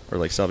or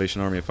like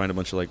Salvation Army and find a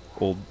bunch of like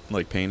old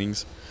like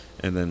paintings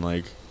and then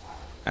like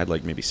add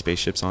like maybe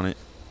spaceships on it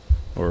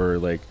or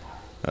like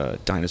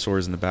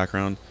dinosaurs in the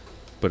background,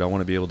 but I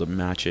want to be able to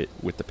match it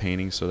with the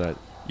painting so that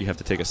you have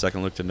to take a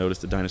second look to notice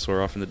the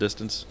dinosaur off in the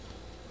distance.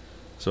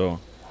 So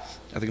I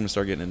think I'm gonna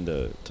start getting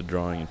into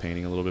drawing and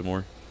painting a little bit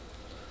more.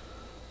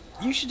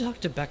 You should talk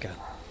to Becca.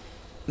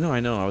 No, I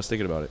know. I was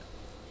thinking about it.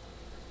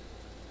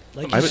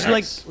 Like, I you would- should,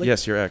 like,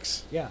 Yes, your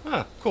ex. yeah.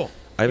 Ah, cool.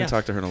 I haven't Yeah.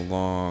 talked to her in a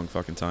long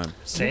fucking time.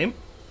 Same.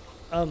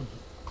 I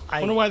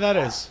Wonder why that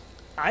is.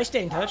 I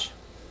stay in touch.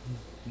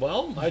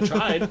 Well, I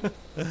tried,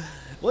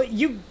 Well,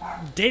 you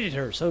dated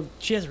her, so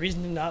she has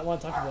reason to not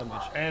want to talk to you that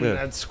much. and Yeah.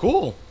 that's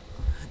cool.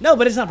 No,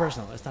 but it's not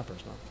personal. It's not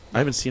personal. I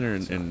haven't seen her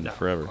in No,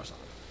 forever. of course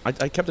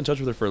not. I kept in touch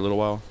with her for a little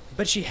while.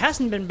 But she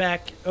hasn't been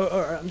back.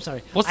 Or I'm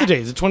sorry. What's the date?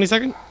 Is it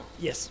 22nd?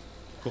 Yes.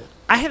 Cool.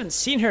 I haven't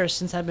seen her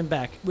since I've been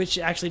back, which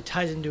actually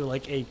ties into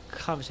like a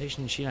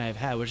conversation she and I have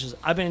had, which is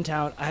I've been in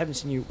town, I haven't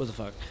seen you. What the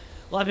fuck?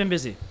 Well, I've been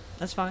busy.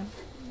 That's fine.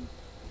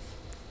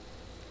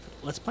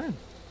 Let's plan.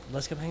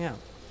 Let's come hang out.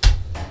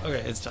 Okay,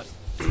 it's done.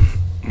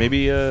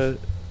 Maybe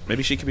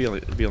she could be on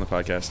the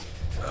podcast.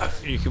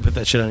 You can put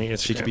that shit on your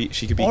Instagram.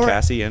 She could be Or-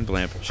 Cassie and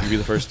Blamp. She could be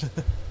the first.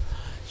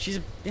 She's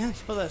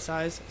about that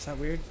size. Is that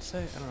weird to say?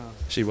 I don't know.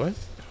 She what?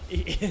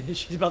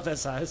 She's about that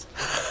size.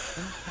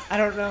 I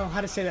don't know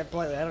how to say that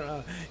politely. I don't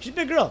know. She's a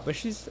big girl, but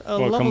she's a Well,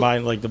 level.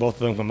 combined, like the both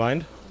of them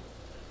combined.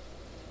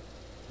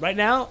 Right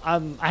now,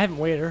 I haven't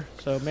weighed her,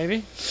 so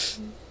maybe.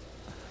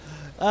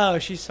 Oh,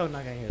 she's so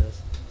not gonna hear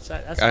this. So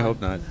that's I fine.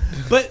 hope not.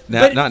 But,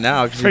 Not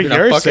now. 'Cause For you've been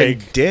your a fucking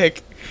sake.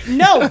 dick.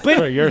 no, For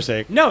but your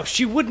sake. no,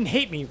 she wouldn't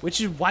hate me,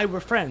 which is why we're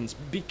friends.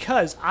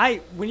 Because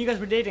when you guys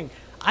were dating,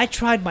 I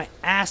tried my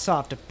ass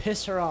off to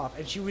piss her off,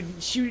 and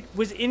she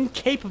was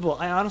incapable.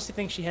 I honestly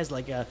think she has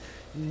like a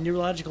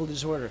neurological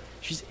disorder.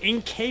 She's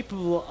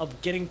incapable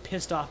of getting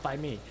pissed off by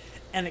me,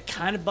 and it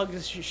kind of bugs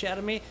the shit out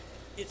of me.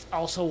 It's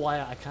also why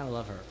I kind of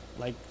love her.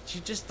 Like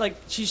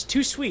she's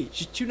too sweet.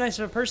 She's too nice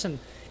of a person.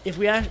 If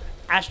we asked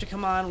her to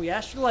come on, we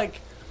asked her to, like,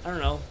 I don't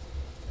know,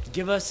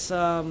 give us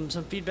some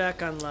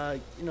feedback on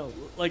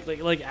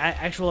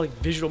actual like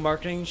visual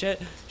marketing and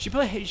shit. She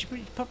probably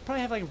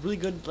have like really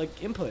good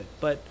like input,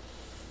 but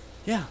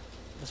yeah,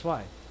 that's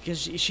why, because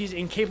she's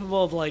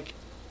incapable of like,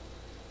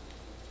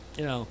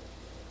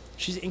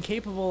 she's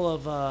incapable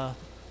of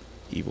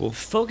Evil.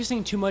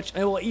 focusing too much.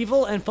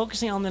 Evil and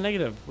focusing on the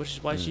negative, which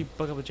is why she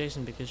broke up with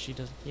Jason, because she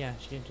doesn't. Yeah,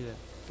 she can't do that.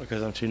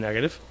 Because I'm too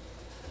negative.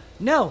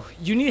 No,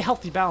 you need a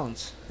healthy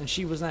balance, and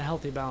she was not a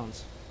healthy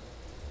balance.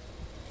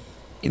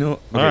 You know. Okay,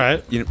 All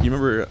right. You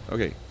remember?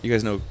 Okay, you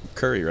guys know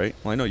Curry, right?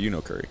 Well, I know you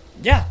know Curry.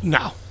 Yeah.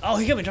 No. Oh,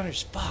 he got me drunk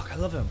as fuck. I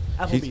love him.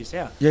 Applebee's,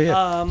 yeah.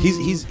 Yeah.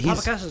 He's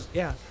Papa Casas,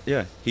 yeah.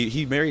 yeah.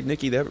 He married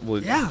Nikki.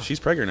 Well, Yeah. She's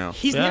pregnant now.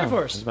 He's in the Air He's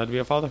Force. about to be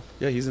a father.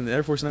 Yeah, he's in the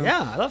Air Force now.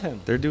 Yeah, I love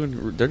him. They're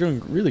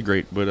doing really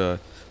great. But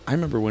I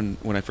remember when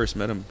I first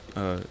met him,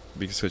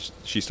 because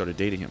she started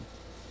dating him,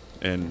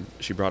 and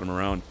she brought him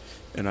around,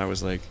 and I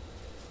was like,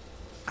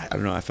 I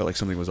don't know. I felt like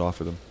something was off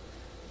with him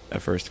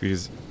at first,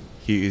 because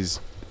he is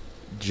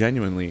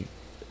genuinely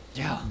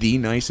Yeah. the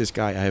nicest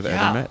guy I have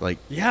Yeah. ever met. Like,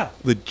 Yeah.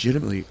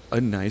 legitimately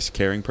a nice,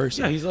 caring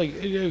person. Yeah, he's like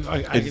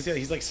I can see that.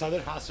 He's like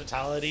Southern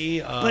hospitality.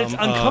 But it's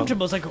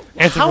uncomfortable. It's like,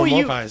 how are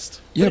you? Anthropomorphized.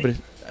 yeah, but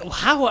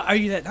How are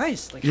you that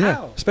nice? Like, yeah,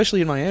 how?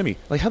 especially in Miami.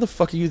 Like, how the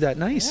fuck are you that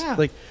nice? Yeah.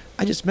 Like,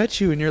 I just met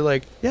you, and you're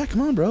like, yeah,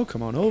 come on, bro,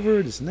 come on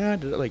over, this and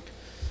that. Like,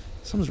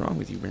 something's wrong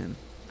with you, man.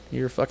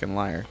 You're a fucking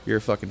liar. You're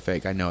a fucking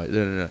fake. I know it.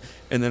 No.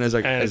 And then And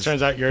it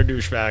turns out you're a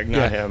douchebag, not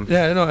yeah, him.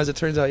 Yeah, no. As it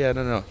turns out, yeah,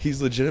 no.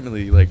 He's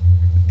legitimately like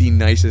the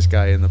nicest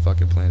guy in the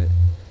fucking planet.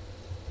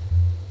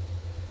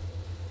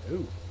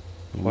 Ooh.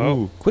 Whoa.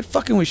 Ooh, quit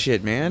fucking with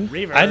shit, man.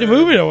 Reverb. I had to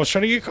move it. I was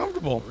trying to get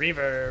comfortable.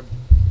 Reverb.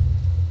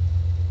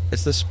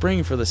 It's the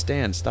spring for the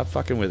stand. Stop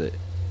fucking with it.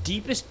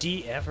 Deepest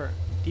D ever.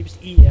 Deepest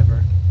E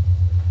ever.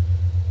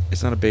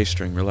 It's not a bass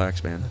string.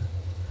 Relax, man.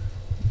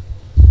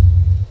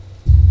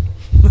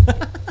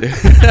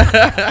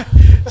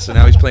 So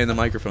now he's playing the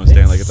microphone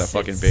stand like it's a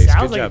fucking bass.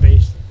 Sounds Good like job.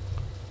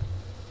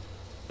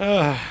 a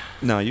bass.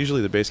 No,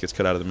 usually the bass gets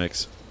cut out of the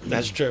mix.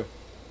 That's true.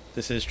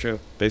 This is true.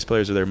 Bass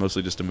players are there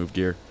mostly just to move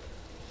gear.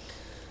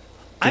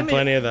 Did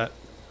plenty of that.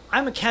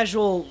 I'm a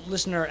casual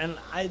listener, and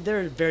there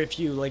are very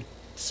few like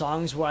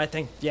songs where I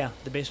think, yeah,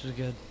 the bass was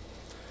good.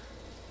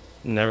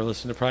 Never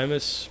listened to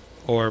Primus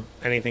or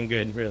anything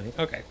good, really.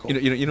 Okay, cool.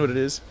 You know what it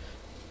is?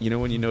 You know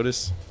when you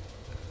notice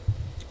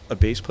a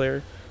bass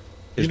player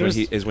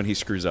is when he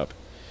screws up.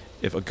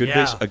 If a good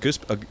Yeah. a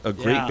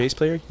great Yeah. bass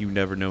player, you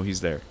never know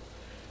he's there.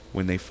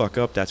 When they fuck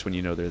up, that's when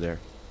you know they're there.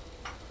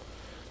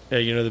 Yeah,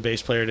 you know the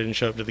bass player didn't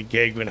show up to the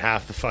gig when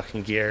half the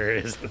fucking gear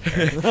isn't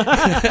there.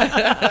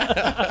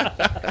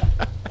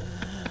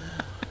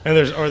 And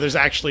there's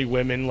actually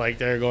women like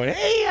they're going,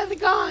 "Hey, how's it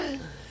going?"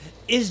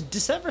 Is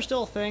December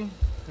still a thing?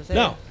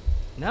 No.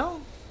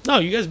 No? No,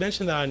 you guys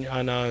mentioned that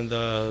on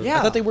the. Yeah.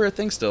 I thought they were a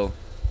thing still.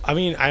 I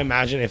mean, I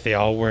imagine if they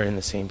all were in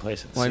the same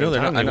place at the Well, I same know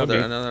they're time, not. I they know would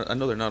they're. be. I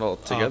know they're not all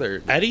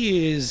together.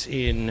 Eddie is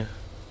in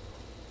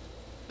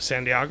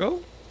San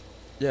Diego.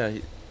 Yeah.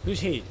 Who's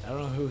he? I don't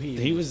know who he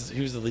is.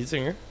 He was the lead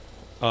singer.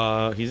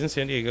 He's in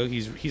San Diego.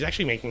 He's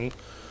actually making.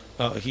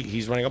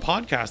 He's running a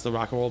podcast, the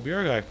Rock and Roll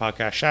Beer Guy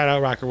podcast. Shout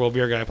out Rock and Roll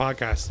Beer Guy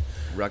podcast.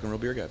 Rock and Roll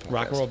Beer Guy podcast.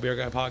 Rock and Roll Beer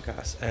Guy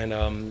podcast.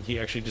 And he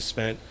actually just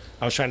spent.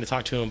 I was trying to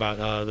talk to him about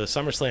the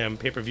SummerSlam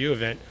pay-per-view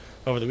event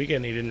over the weekend.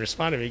 And he didn't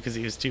respond to me because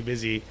he was too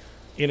busy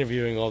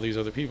interviewing all these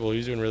other people.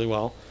 He's doing really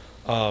well.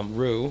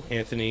 Rue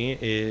Anthony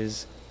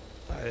is,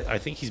 I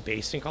think he's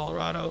based in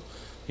Colorado.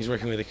 He's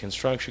working with a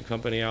construction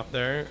company out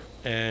there,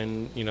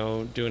 and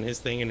doing his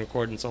thing and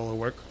recording solo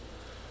work.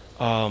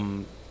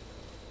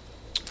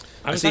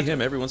 I see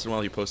him every once in a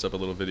while. He posts up a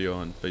little video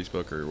on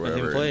Facebook or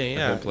wherever. Him playing, of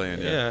yeah. him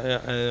playing,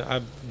 Yeah.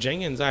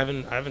 Jenkins, I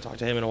haven't talked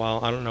to him in a while.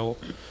 I don't know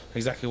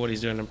exactly what he's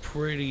doing. I'm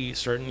pretty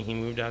certain he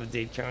moved out of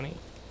Dade County.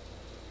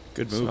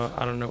 Good move. So,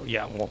 I don't know.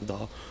 Yeah, well,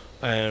 duh.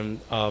 And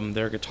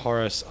their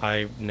guitarist,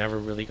 I never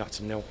really got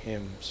to know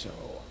him, so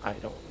I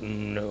don't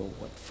know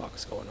what the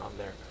fuck's going on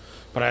there.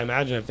 But I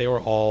imagine if they were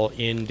all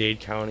in Dade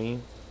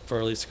County for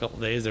at least a couple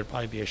of days, there'd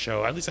probably be a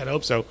show. At least I'd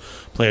hope so.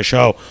 Play a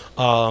show.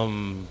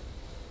 I'd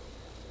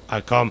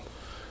come.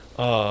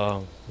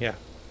 Yeah.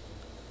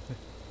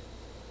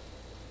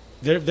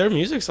 Their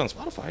music's on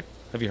Spotify.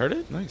 Have you heard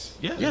it? Nice.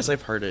 Yeah. Yes,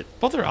 I've heard it.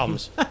 Both their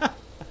albums.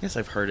 Yes,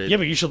 I've heard it. Yeah,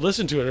 but you should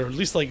listen to it, or at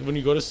least like when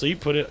you go to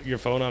sleep, put your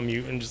phone on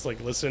mute and just like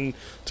listen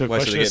to a Why,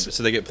 question.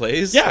 so they get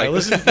plays? Yeah, Like-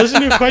 listen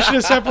to a question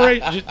of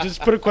separate.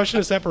 Just put a question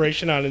of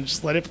separation on and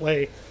just let it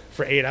play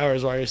for 8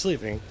 hours while you're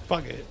sleeping.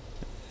 Fuck it.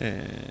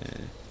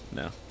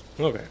 No.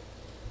 Okay.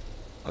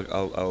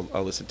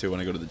 I'll listen to it when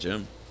I go to the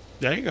gym.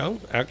 There you go.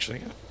 Actually,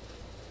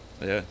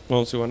 yeah. Yeah.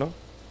 Well, see what now?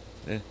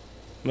 Yeah.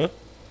 Muh?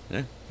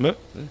 Yeah. Muh?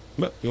 Yeah.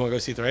 Muh? You want to go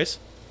see Thrice?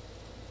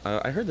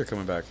 I heard they're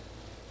coming back.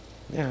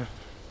 Yeah.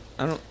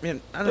 I don't know.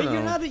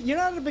 You're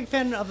not a big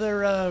fan of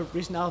their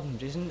recent album,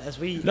 Jason. As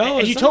you it's told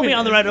not me even-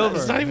 on the ride it's over.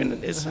 It's not even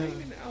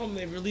an album.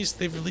 They've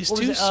released What was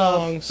two it?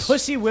 songs.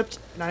 Pussy Whipped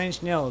 9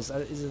 Inch Nails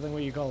is the thing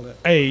what you called it.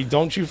 Hey,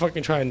 don't you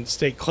fucking try and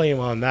stake claim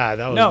on that.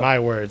 That was No. my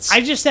words.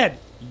 I just said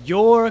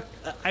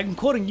I'm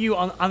quoting you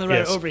on the ride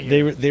Yes, over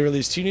here. They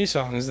released 2 new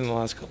songs in the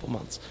last couple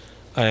months,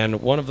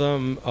 and one of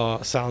them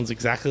sounds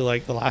exactly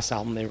like the last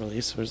album they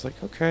released. So it was like,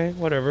 okay,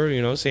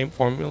 whatever, same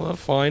formula,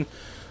 fine.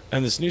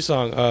 And this new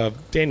song,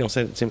 Daniel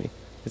sent it to me.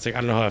 It's like,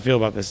 I don't know how I feel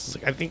about this. It's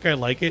like, I think I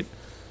like it,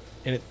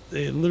 and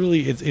it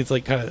literally it's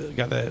like kind of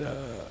got that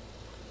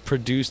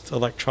produced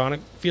electronic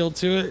feel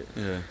to it,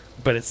 Yeah.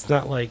 but it's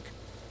not like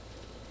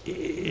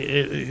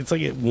it's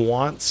like it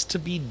wants to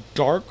be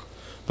dark,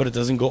 but it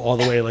doesn't go all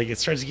the way. Like it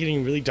starts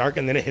getting really dark,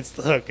 and then it hits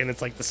the hook, and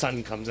it's like the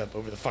sun comes up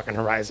over the fucking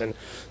horizon.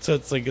 So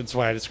it's like, that's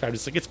why I described it.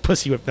 It's like it's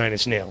Pussy Whipped 9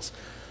 Inch Nails.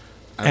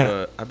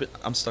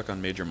 I'm stuck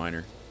on Major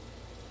Minor.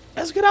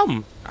 That's a good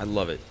album. I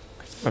love it.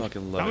 I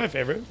fucking love Not it. my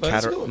favorite, but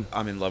it's a good one.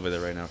 I'm in love with it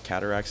right now.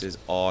 Cataracts is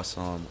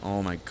awesome.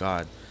 Oh my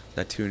god,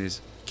 that tune is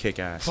kick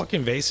ass.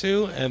 Fucking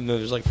Vesu, and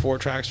there's like 4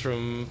 tracks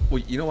from.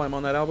 Well, you know why I'm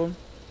on that album?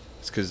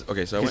 It's because so I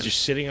Because went. you're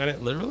sitting on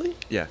it literally.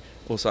 Yeah.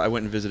 Well, so I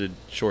went and visited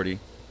Shorty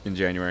in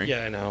January.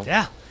 Yeah, I know.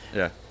 Yeah,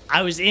 Yeah.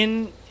 I was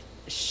in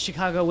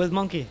Chicago with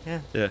Monkey.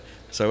 Yeah. Yeah.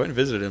 So I went and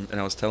visited him, and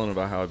I was telling him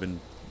about how I've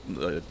been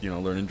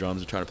learning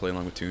drums and trying to play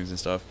along with tunes and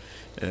stuff.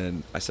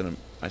 And I showed him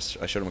a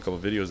couple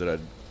of videos that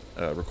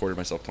I'd recorded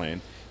myself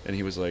playing, and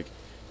he's like,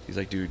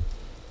 dude,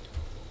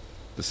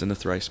 listen to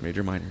Thrice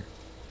Major Minor,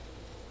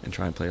 and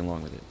try and play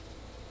along with it.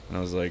 And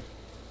I was like,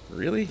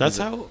 really? That's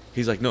he's how. Like,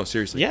 he's like, no,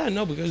 seriously. Yeah,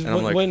 no, because And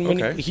I'm like, when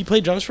okay. he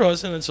played drums for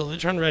us and until they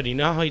turned red, you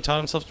know how he taught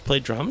himself to play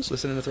drums?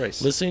 Listening to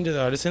Thrice. Listening to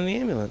the artist in the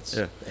ambulance.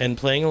 Yeah. And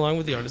playing along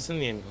with the artist in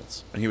the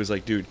ambulance. And he was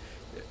like, dude,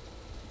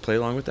 play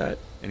along with that.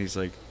 And he's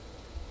like,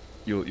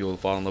 you'll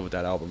fall in love with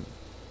that album.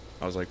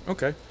 I was like,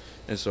 okay.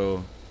 And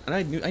so, and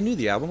I knew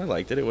the album. I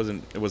liked it. It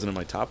wasn't in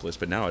my top list,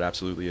 but now it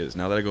absolutely is.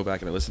 Now that I go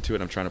back and I listen to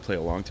it, I'm trying to play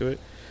along to it.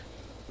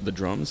 The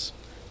drums,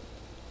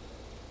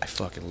 I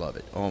fucking love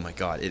it. Oh my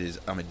god, it is.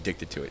 I'm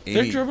addicted to it.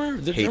 Their Amy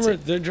hates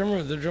it.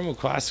 drummer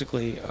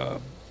classically,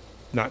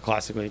 not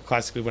classically.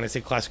 Classically, when I say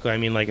classically, I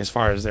mean like as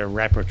far as their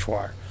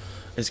repertoire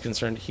is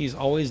concerned, he's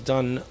always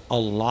done a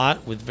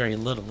lot with very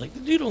little. Like the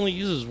dude only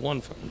uses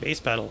one fucking bass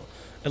pedal,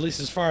 at least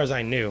as far as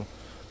I knew.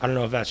 I don't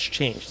know if that's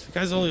changed. The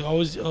guy's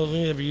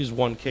only ever used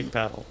one kick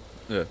pedal.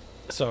 Yeah.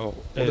 So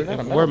Well, they're not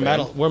a we're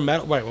metal metal. We're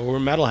metal. Right. Well, we're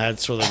metalheads,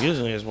 so they're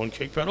using it as one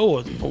kick pedal. Oh,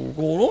 what's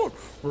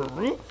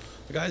going on?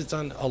 The guy's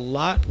done a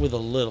lot with a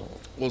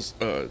little. Well,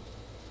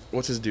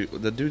 what's his dude?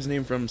 The dude's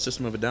name from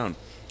System of a Down.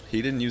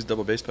 He didn't use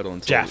double bass pedal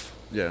until Jeff.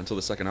 Yeah, until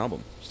the second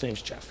album. His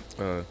name's Jeff.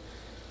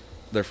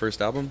 Their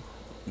first album,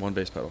 one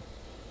bass pedal.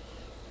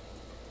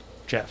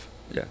 Jeff.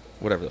 Yeah,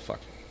 whatever the fuck.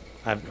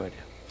 I have no idea.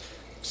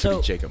 So,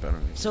 Could be Jacob, I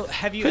don't know. so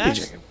have you Could be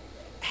asked? Jacob.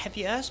 Have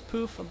you asked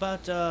Poof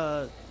about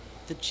the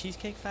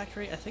Cheesecake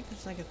Factory? I think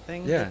that's like a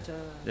thing. Yeah.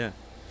 That,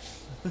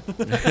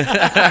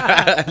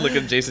 Yeah. Look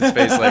at Jason's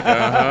face like,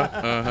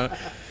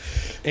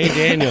 Hey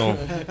Daniel,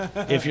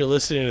 if you're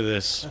listening to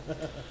this,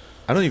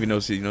 I don't even know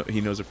if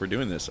he knows if we're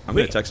doing this. I'm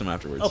We- going to text him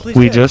afterwards. Oh, please.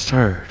 we do. just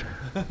heard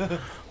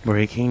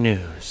breaking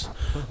news: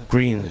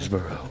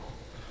 Greensboro,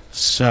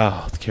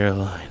 South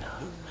Carolina.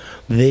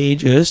 They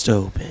just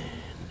opened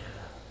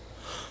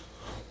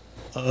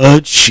a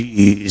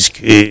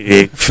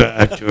cheesecake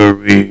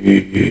factory.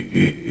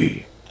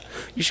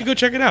 You should go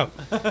check it out.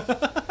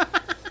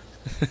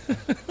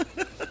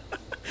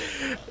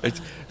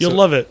 You'll So-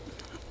 love it.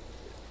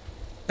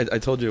 I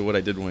told you what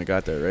I did when I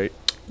got there, right?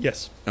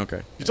 Yes,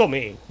 Okay. you told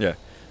me. Yeah.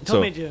 Told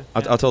so me to.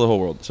 I'll tell the whole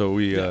world. So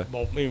we, Well,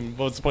 I mean,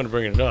 what's the point of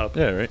bringing it up?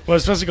 yeah, right. Well,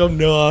 it's supposed to go.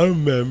 No, I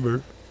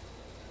remember.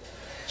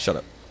 Shut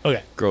up.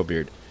 Okay. Grow a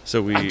beard.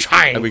 So I'm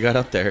trying. we got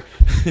up there,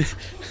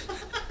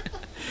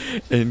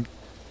 and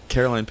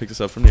Caroline picked us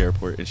up from the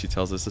airport, and she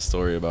tells us a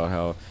story about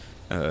how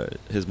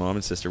his mom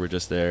and sister were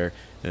just there,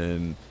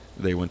 and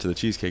they went to the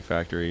Cheesecake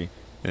Factory,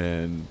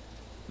 and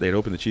they had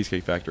opened the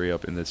Cheesecake Factory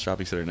up in the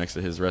shopping center next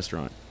to his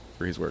restaurant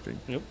where he's working.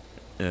 Yep.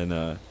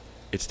 And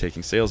it's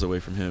taking sales away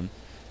from him,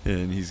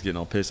 and he's getting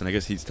all pissed. And I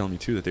guess he's telling me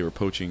too that they were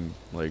poaching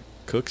like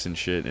cooks and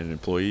shit and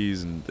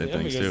employees and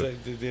things too.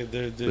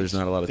 There's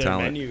not a lot of their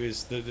talent. Menu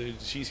is the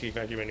Cheesecake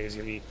Factory menu is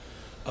gonna be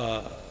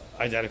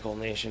identical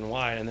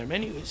nationwide, and their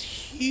menu is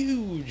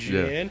huge,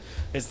 Yeah. man.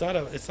 It's not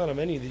a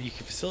menu that you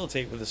can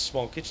facilitate with a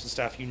small kitchen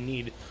staff. You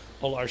need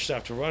a large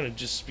staff to run it,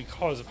 just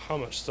because of how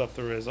much stuff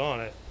there is on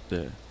it.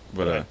 Yeah,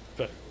 but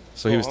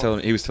so go he was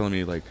on. telling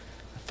me like,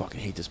 I fucking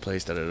hate this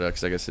place, da da da.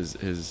 Because I guess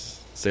his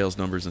sales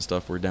numbers and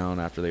stuff were down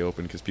after they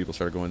opened because people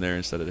started going there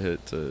instead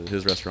of to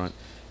his restaurant,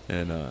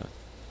 and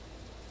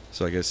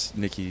so I guess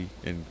Nikki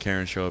and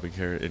Karen show up,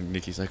 and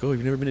Nikki's like, oh,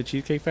 you've never been to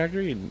Cheesecake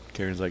Factory? And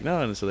Karen's like,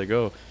 no, and so they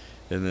go,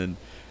 and then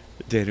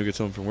Daniel gets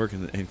home from work,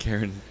 and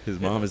Karen, his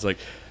mom, is like,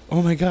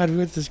 oh my god, we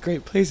went to this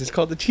great place, it's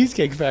called the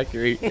Cheesecake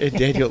Factory, and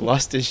Daniel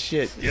lost his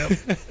shit. Yep.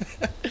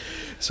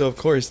 So of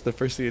course the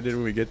first thing he did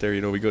when we get there,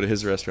 we go to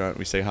his restaurant,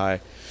 we say hi,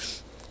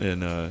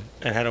 and And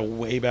had a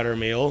way better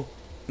meal.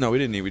 no, we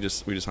didn't eat. We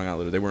just hung out a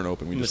little. They weren't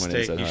open. We just went in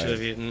Mistake. and You said should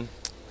have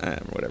hi.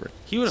 eaten. Whatever.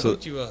 He would have So-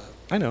 hooked you up.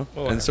 I know.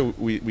 Oh, and whatever. so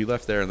we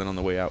left there, and then on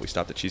the way out, we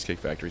stopped at Cheesecake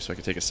Factory so I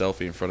could take a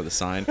selfie in front of the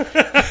sign I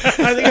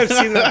think I've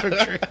seen that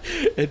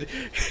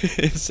picture.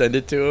 and send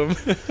it to him.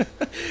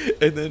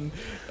 And then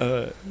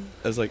I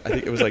was like, I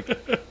think it was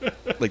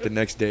like the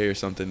next day or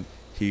something.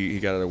 He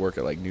got out of work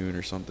at like noon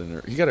or something,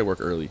 or he got out of work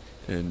early,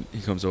 and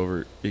he comes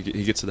over. He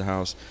gets to the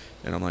house,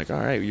 and I'm like, all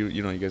right, you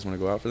guys want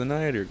to go out for the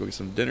night or go get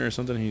some dinner or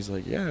something? And he's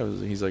like, yeah.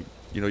 He's like,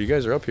 you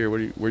guys are up here. Where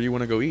do you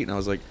want to go eat? And I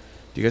was like,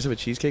 do you guys have a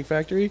Cheesecake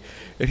Factory?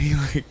 And he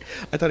like,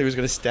 I thought he was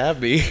gonna stab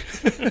me.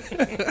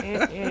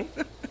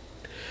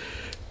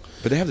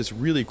 But they have this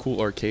really cool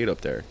arcade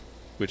up there,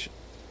 which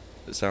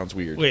sounds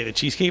weird. Wait, the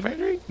Cheesecake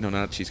Factory? No,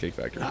 not Cheesecake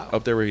Factory. Oh.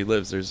 Up there where he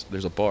lives,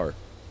 there's a bar,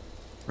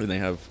 and they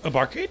have A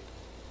barcade?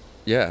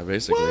 yeah,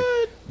 basically.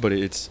 What? But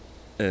it's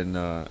and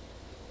I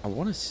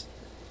want to,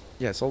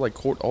 yeah, it's all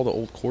like all the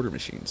old quarter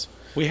machines.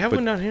 We have But-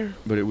 one down here.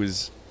 But it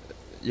was,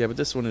 yeah, but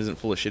this one isn't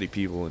full of shitty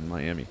people in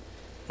Miami.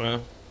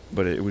 Well,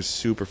 But it was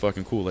super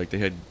fucking cool. Like they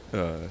had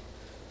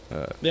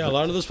Yeah, a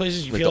lot of those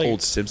places you like pay the like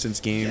old Simpsons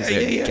games. yeah,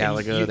 They had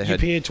Galaga. You, they you had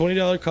pay a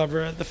 $20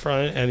 cover at the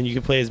front, and then you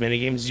can play as many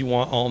games as you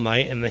want all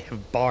night. And they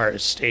have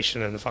bars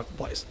stationed in the fucking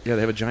place. yeah,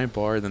 they have a giant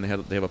bar. And then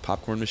they have a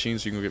popcorn machine,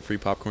 so you can go get free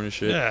popcorn and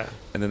shit. Yeah,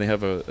 And then they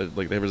have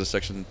there was a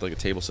section like a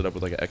table set up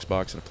with like an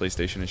Xbox and a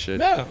PlayStation and shit.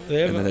 yeah. They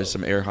have And then there's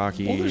some air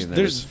hockey. well, and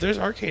there's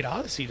Arcade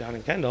Odyssey down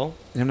in Kendall.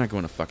 I'm not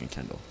going to fucking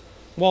Kendall.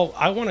 Well,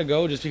 I want to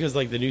go just because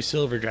like the new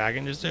Silver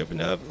Dragon just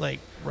opened up like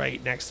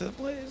right next to the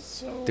place.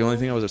 So The only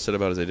thing I was upset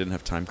about is they didn't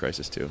have Time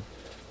Crisis 2.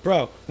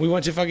 bro, we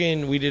went to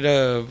fucking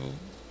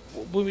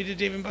when we did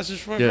Dave and Buster's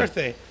for my Yeah.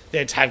 birthday. They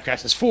had Time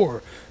Crisis 4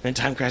 and then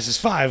Time Crisis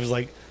 5. I was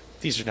like,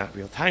 these are not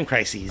real time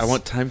crises. I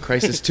want Time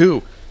Crisis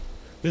 2.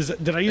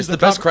 Did I use It's the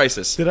best proper-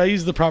 crisis. Did I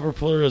use the proper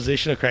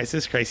pluralization of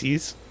crises?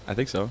 I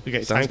think so.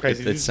 Okay, Sounds- Time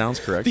Crisis. It sounds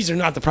correct. These are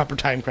not the proper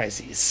time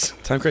crises.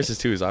 Time Crisis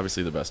 2 is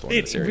obviously the best one in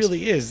the It series.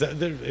 really is.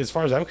 As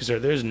far as I'm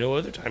concerned, there's no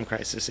other time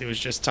crisis. It was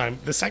just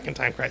the second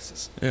time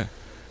crisis. Yeah.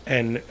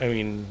 And I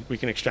mean, we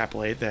can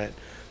extrapolate that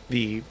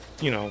the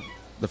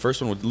The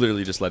first one would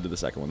literally just led to the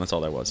second one. That's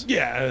all that was.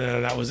 yeah,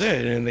 that was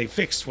it. And they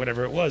fixed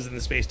whatever it was in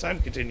the space time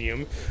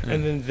continuum,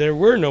 and then there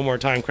were no more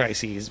time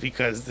crises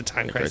because the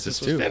time Yeah, crisis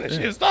Crisis was 2, finished.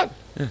 yeah. It was done.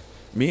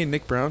 Me and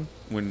Nick Brown,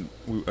 when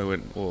I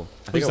went, well,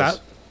 I think Who's I was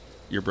that?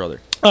 your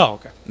brother, Oh,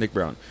 okay. Nick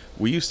Brown.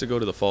 We used to go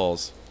to the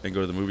falls and go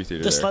to the movie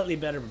theater The there. slightly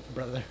better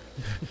brother.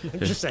 I'm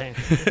just saying.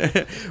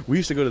 We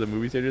used to go to the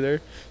movie theater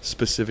there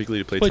specifically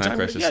to play Play Time Time-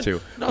 Crisis yeah,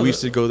 2. no, We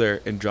used to go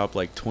there and drop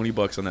like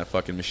 $20 on that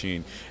fucking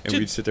machine, and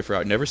Dude. we'd sit there for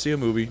hours. Never see a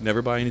movie,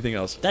 never buy anything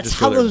else. That's just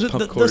how go there, those pump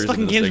those quarters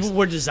fucking into the games sticks.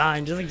 were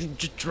designed.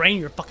 Just drain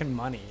your fucking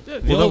money.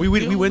 Well, no,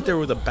 we went there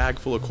with a bag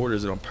full of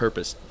quarters on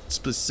purpose,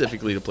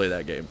 specifically to play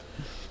that game.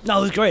 No,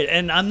 it was great,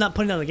 and I'm not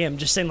putting down the game. I'm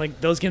just saying,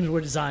 like, those games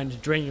were designed to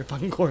drain your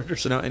fucking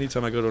quarters. So now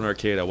anytime I go to an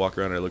arcade, I walk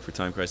around and I look for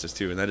Time Crisis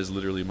 2, and that is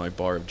literally my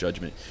bar of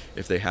judgment.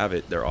 If they have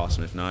it, they're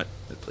awesome. If not,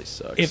 that place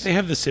sucks. If they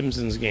have the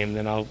Simpsons game,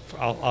 then I'll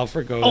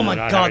forgo. Oh my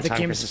not god, having the Time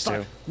game Crisis is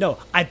fun. 2. No,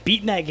 I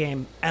beaten that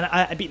game, and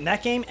I beaten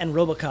that game and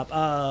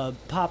RoboCop.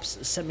 Pops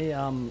sent me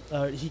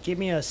he gave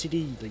me a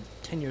CD like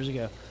 10 years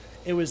ago.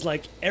 It was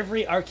like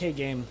every arcade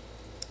game,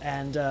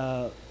 and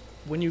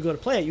when you go to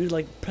play it, you would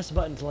like press a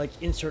button to like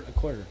insert a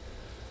quarter.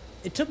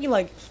 It took me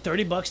like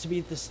 $30 to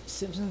beat this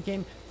Simpsons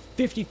game,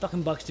 50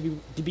 fucking bucks to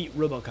beat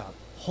RoboCop.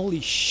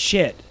 Holy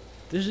shit!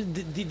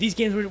 These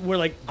games were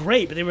like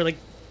great, but they were like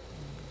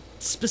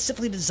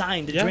specifically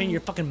designed to Yeah. drain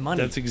your fucking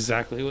money. That's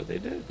exactly what they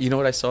did. You know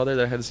what I saw there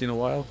that I hadn't seen in a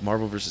while?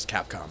 Marvel vs.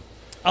 Capcom.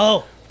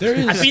 Oh, There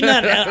is- I've beaten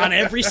that on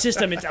every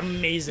system. It's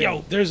amazing.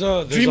 Yo, there's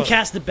a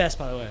Dreamcast, the best,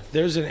 by the way.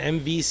 There's an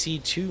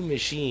MVC2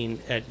 machine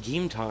at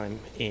Game Time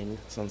in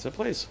Sunset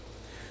Place,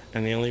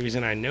 and the only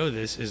reason I know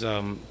this is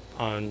on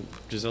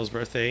Giselle's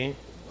birthday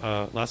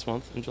last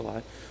month in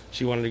July,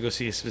 she wanted to go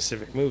see a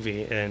specific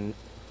movie, and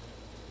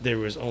there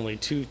was only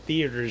 2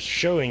 theaters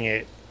showing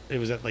it. It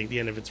was at like the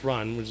end of its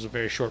run, which is a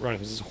very short run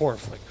because it's a horror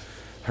flick,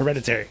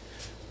 Hereditary.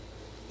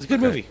 It's a good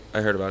movie.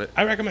 I heard about it.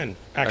 I recommend.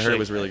 Actually, it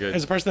was really good.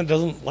 As a person that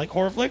doesn't like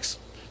horror flicks,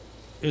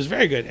 it was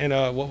very good. And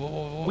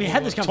We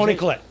had this Tony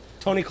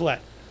conversation-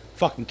 Collette,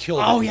 fucking killed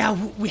it. Oh yeah,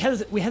 we had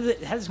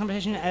this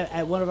conversation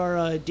at one of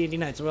our D&D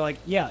nights. We're like,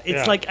 yeah, it's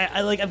Yeah. like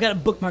I've got a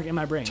bookmark in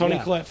my brain. Tony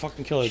yeah. Collette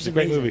fucking killed it. It's She's a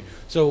great amazing. movie.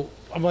 So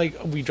I'm like,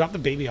 we dropped the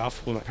baby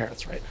off with my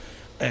parents, right?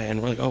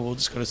 And we're like, oh, we'll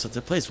just go to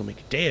Sunset Place. We'll make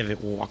a day of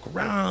it. We'll walk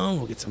around.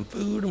 We'll get some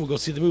food, and we'll go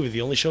see the movie.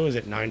 The only show is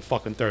at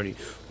 9:30.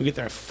 We get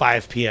there at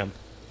 5 p.m.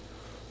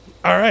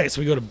 All right, so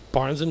we go to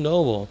Barnes and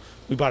Noble.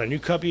 We bought a new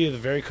copy of The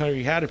Very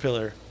Country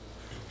Caterpillar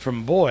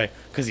from Boy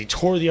because he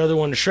tore the other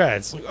one to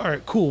shreds. Like, all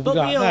right, cool, But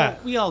we got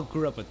that. we all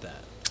grew up with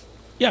that.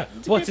 Yeah,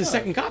 well, it's his good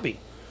second copy.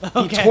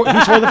 Okay. He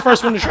tore the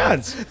first one to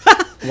shreds.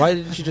 Why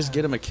didn't you just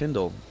get him a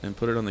Kindle and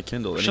put it on the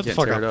Kindle and Shut he the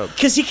can't fuck tear up. it up?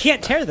 Because he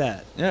can't tear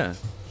that. Yeah.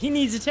 He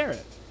needs to tear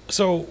it.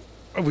 So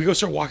we go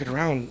start walking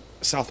around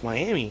South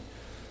Miami.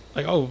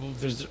 Like, oh,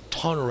 there's a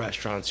ton of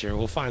restaurants here.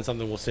 We'll find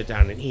something. We'll sit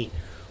down and eat.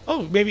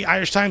 Oh, maybe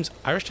Irish Times.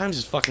 Irish Times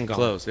is fucking gone.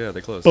 Closed. Yeah,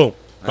 they closed. Boom.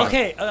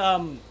 Okay,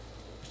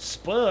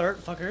 spoiler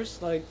alert,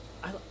 fuckers. Like,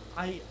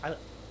 I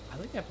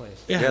like that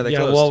place. Yeah, they yeah.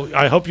 closed. Well,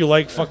 I hope you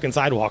like fucking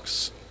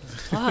sidewalks.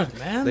 Fuck,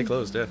 man. They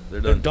closed. Yeah,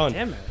 they're They're done. done.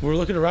 Damn it. We're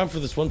looking around for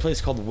this one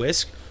place called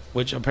Whisk,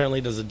 which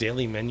apparently does a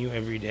daily menu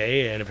every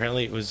day. And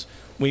apparently it was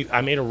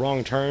I made a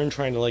wrong turn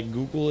trying to like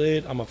Google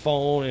it on my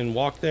phone and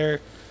walk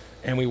there,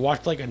 and we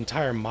walked like an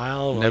entire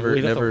mile. And Never,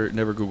 we'd have to-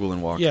 never Google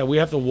and walk. Yeah, we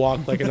have to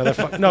walk like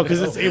another no,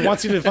 because it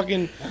wants you to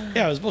fucking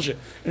it was bullshit,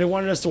 and it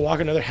wanted us to walk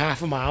another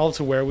half a mile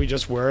to where we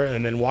just were,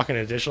 and then walk an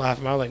additional half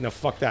a mile. Like, no,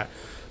 fuck that.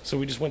 So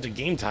we just went to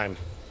Game Time.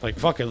 Like,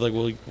 fuck it. Like,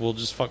 we'll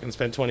just fucking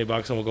spend $20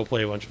 and we'll go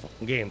play a bunch of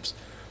fucking games.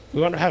 We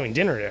wound up having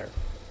dinner there,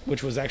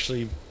 which was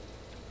actually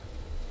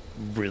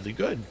really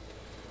good.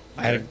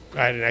 I had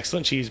an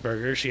excellent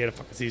cheeseburger. She had a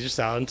fucking Caesar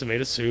salad and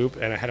tomato soup,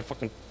 and I had a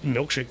fucking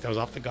milkshake that was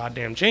off the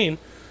goddamn chain.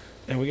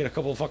 And we get a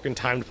couple of fucking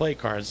timed play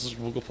cards.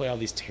 We'll go play all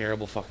these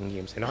terrible fucking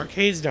games. And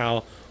arcades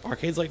now,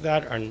 arcades like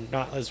that are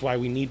not. That's why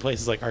we need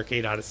places like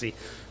Arcade Odyssey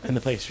and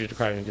the place you're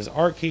describing, because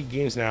arcade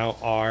games now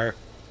are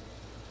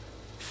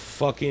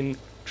fucking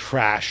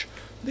trash.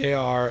 They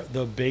are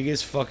the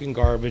biggest fucking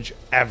garbage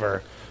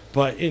ever.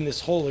 But in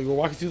this whole, like, we're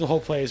walking through the whole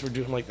place. We're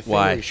doing like the thing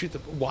Why? where you shoot the.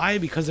 Why?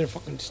 Because they're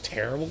fucking just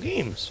terrible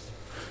games,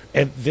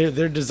 and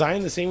they're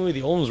designed the same way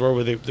the old ones were,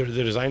 where they're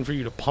designed for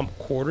you to pump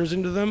quarters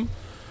into them,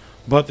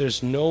 but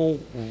there's no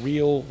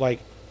real like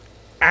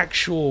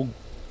actual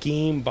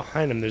game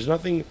behind them. There's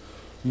nothing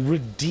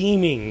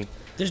redeeming.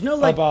 There's no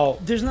like.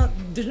 About- There's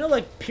no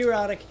like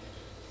periodic.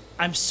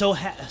 I'm so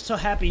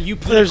happy you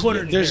put a quarter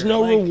in There's here.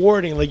 no like,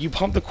 rewarding. Like you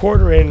pump the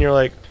quarter in, and you're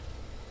like,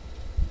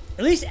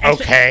 At least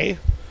extra, okay.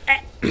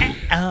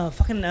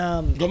 fucking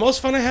The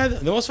most fun I had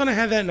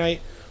that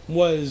night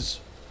was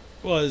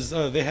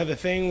they had the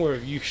thing where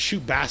you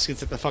shoot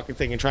baskets at the fucking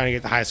thing and trying to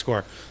get the high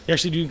score. You're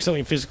actually doing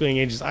something physically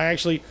engaging.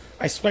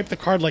 I swiped the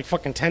card like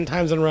fucking 10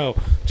 times in a row,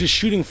 just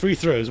shooting free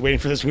throws, waiting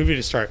for this movie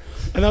to start,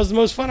 and that was the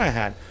most fun I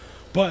had.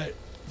 But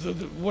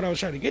what I was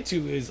trying to get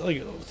to is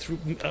like through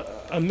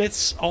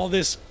amidst all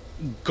this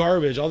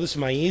garbage, all this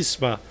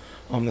maísma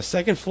on the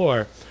second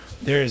floor,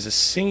 there is a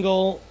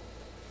single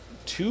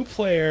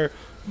 2-player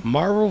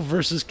Marvel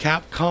vs.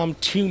 Capcom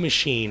 2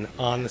 machine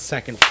on the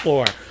second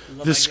floor.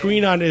 The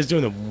screen on it is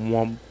doing the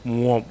womp,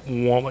 womp,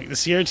 womp. Like the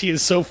CRT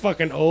is so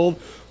fucking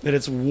old that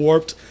it's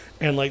warped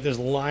and like there's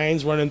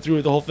lines running through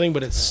it, the whole thing,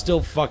 but it's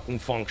still fucking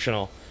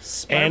functional.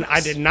 And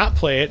I did not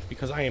play it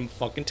because I am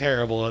fucking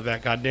terrible at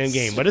that goddamn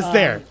game, but it's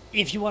there.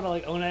 If you want to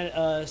like own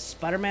it,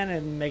 Spider-Man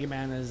and Mega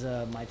Man is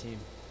my team.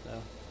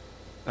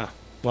 So.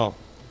 Well,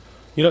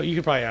 you know, you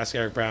could probably ask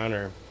Eric Brown,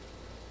 or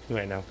you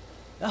might know.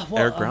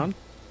 Eric Brown?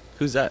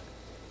 Who's that?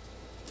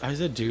 I was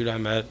a dude I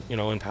met, you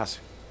know, in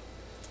passing.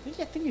 I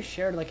think you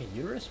shared like a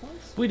uterus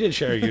once. We did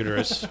share a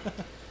uterus.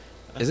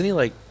 Isn't he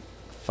like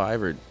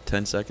 5 or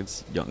 10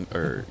 seconds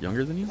younger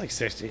than you? Like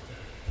 60.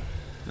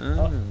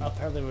 Oh,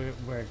 apparently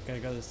we're gonna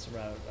go this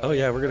route. Oh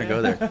yeah, we're gonna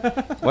go there.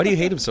 Why do you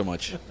hate him so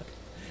much?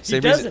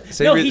 Same doesn't.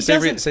 reason. No, he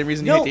doesn't. Same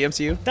reason you No. hate the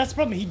MCU. That's the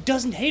problem. He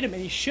doesn't hate him,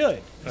 and he should.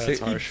 That's Say-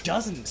 harsh. He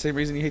doesn't. Same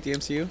reason you hate the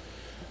MCU.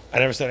 I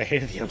never said I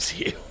hated the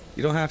MCU.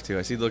 You don't have to.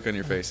 I see the look on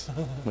your face.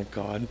 Oh my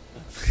god.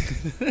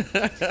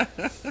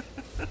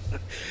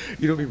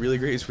 You know, it'd be really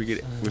great if we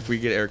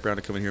get Eric Brown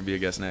to come in here and be a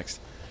guest next.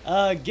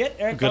 Get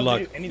Eric. Good Brown to luck.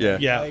 do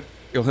anything. Yeah. Yeah.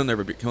 He'll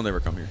never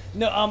come here.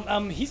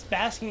 No, he's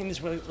basking in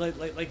this really,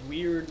 like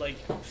weird like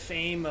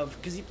fame of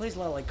because he plays a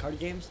lot of like card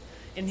games,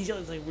 and he's got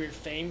this like weird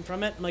fame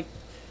from it. I'm like,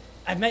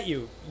 I've met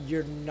you.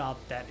 You're not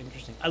that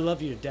interesting. I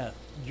love you to death.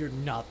 You're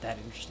not that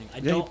interesting.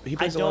 He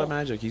plays a lot of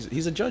Magic.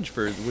 He's a judge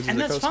for Wizards of and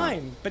the that's Coast now.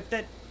 fine.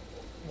 But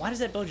why does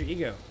that build your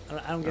ego?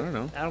 I don't get. I don't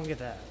know. I don't get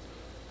that.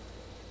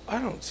 I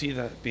don't see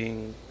that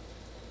being.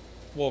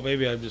 Well,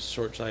 maybe I'm just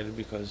short-sighted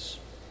because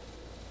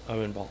I'm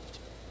involved.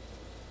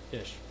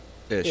 Ish.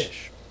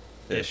 Ish.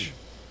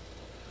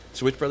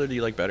 So which brother do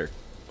you like better?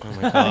 Oh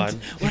my god.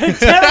 What a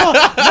terrible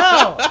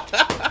no.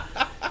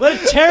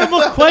 What a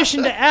terrible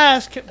question to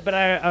ask. But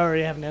I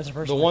already have an answer The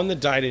personally. one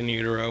that died in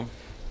utero.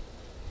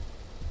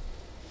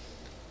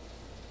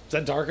 Is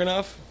that dark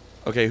enough?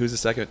 Okay, who's the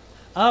second?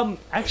 Actually,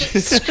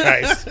 Jesus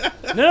Christ.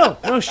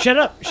 no. Shut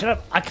up.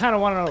 I kind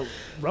of want to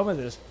run with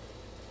this.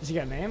 Has he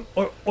got a name,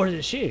 or is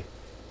it she?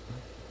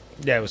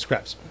 Yeah, it was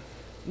Krebs.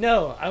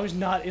 No, I was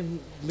not in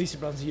Lisa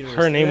Brown's uterus.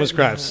 Her name was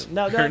Krebs.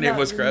 No, Her name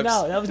was Krebs?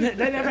 No, that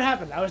never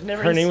happened. I was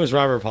never. Her name was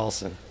Robert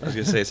Paulson. I was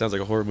gonna say it sounds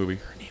like a horror movie.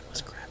 Her name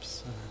was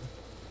Krebs.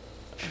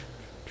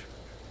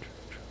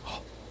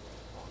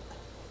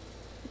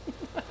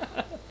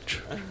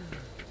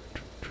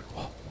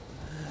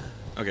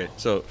 Okay,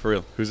 so for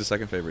real, who's the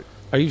second favorite?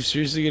 Are you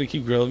seriously going to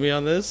keep grilling me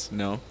on this?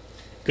 No.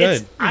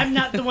 Good. I'm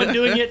not the one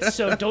doing it,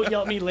 so don't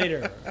yell at me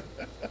later.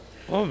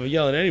 Well, I'm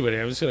yelling at anybody.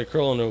 I'm just going to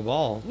curl into a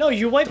ball. No,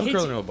 your wife Don't hates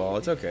curl me. into a ball.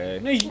 It's okay.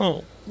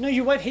 No,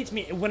 your wife hates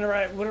me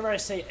whenever I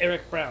say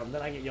Eric Brown.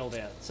 Then I get yelled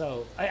at.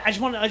 So I just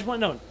want to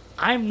know.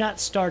 I'm not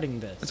starting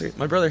this. It's okay.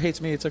 My brother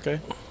hates me. It's okay.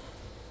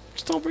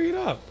 Just don't bring it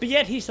up. But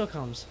yet he still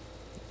comes.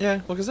 Yeah,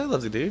 well, because I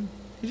love the dude.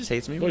 He just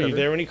hates me. What, are you Whatever.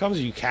 there when he comes?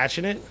 Are you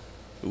catching it?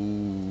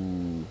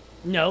 Ooh.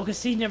 No,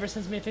 because he never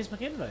sends me a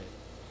Facebook invite.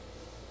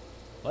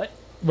 What?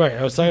 Right,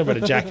 I was talking about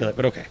ejaculate,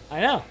 but okay.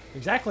 I know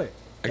exactly.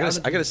 I got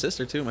a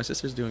sister too. My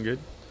sister's doing good.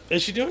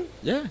 Is she doing?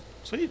 Yeah,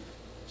 Sweet.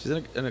 she's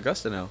in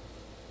Augusta now.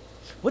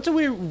 What's a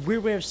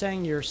weird way of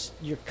saying your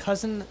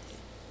cousin?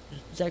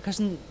 Is that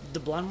cousin the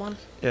blonde one?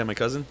 Yeah, my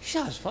cousin. She's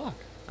hot as fuck.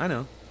 I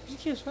know. She's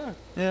cute as fuck.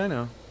 Yeah, I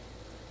know.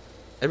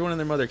 Everyone and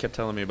their mother kept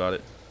telling me about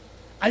it.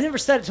 I never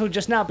said it till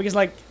just now because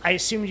like I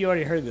assumed you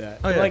already heard that.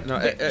 Oh, yeah, Like,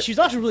 no, she's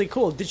also really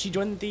cool. Did she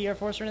join the Air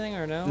Force or anything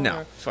or no? No,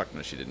 Or- fuck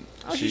no, she didn't.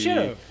 Oh, she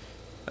should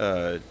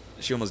have.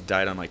 She almost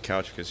died on my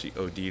couch because she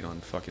OD'd on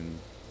fucking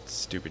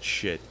stupid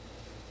shit.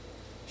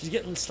 She's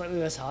getting slightly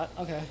less hot.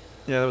 Okay.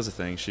 Yeah, that was the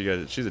thing. She's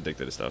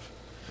addicted to stuff.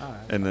 All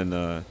right. And then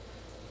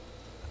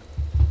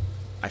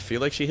I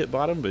feel like she hit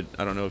bottom, but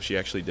I don't know if she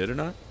actually did or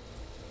not.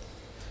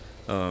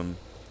 But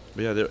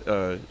yeah,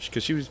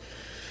 because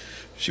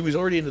she was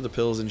already into the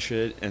pills and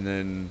shit, and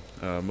then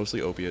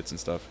mostly opiates and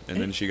stuff. And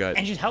then she got.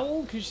 And she's how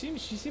old? Because she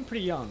seemed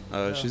pretty young.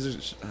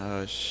 She's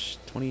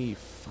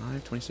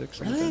 25, 26.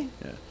 something Really? like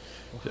that.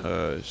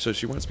 Yeah. So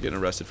she wants to be getting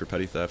arrested for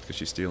petty theft because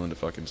she's stealing to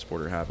fucking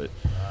support her habit.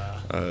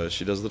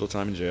 She does a little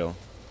time in jail,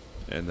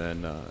 And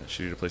then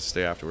she needed a place to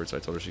stay afterwards, so I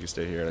told her she could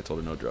stay here, and I told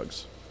her no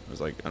drugs. I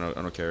was like, I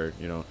don't care,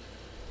 you know,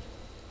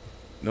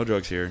 no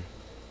drugs here.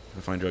 If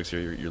I find drugs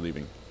here, you're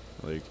leaving.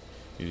 Like,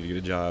 you need to get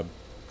a job,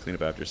 clean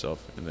up after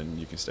yourself, and then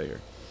you can stay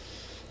here.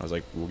 I was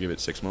like, we'll give it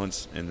 6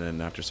 months, and then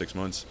after 6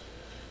 months,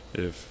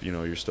 if, you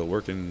know, you're still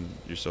working,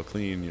 you're still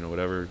clean, you know,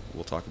 whatever,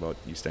 we'll talk about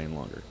you staying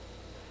longer.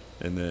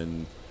 And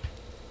then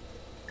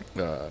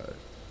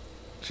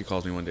she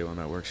calls me one day when I'm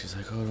at work. She's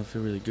like, oh, I don't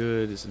feel really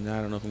good, this and that.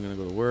 I don't know if I'm going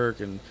to go to work,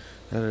 and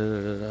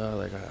da-da-da-da-da.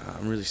 Like,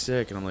 I'm really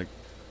sick. And I'm like,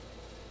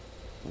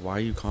 why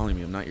are you calling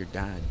me? I'm not your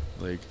dad.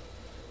 Like,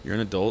 you're an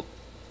adult.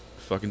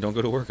 Fucking don't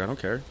go to work. I don't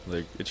care.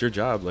 Like, it's your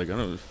job. Like, I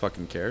don't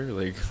fucking care.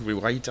 Like,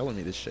 why are you telling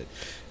me this shit?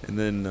 And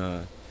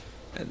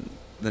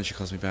then she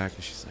calls me back,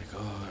 and she's like,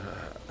 oh,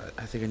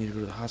 I think I need to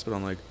go to the hospital.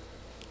 I'm like,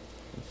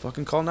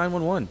 fucking call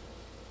 911.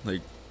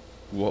 Like,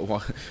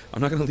 what?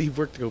 I'm not going to leave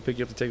work to go pick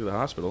you up to take you to the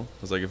hospital.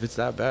 I was like, if it's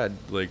that bad,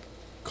 like,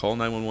 call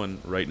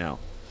 911 right now.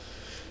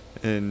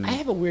 And I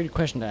have a weird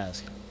question to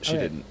ask. she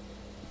Okay. didn't.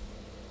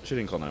 She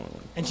didn't call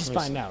 911. And she's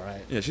fine now,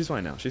 right? Yeah, she's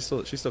fine now. She's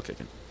still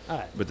kicking. All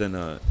right. But then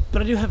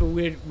But I do have a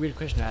weird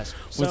question to ask.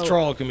 So,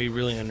 Withdrawal can be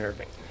really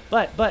unnerving.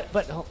 But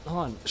hold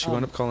on. she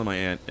wound up calling my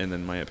aunt, and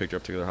then my aunt picked her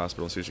up to the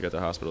hospital. As soon as she got to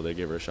the hospital, they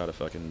gave her a shot of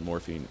fucking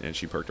morphine, and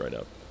she perked right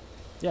up.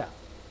 Yeah.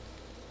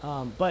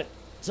 But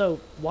so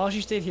while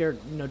she stayed here,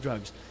 no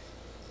drugs.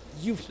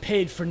 You've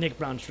paid for Nick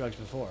Brown's drugs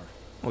before.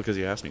 Well, because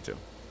he asked me to.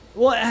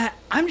 Well,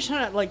 I'm just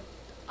trying to like.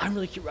 I'm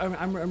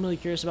really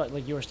curious about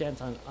like your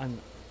stance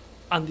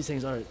on these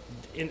things. Are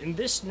in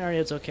this scenario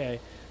it's okay.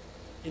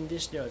 In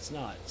this scenario it's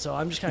not. So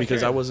I'm just kind of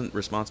Because I wasn't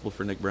responsible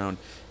for Nick Brown,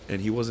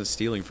 and he wasn't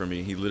stealing from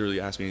me. He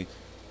literally asked me.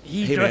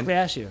 He Hey, directly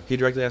man. asked you. He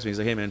directly asked me. He's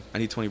like, "Hey man, I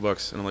need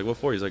 $20." And I'm like, "What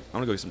for?" He's like, "I'm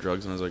gonna go get some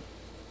drugs." And I was like,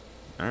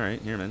 "All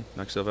right, here man,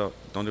 knock yourself out.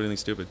 Don't do anything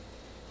stupid."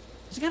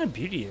 There's kind of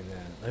beauty in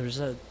that. There's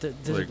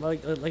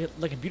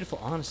like a beautiful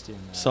honesty in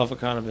that. Self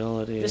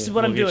accountability. This is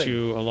what will I'm get doing.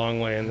 you a long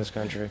way in this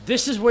country.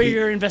 This is where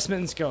your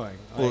investment is going.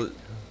 Well,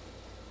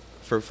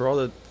 for all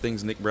the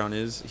things Nick Brown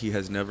is, he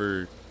has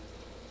never.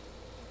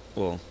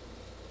 Well,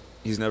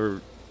 he's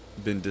never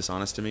been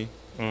dishonest to me,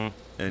 Mm.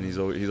 and he's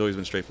always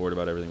been straightforward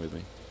about everything with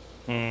me.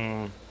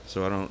 Mm.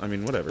 So I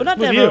mean, whatever. but not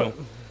to With ever,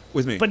 you.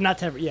 with me. But not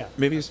to ever. Yeah.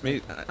 maybe I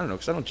don't know,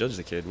 because I don't judge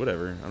the kid.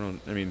 Whatever.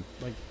 I mean,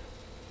 Like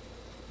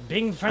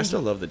being I friends.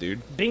 still love the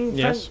dude. Being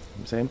Yes.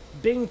 friends. Same.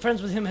 Being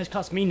friends with him has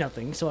cost me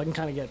nothing, so I can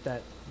kind of get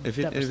that. If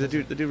that the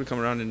perspective. dude would come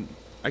around and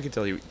I could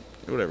tell you,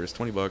 whatever, it's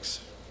 $20.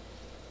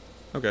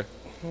 Okay.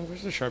 Oh,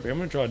 where's the Sharpie? I'm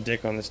gonna draw a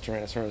dick on this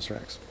Tyrannosaurus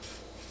Rex.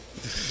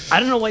 I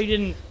don't know why you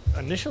didn't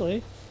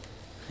initially.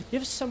 You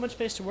have so much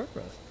space to work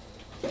with.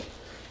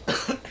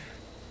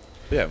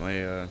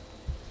 Yeah,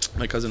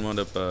 my cousin wound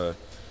up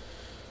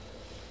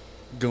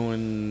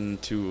going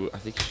to, I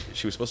think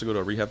she was supposed to go to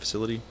a rehab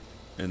facility,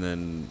 and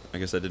then I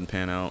guess that didn't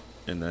pan out,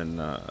 and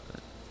then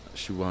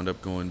she wound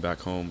up going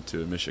back home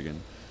to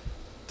Michigan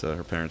to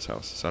her parents'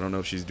 house. So I don't know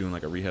if she's doing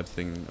like a rehab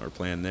thing or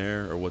plan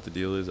there or what the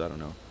deal is. I don't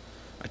know.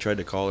 I tried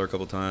to call her a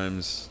couple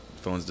times.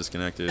 Phone's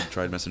disconnected.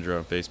 Tried Messenger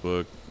on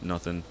Facebook.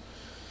 Nothing.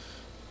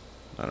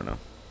 I don't know.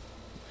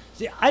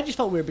 See, I just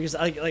felt weird because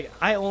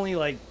I only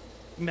like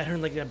met her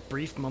in like that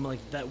brief moment,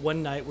 like that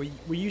one night where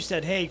you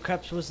said, "Hey,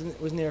 Krebs wasn't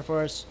there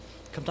for us.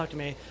 Come talk to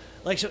me."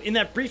 Like, so in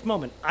that brief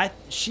moment,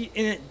 just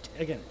in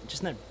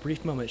that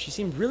brief moment, she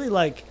seemed really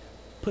like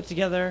put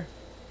together,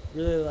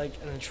 really like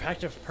an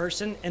attractive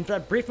person. And for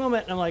that brief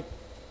moment, I'm like,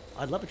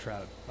 I'd love a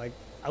trout. Like,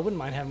 I wouldn't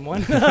mind having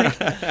one. Like,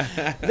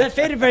 that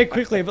faded very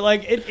quickly, but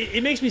like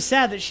it makes me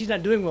sad that she's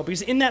not doing well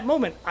because in that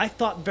moment, I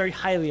thought very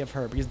highly of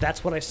her because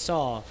that's what I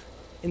saw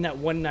in that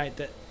one night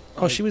that.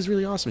 Oh, she was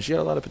really awesome. She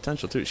had a lot of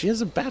potential too. She has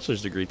a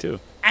bachelor's degree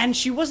too. And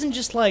she wasn't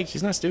just like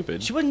She's not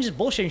stupid. she wasn't just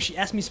bullshitting. She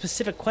asked me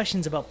specific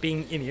questions about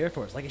being in the Air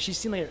Force. Like she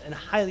seemed like a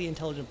highly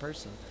intelligent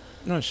person,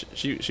 No,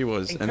 she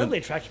was. incredibly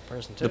And attractive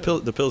person too.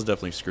 the pills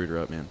definitely screwed her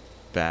up, man.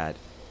 Bad.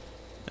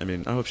 I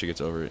mean, I hope she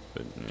gets over it,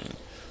 but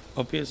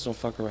Opiates don't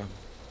fuck around.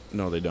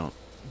 no, they don't.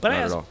 but not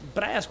I at ask, all.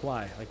 but I ask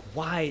why? Like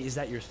why is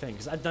that your thing?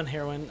 Because I've done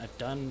heroin, I've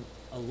done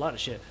a lot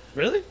of shit.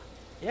 Really?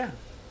 Yeah.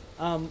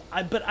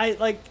 But I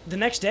like the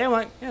next day I'm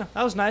like, yeah,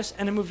 that was nice,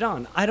 and I moved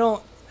on. I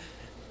don't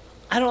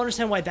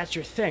understand why that's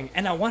your thing,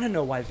 and I want to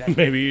know why that.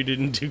 Maybe you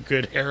didn't do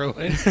good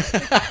heroin.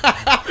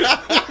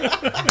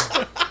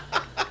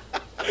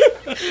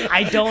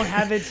 I don't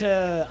have it.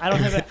 I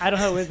don't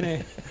have it with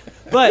me.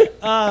 But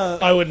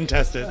I wouldn't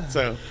test it.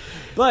 So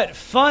but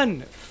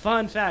fun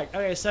fact.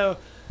 Okay, so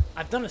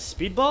I've done a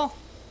speedball.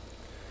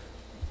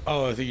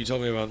 Oh, I think you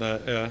told me about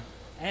that. Yeah.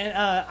 And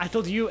I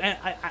told you, and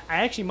I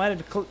actually might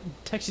have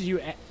texted you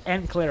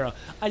and Clara.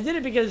 I did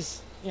it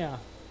because, yeah,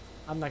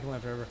 I'm not gonna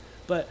live forever.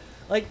 But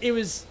like, it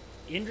was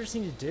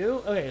interesting to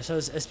do. Okay, so a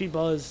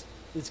speedball is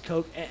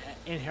coke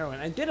and heroin.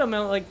 I did them,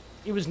 and like,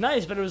 it was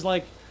nice, but it was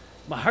like,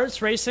 my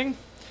heart's racing,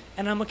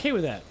 and I'm okay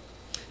with that.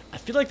 I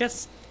feel like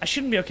I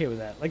shouldn't be okay with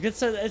that. Like,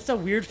 it's a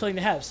weird feeling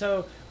to have.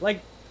 So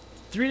like,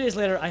 3 days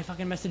later, I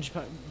fucking messaged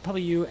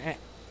probably you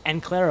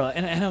and Clara,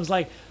 and I was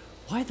like,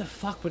 why the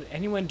fuck would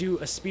anyone do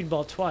a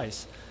speedball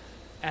twice?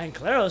 And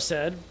Claro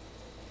said,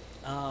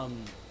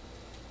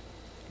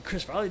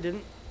 Chris Farley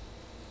didn't.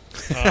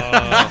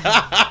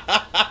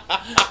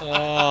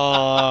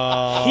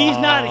 Oh. He's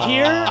not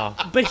here,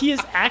 but he is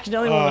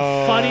accidentally one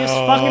of the funniest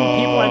fucking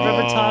people I've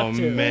ever talked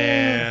to.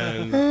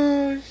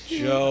 Man.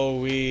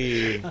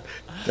 Joey.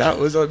 That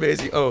was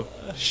amazing. Oh,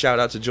 shout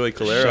out to Joey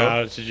Calero. Shout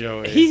out to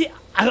Joey.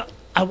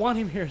 I want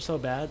him here so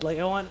bad. Like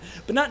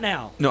but not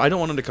now. No, I don't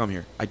want him to come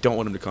here. I don't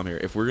want him to come here.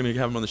 If we're gonna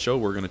have him on the show,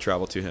 we're gonna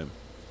travel to him.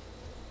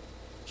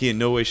 He in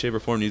no way, shape, or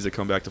form needs to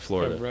come back to A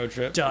Florida road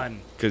trip.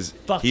 Done. because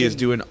Fucking he is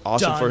doing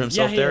awesome for done.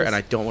 himself Yeah, he there, is. and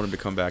I don't want him to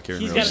come back here.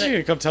 He's And I'm got just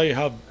gonna come tell you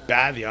how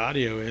bad the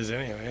audio is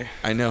anyway.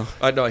 I know.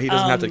 He doesn't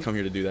have to Um, come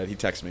here to do that. He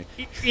texts me.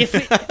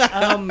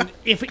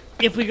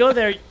 If we go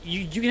there,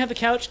 you can have the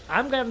couch.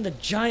 I'm grabbing the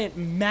giant,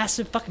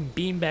 massive fucking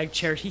beanbag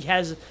chair he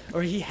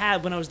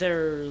had when I was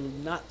there.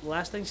 Not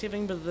last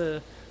Thanksgiving, but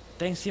the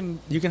Thanksgiving.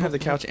 You can have the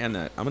couch and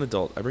that. I'm an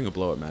adult. I bring a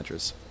blow-up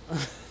mattress.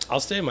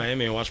 I'll stay in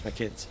Miami and watch my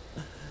kids.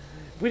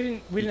 We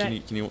didn't. We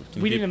didn't. Can you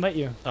We didn't invite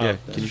you. Oh, yeah.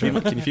 that's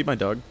Can you feed my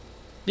dog?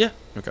 Yeah.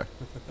 Okay.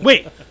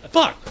 Wait,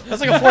 fuck.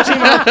 That's like a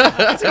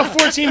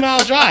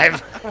 14-mile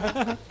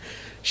drive.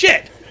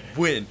 Shit.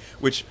 Win.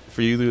 Which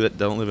for you that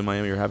don't live in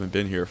Miami or haven't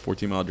been here,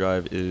 14-mile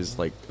drive is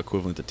like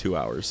equivalent to 2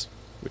 hours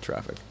with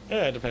traffic.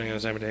 Yeah, depending on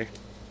the time of day.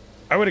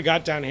 I would have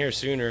got down here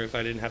sooner if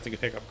I didn't have to go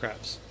pick up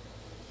crabs.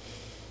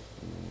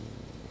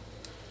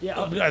 Yeah.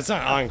 But it's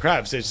not on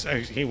crabs. It's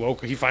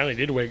he finally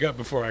did wake up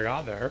before I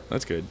got there.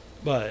 That's good.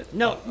 But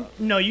No.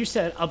 You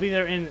said I'll be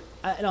there no,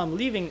 I'm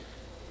leaving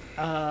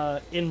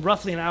in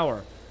roughly an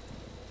hour.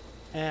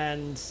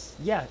 And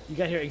yeah, you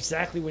got here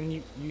exactly when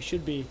you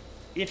should be.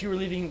 If you were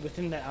leaving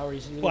within that hour, you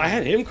should be. well, I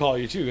had him call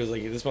you too because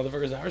like this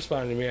motherfucker's not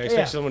responding to me. I expect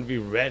Yeah. someone to be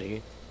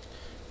ready.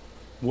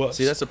 Whoops.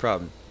 See, that's the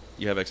problem.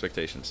 You have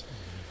expectations.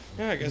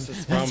 yeah. I guess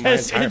that's the problem.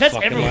 That's- my entire that's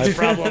fucking everyone's life.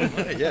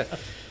 problem. Yeah.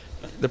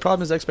 The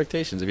problem is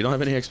expectations. If you don't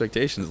have any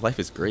expectations, life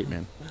is great,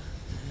 man.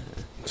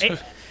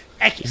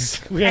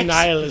 We're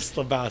nihilists,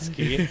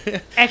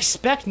 Lebowski.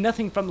 Expect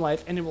nothing from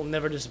life, and it will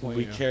never disappoint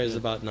We you. cares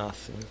about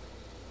nothing.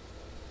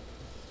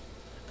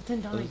 But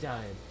then Donnie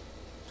died.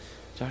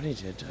 Donnie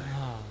did die.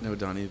 No,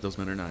 Donnie, those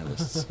men are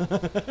nihilists.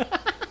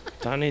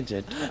 Donnie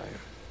did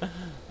die.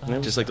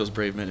 Just like those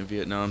brave men in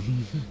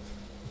Vietnam.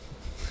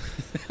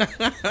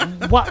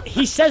 What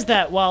he says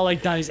that while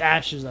like Donnie's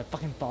ashes are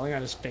fucking falling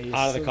on his face.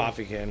 Out of the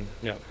coffee can.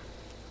 Yep.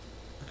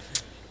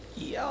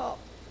 Yeah.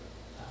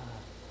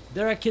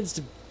 There are kids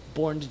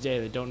born today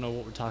that don't know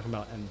what we're talking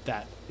about, and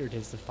that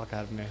irritates the fuck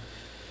out of me.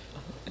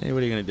 Hey,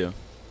 what are you gonna do?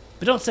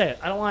 But don't say it.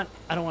 I don't want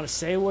to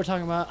say what we're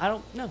talking about.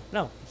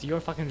 No. It's your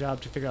fucking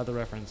job to figure out the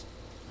reference.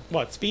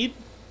 What, Speed?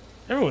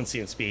 Everyone's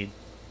seen Speed.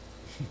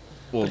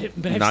 Well,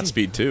 but I've not seen-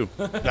 Speed 2,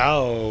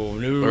 No.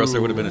 or else there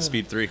would have been a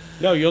Speed 3.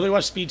 No, you only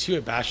watch Speed 2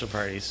 at bachelor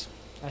parties.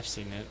 I've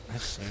seen it.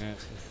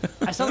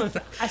 I saw it in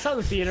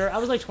the theater. I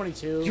was like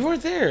 22. You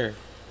weren't there.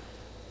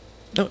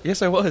 No,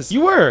 yes, I was.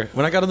 You were.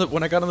 When I got on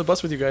the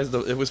bus with you guys,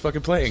 it was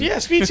fucking playing. Yeah,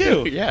 Speed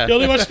 2. Yeah. You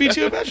only watch Speed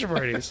 2 at bachelor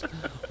parties.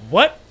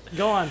 What?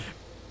 Go on.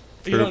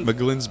 For You don't-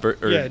 McGlynn's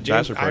yeah, James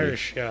bachelor party.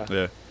 Irish, yeah.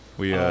 Yeah.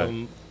 We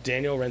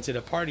Daniel rented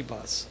a party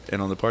bus.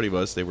 and on the party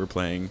bus they were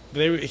playing.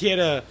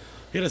 Daniel,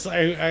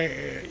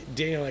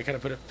 I kind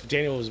of put it.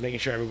 Daniel was making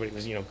sure everybody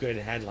was, good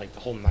and had like the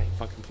whole night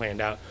fucking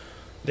planned out.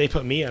 They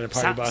put me on a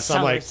party bus.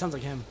 I'm like, sounds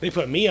like him. they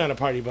put me on a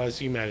party bus.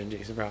 You imagine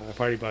Jason Brown on a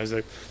party bus.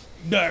 Like,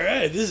 all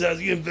right, this is how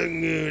it's gonna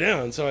fucking go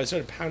down. So I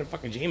started pounding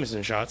fucking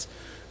Jameson shots,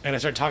 and I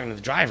started talking to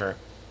the driver.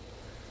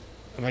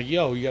 I'm like,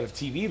 yo, you got a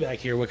TV back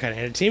here. What kind of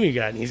entertainment you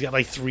got? And he's got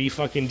like 3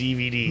 fucking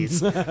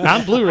DVDs,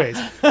 not Blu-rays.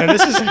 And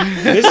this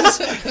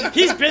is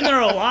He's been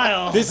there a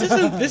while. this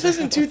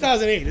isn't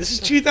 2008. This is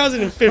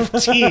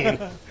 2015.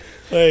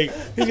 Like,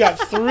 he's got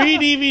 3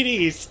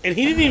 DVDs, and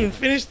he didn't even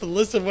finish the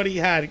list of what he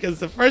had because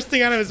the first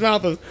thing out of his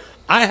mouth was,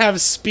 "I have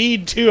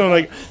Speed 2." I'm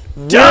like,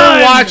 Done!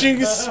 "We're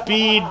watching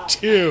Speed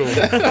 2."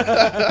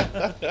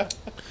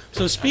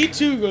 So Speed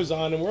 2 goes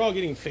on, and we're all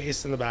getting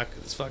faced in the back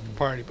of this fucking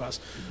party bus.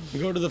 We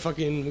go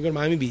to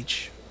Miami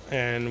Beach,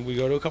 and we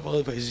go to a couple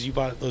other places. You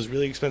bought those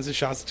really expensive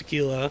shots of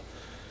tequila.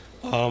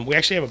 We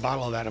actually have a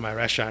bottle of that in my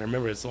restaurant.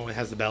 Remember, it's the one that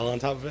has the bell on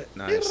top of it.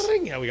 Nice.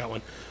 Yeah, we got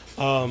one.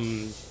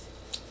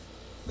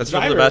 That's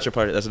enough of the Driver- bachelor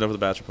party. That's enough of the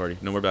bachelor party.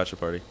 No more bachelor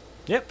party.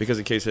 Yep. Because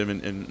in case him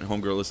and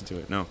homegirl listen to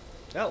it. No.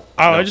 Oh.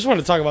 I just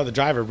want to talk about the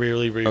driver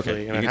really briefly.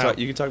 Okay. and how-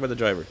 You can talk about the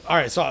driver. All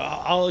right, so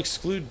I'll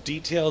exclude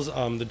details.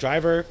 The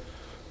driver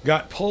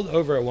got pulled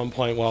over at one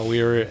point while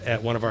we were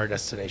at one of our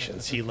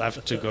destinations. He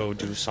left to go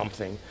do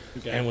something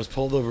and was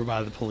pulled over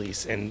by the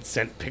police and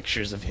sent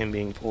pictures of him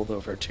being pulled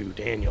over to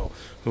Daniel,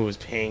 who was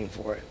paying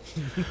for it.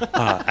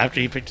 After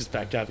he picked us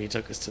back up, he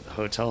took us to the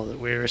hotel that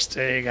we were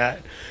staying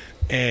at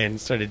and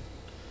started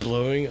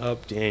blowing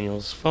up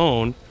Daniel's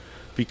phone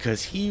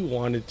because he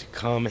wanted to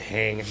come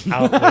hang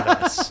out with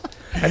us.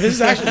 And this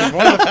is actually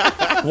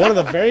one of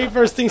the very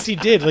first things he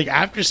did. Like,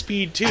 after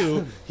Speed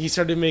 2, he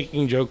started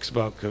making jokes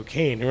about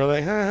cocaine. And we're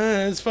like,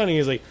 it's funny.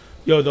 He's like,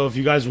 yo, though, if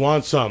you guys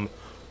want some,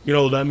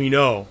 let me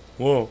know.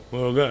 Whoa,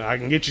 well, good. I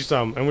can get you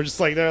some. And we're just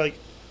like, they're like,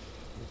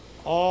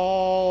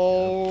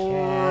 all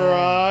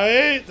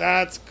right,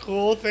 that's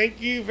cool.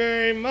 Thank you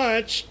very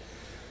much.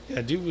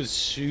 That dude was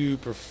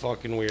super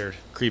fucking weird.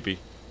 Creepy.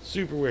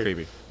 Super weird.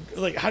 Creepy.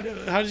 Like, how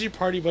does your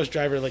party bus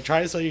driver like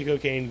try to sell you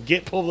cocaine,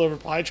 get pulled over,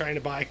 probably trying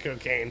to buy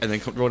cocaine, And then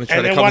want to try and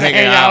to then come want to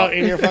hang out.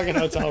 in your fucking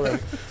hotel room?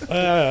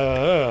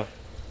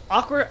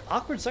 Awkward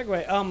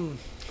segue.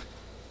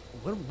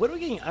 What are we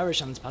getting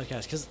Irish on this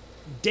podcast? Because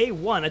day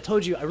one, I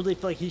told you I really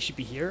feel like he should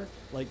be here.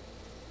 Like,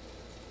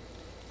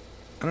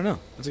 I don't know.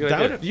 That's a good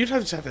That idea. would, you'd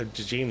have to have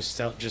James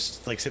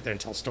just like sit there and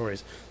tell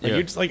stories. Like Yeah.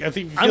 you just like I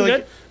think I'm feel like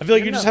good. I feel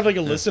like you No. just have like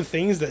a list of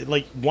things that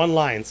like one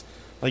lines.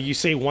 Like you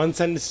say one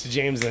sentence to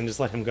James and then just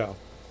let him go.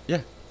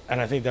 Yeah. And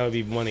I think that would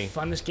be money.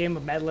 funnest game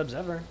of Mad Libs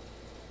ever.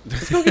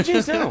 Let's go get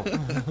James now.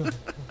 You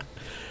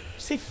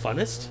say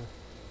funnest?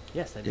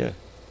 Yes, I did. Yeah.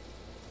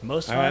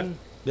 Most All right. fun.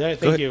 Yeah, Go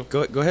thank ahead. you.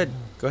 Go ahead.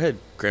 Go ahead.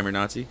 Grammar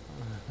Nazi.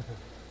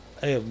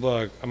 Hey,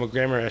 look, I'm a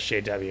grammar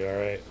SJW. All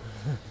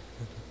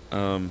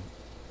right.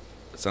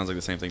 It sounds like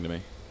the same thing to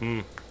me.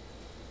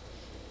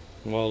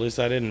 Well, at least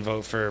I didn't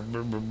vote for.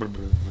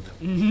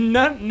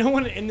 No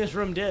one in this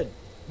room did.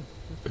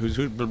 Who's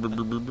who?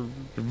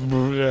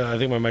 I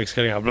think my mic's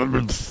cutting out.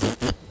 Are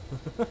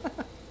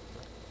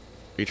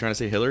you trying to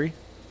say Hillary?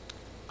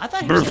 I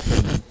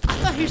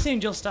thought he was saying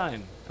Jill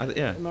Stein.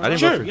 Yeah. Am I I right? didn't vote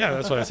Sure, for. yeah,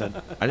 that's what I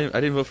said. I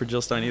didn't vote for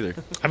Jill Stein either.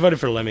 I voted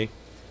for Lemmy.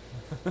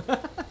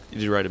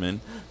 Did you write him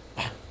in?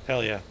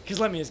 Hell yeah. Because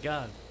Lemmy is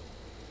God.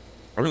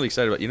 I'm really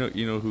excited about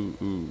you know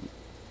who.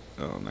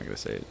 Oh, I'm not gonna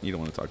say it. You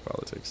don't want to talk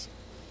politics.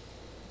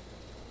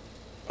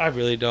 I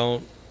really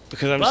don't,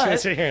 because I'm just gonna But-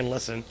 sit here and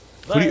listen.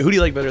 Who do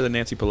you like better than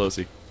Nancy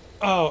Pelosi?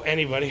 Oh,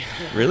 anybody.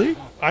 Really?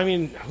 I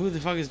mean, who the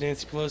fuck is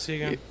Nancy Pelosi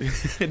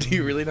again? Do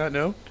you really not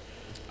know?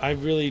 I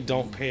really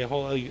don't pay a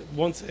whole. Like,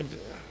 it's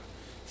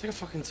like a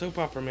fucking soap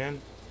opera,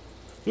 man.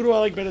 Who do I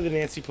like better than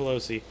Nancy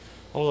Pelosi?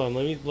 Hold on,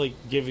 let me like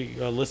give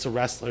you a list of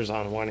wrestlers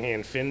on one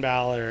hand: Finn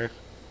Balor,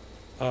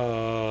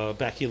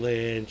 Becky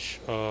Lynch,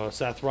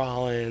 Seth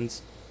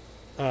Rollins,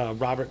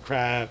 Robert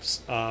Kraft.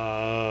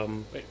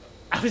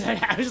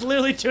 I was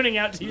literally tuning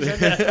out till you said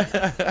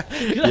that.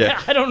 Yeah.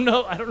 I don't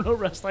know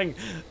wrestling,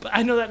 but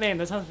I know that name.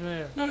 That sounds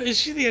familiar. No, is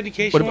she the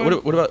education one?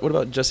 What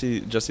about Jesse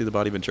the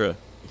Body Ventura?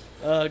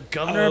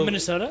 Governor of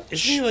Minnesota?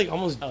 Isn't he like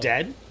almost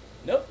dead?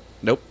 Nope.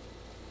 Nope.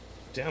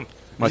 Damn.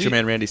 Macho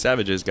Man Randy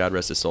Savage is, God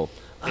rest his soul.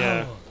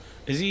 Yeah. Oh.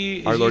 Is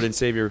he? Our is Lord he, and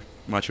Savior,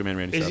 Macho Man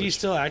Randy Is Savage. he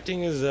still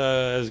acting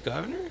as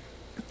governor?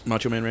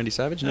 Macho Man Randy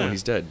Savage? No, Yeah.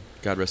 he's dead.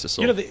 God rest his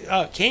soul. You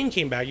know, Kane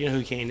came back. You know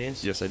who Kane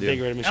is? Yes, I do.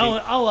 Big Red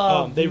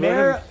Machine. They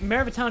mayor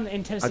wrote of a town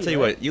in Tennessee. I'll tell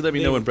you right? what. You let me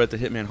They- know when Bret the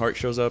Hitman Hart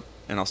shows up,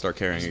 and I'll start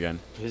caring again.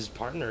 His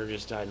partner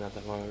just died not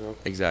that long ago.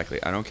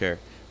 Exactly. I don't care.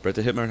 Bret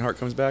the Hitman Hart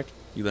comes back.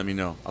 You let me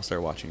know. I'll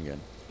start watching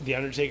again. The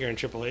Undertaker and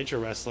Triple H are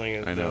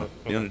wrestling. I know.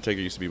 The okay.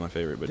 Undertaker used to be my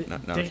favorite, but now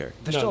I don't care.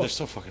 They're No, still, they're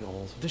so fucking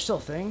old. they're still a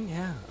thing.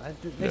 Yeah,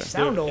 they Yeah.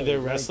 sound they're, old. They're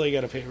like- wrestling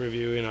at a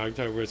pay-per-view in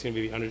October. It's going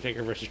to be the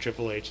Undertaker versus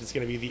Triple H. It's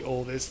going to be the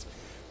oldest,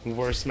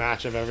 worst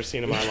match I've ever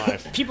seen in my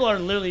life. People are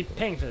literally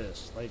paying for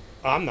this. Like,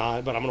 I'm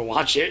not, but I'm going to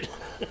watch it.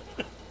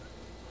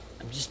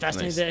 I'm just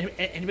fascinated Nice.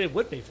 that anybody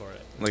would pay for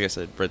it. Like I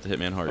said, Bret the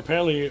Hitman Hart.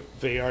 Apparently,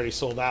 they already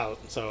sold out.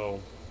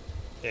 So,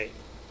 hey,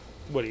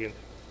 what are you?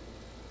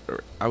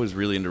 I was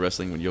really into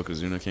wrestling when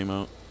Yokozuna came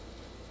out.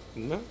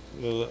 No,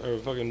 or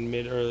fucking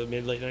mid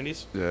late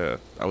 '90s. Yeah,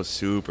 I was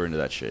super into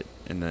that shit.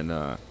 And then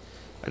I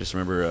just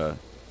remember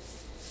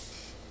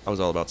I was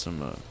all about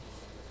some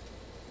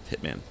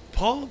Hitman.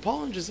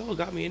 Paul and Giselle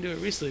got me into it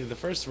recently. The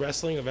first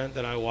wrestling event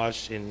that I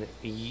watched in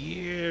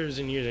years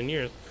and years and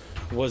years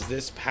was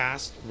this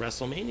past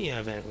WrestleMania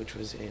event, which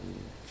was in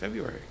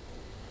February.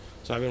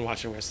 So I've been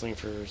watching wrestling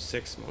for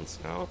 6 months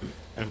now,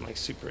 and I'm like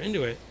super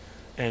into it.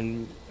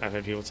 And I've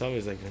had people tell me,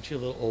 "It's like, aren't you a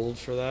little old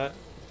for that?"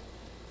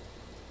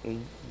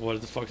 And what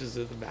the fuck is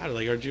it about?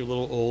 Like, aren't you a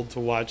little old to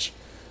watch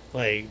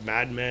like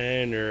Mad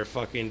Men or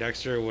fucking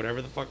Dexter or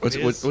whatever the fuck it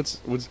is?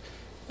 What's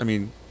I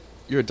mean,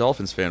 you're a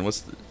Dolphins fan.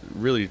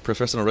 Really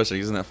professional wrestling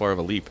isn't that far of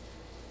a leap.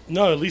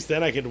 No, at least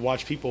then I could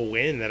watch people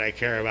win that I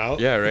care about.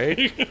 Yeah,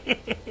 right?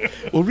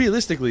 Well,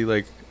 realistically,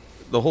 like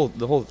the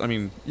whole I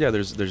mean, yeah,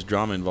 there's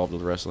drama involved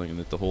with wrestling, and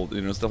it's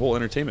the whole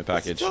entertainment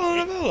package. It's a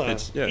telenovela.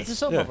 It's a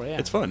soap opera, yeah.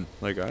 It's fun.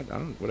 Like I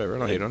don't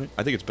hate on it.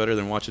 I think it's better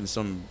than watching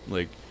some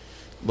like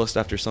lust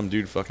after some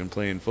dude fucking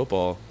playing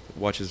football,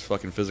 watch his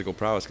fucking physical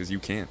prowess because you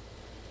can't.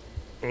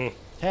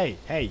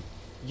 Hey,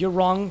 you're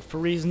wrong for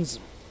reasons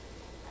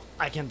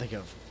I can't think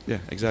of. Yeah,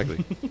 exactly.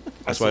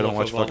 That's still why I don't love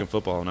watch football. fucking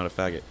football. I'm not a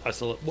faggot. I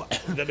still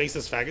what? That makes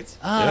us faggots.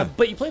 Yeah.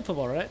 But you played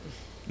football, right?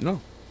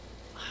 No.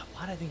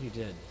 Why did I think you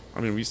did?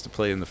 I mean, we used to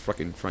play in the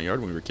fucking front yard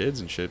when we were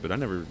kids and shit, but I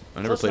never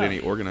Close played enough. any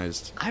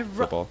organized I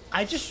football.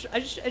 just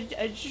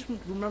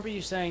remember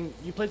you saying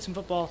you played some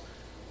football,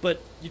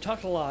 but you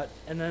talked a lot,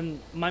 and then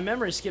my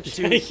memory skips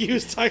to He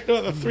was talking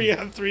about the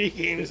 3-on-3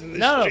 games in the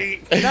no,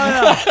 street.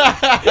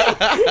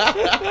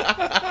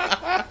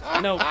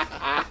 no.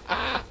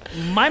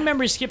 My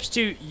memory skips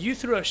to you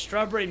threw a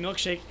strawberry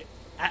milkshake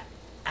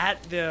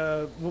at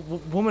the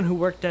woman who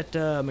worked at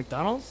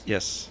McDonald's.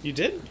 Yes, You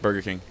did?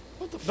 Burger King.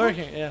 What the fuck?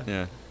 Burger King, yeah.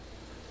 Yeah,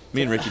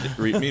 me and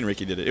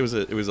Ricky did it. It was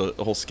a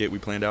whole skit we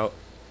planned out,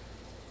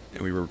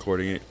 and we were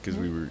recording it because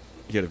we were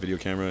he had a video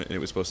camera, and it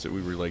was supposed to.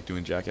 We were like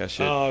doing jackass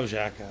shit Oh,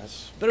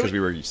 jackass. But it because was- we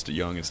were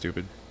young and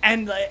stupid.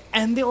 And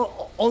the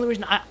only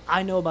reason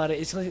I know about it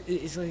is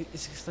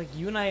it's just like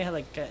you and I had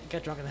like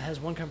got drunk and has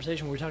one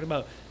conversation where we talked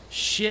about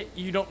shit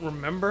you don't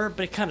remember,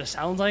 but it kind of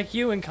sounds like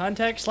you in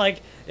context.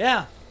 Like,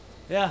 yeah,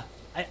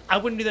 I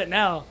wouldn't do that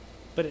now,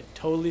 but it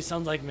totally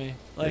sounds like me.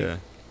 Like, Yeah.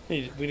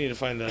 We need to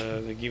find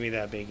the Give Me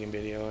That Bacon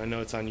video. I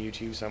know it's on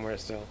YouTube somewhere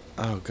still.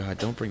 Oh God,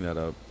 don't bring that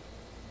up.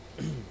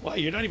 Well,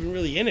 you're not even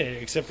really in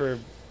it, except for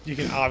you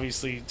can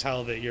obviously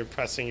tell that you're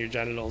pressing your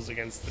genitals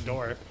against the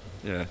door.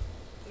 Yeah.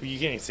 You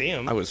can't see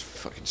them. I was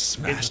fucking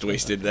smashed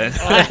wasted then.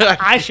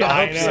 I should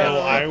I hope know. so.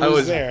 I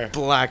was there.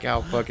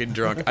 blackout fucking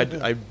drunk.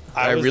 I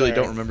was really there.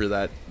 don't remember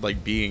that,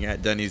 like being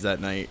at Denny's that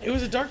night. It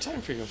was a dark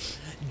time for you.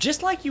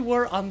 Just like you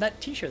were on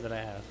that T-shirt that I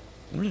have.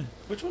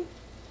 Which one?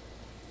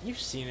 You've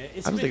seen it.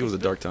 It's I don't think it was a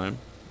it's dark time.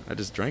 I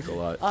just drank a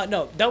lot.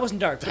 No, that wasn't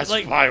dark. That's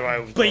like, probably why I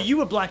was but drunk. you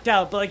were blacked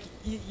out. But like,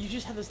 you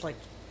just had this like.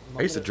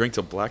 I used to drink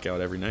till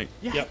blackout every night.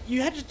 Yeah, Yep.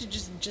 you had to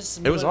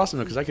just. It was awesome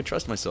though because I could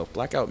trust myself.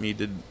 Blackout me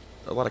did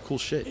a lot of cool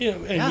shit. You know,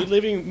 and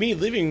Yeah. me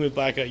living with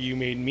Blackout, you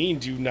made me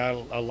do not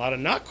a lot of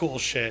not cool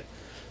shit.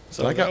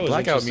 So that Blackout, was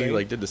blackout me interesting.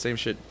 like did the same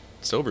shit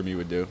sober me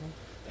would do.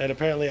 And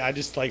apparently, I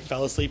just like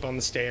fell asleep on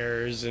the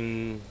stairs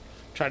and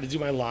tried to do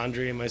my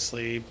laundry in my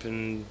sleep.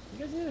 And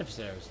You guys did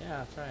upstairs. Yeah,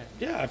 that's right.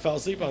 yeah, I fell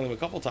asleep on them a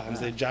couple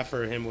times. Yeah. They Jeff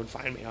or him would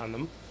find me on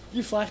them.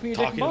 You flashed me your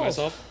Talking dick to and balls.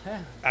 myself.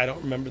 Yeah, I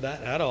don't remember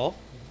that at all.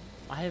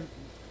 I have.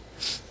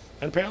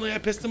 And apparently, I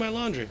pissed in my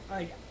laundry.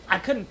 I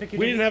couldn't pick your.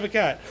 We dick. didn't have a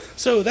cat.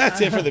 So that's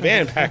it for the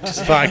band practice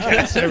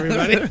podcast,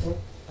 everybody.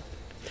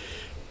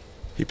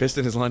 He pissed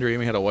in his laundry and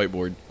we had a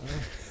whiteboard.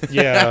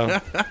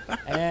 Yeah,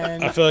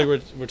 And I feel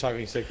like we're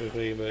talking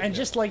cyclically, but and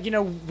just like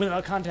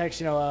without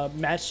context,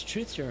 Matt's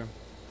truth serum.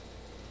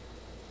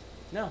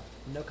 No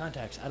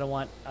context. I don't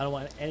want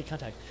any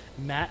context.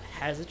 Matt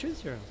has a truth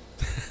serum.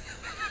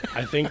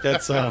 I think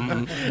that's a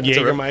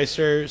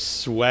Jägermeister,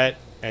 sweat,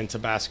 and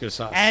Tabasco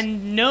sauce.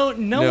 And no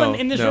one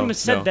in this room has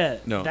said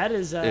that. No, That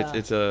is.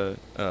 it's a.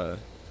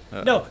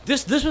 No,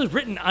 this was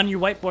written on your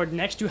whiteboard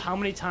next to how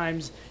many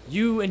times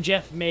you and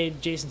Jeff made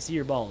Jason see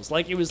your balls.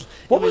 Like it was.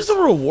 What was the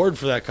reward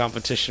for that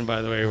competition,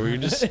 by the way? Were you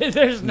just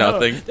There's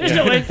Nothing. There's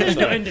no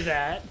end to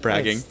that.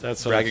 bragging.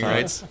 That's what I bragging thought.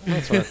 rights.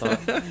 That's what I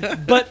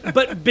thought.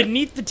 But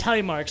beneath the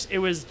tally marks, it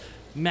was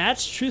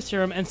Matt's truth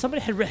serum, and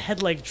somebody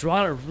had like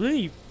drawn a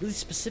really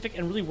specific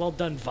and really well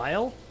done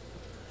vial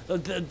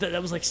that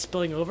was like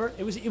spilling over.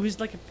 It was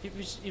like it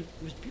was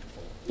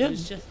beautiful. Yeah. It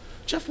was just.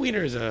 Jeff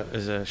Weiner is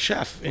a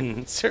chef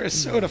in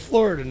Sarasota,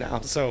 Florida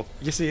now. So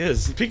Yes, he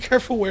is. be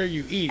careful where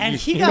you eat. And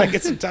he you got- might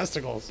get some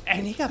testicles.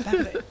 And he got back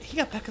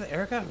with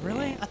Erica.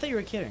 Really? I thought you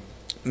were kidding.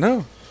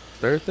 No,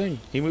 their thing.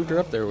 He moved her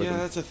up there with Yeah, him.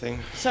 that's a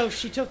thing. So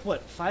she took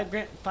what,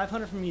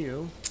 $500 from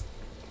you,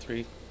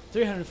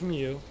 300 from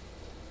you,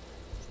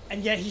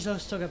 and yet he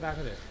still got back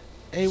with her.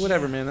 Hey,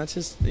 whatever, man. That's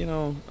just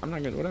I'm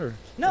not gonna whatever.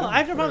 No, I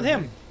have no problem with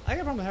him. I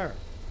got a problem with her.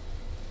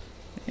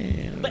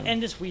 Yeah. But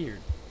and it's weird.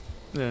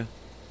 yeah.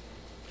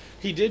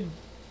 He did.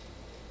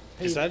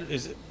 Is Hey. that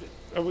is it?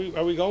 Are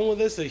we going with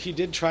this? That he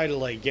did try to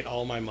like get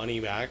all my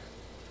money back.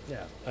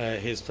 Yeah.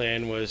 His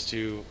plan was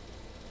to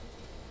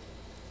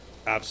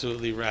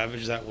absolutely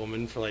ravage that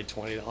woman for like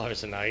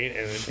 $20 a night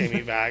and then pay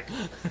me back.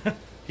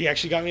 He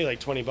actually got me like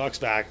 $20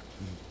 back,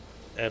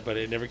 but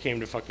it never came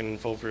to fucking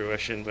full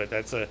fruition. But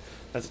that's a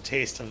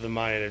taste of the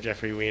mind of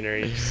Jeffrey Weiner.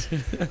 He's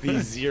the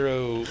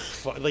zero,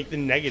 like the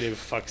negative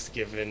fucks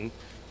given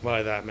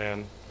by that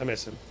man. I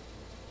miss him.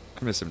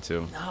 I miss him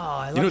too. No,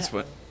 I love You know what's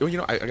that. fun?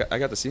 Well, I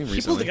got to see him He pulled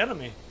recently. the gun on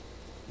me.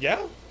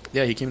 Yeah.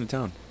 Yeah, he came to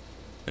town,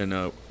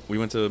 and we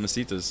went to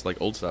Mesitas, like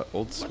old school.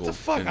 What the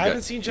fuck? and I got-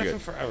 haven't seen Jeff we in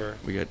got- forever.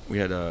 We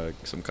had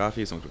some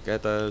coffee, some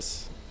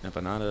croquetas,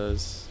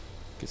 empanadas,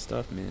 good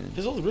stuff, man.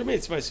 His old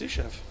roommate's my sous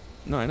chef.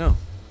 No, I know.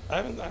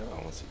 I don't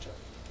want to see Jeff.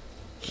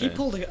 He Yeah.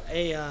 pulled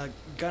a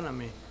gun on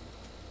me.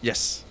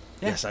 Yes.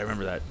 Yeah. Yes, I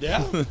remember that.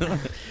 Yeah.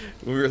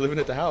 When we were living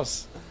at the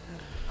house.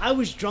 I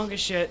was drunk as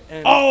shit,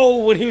 and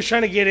Oh, when he was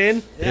trying to get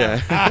in.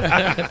 Yeah.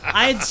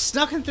 I had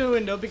snuck in through a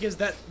window because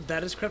that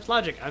is Crep's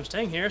logic. I'm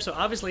staying here, so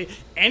obviously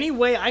any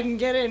way I can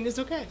get in is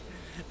okay.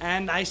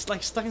 And I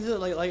like stuck into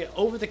like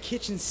over the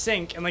kitchen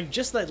sink, and like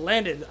just that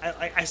landed,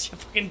 I see a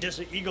fucking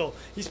desert eagle.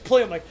 He's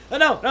pulling. I'm like, oh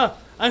no,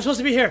 I'm supposed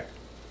to be here.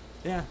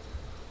 Yeah.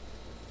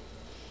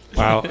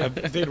 Wow. I'm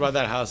thinking about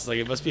that house. Like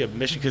it must be a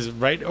mission because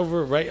right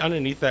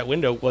underneath that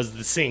window was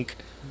the sink.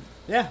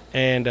 Yeah.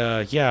 And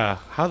yeah,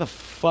 how the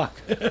fuck?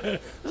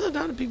 That's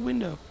not a big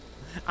window.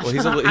 Well,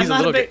 he's a I'm little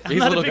not a big- he's I'm a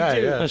not a little big guy.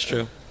 dude. Yeah. That's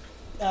true.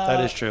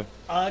 That is true.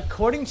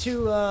 According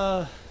to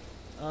the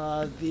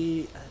I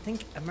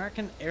think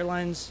American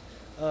Airlines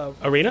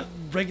Arena?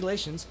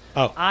 regulations,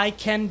 Oh. I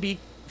can be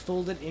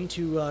folded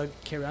into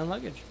carry-on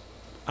luggage.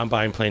 I'm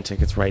buying plane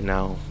tickets right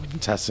now.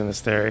 Testing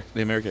this theory.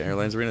 The American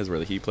Airlines Arena is where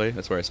the Heat play.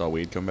 That's where I saw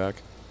Wade come back,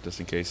 just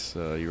in case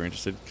you were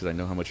interested, because I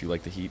know how much you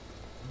like the Heat.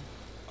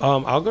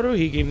 I'll go to a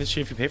Heat game this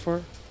year if you pay for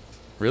it.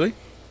 Really?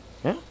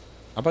 Yeah.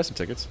 I'll buy some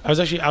tickets. I was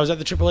at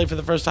the AAA for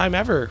the first time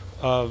ever,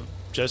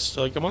 just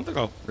like a month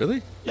ago.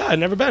 Really? Yeah, I'd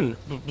never been.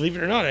 Believe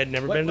it or not, I'd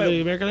never been to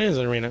the American Airlines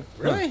Arena.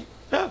 Really?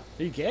 Yeah.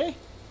 Are you gay?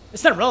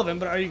 It's not relevant,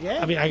 but are you gay?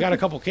 I mean, I got a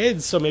couple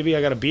kids, so maybe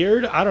I got a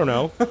beard. I don't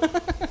know.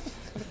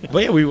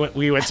 But yeah,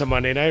 we went to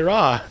Monday Night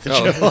Raw. The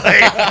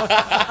AAA.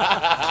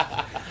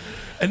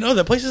 And no,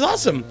 that place is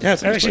awesome. Yeah,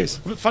 it's a nice actually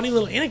place. funny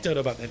little anecdote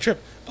about that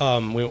trip. We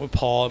went with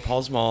Paul and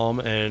Paul's mom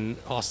and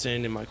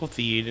Austin and Michael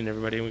Theed and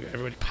everybody.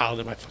 Everybody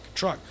piled in my fucking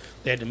truck.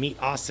 They had to meet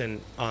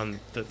Austin on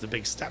the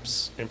big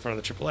steps in front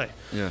of the AAA.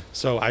 Yeah.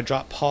 So I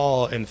dropped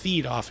Paul and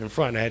Theed off in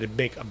front. I had to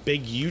make a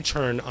big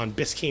U-turn on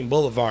Biscayne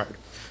Boulevard.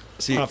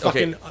 See, On a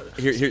okay, fucking-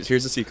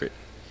 here's the secret.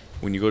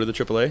 When you go to the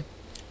AAA,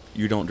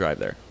 you don't drive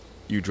there.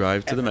 You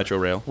drive to the Metro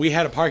Rail. We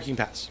had a parking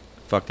pass.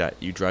 Fuck that.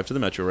 You drive to the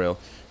Metro Rail.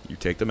 You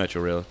take the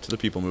Metro Rail to the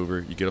People Mover.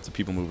 You get off the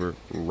People Mover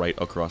right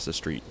across the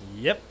street.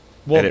 Yep.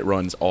 Well, And it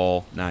runs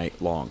all night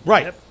long.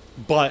 right. Yep.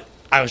 But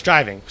I was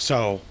driving,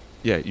 so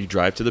Yeah, you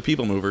drive to the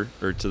People Mover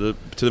or to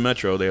the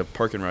Metro. They have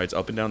parking rides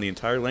up and down the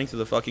entire length of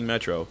the fucking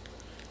Metro,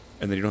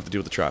 and then you don't have to deal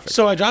with the traffic.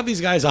 So I drop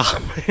these guys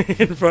off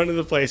in front of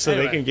the place so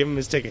Anyway. they can give him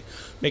his ticket.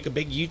 Make a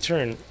big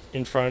U-turn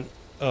in front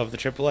of the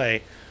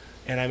AAA,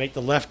 and I make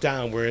the left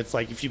down where it's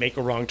like if you make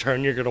a wrong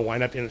turn, you're going to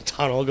wind up in a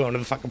tunnel going to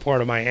the fucking port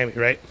of Miami,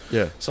 right?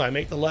 Yeah. So I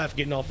make the left,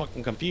 getting all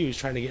fucking confused,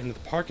 trying to get into the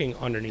parking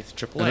underneath the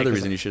AAA. Another 'cause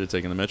reason you should have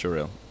taken the Metro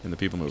Rail and the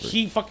People Mover.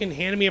 he fucking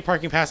handed me a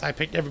parking pass. I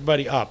picked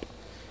everybody up.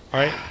 All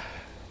right?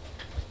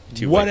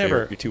 Too white for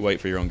Whatever. you're too white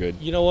for your own good.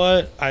 You know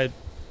what? Oh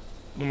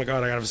my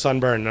God, I got a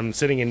sunburn. I'm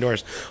sitting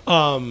indoors.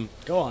 Go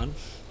on.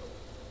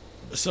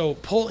 So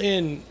pull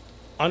in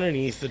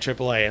underneath the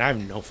AAA, and I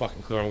have no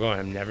fucking clue where I'm going.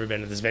 I've never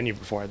been to this venue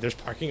before. There's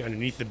parking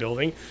underneath the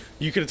building.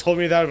 You could have told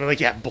me that. I'd be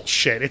like, yeah,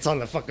 bullshit. It's on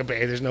the fucking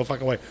bay. There's no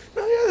fucking way.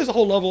 No, yeah, there's a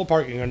whole level of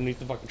parking underneath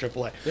the fucking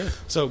AAA. Yeah.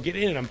 So get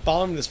in, and I'm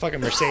following this fucking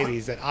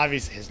Mercedes that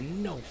obviously has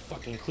no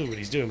fucking clue what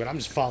he's doing, but I'm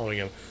just following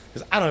him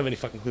because I don't have any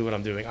fucking clue what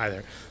I'm doing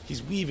either.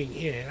 He's weaving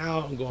in and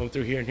out and going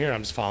through here and here, and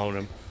I'm just following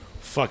him.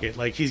 Fuck it.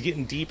 Like, he's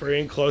getting deeper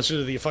in, closer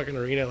to the fucking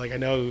arena. Like, I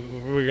know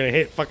we're going to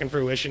hit fucking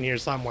fruition here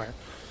somewhere.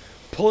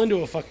 Pull into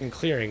a fucking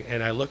clearing,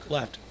 and I look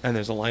left, and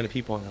there's a line of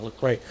people, and I look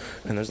right,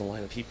 and there's a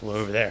line of people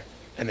over there,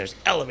 and there's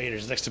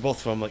elevators next to both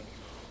of them. Like,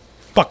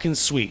 fucking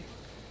sweet.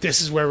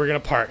 This is where we're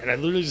gonna park. And I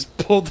literally just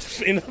pulled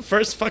in the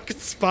first fucking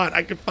spot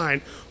I could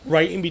find,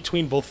 right in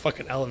between both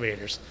fucking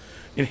elevators,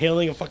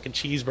 inhaling a fucking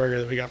cheeseburger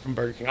that we got from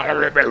Burger King. All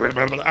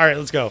right,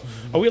 let's go.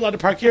 Are we allowed to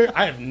park here?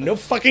 I have no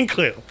fucking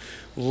clue.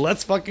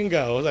 Let's fucking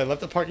go. I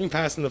left the parking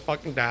pass in the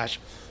fucking dash.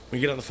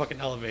 We get on the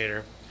fucking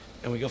elevator.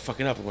 And we go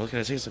fucking up, and we're looking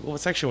at it. It's like, well,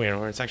 what section are we in?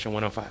 We're in section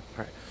 105. All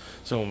right.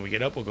 So when we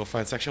get up, we'll go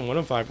find section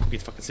 105. We'll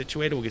get fucking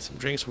situated. We'll get some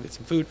drinks. We'll get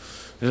some food.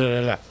 Da,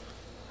 da, da, da.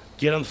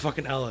 Get on the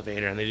fucking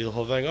elevator, and they do the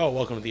whole thing. Oh,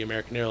 welcome to the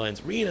American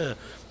Airlines Arena.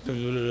 Da,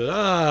 da, da,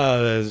 da.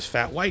 This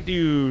fat white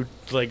dude.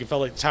 Like, it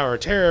felt like the Tower of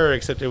Terror,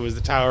 except it was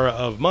the Tower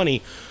of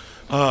Money.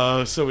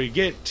 So we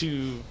get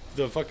to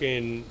the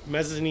fucking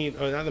mezzanine,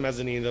 or not the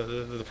mezzanine,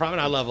 the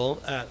promenade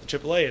level at the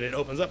AAA, and it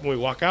opens up, and we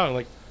walk out, and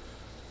like,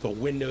 the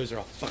windows are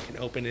all fucking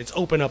open. It's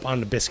open up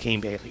on the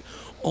Biscayne Bay. Like,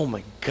 oh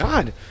my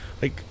God.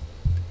 Like,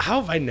 how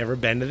have I never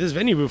been to this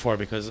venue before?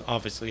 Because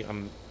obviously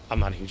I'm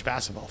not a huge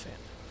basketball fan.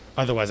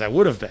 Otherwise I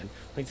would have been.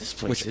 Like, this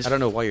place Which is... I don't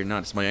know why you're not.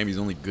 It's Miami's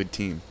only good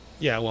team.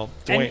 Yeah, well,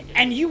 Dwayne...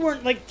 And you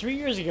weren't like 3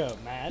 years ago,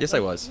 Matt. Yes,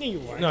 Like, I was. No, you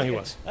weren't. No, he Okay.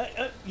 was.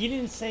 You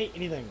didn't say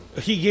anything.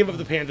 He gave up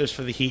the Panthers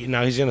for the Heat, and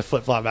now he's going to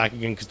flip-flop back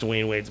again because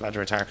Dwayne Wade's about to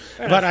retire.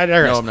 But I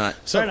digress. No, I'm not.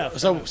 So, Fair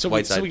enough. so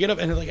Whiteside. we get up,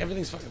 and like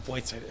everything's fucking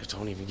Whiteside.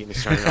 Don't even get me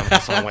started on the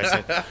song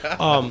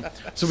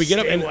Whiteside. So we get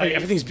up, Stay and like, white.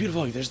 everything's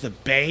beautiful. Like, there's the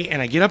bay,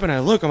 and I get up, and I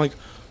look. I'm like,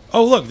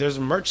 oh, look, there's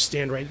a merch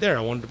stand right there.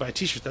 I wanted to buy a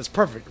T-shirt. That's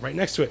perfect. Right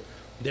next to it,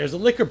 there's a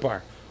liquor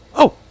bar.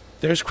 Oh,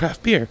 there's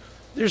craft beer.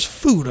 There's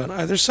food on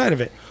either side of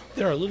it.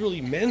 There are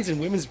literally men's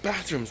and women's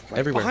bathrooms right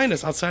Everywhere. behind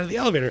us outside of the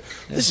elevator.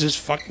 This is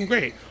fucking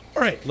great.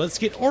 All right, let's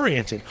get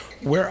oriented.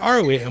 Where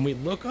are we? And we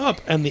look up,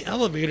 and the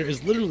elevator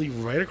is literally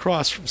right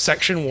across from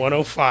section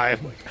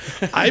 105.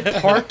 Like, I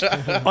parked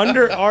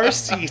under our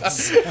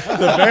seats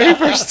the very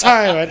first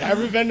time I'd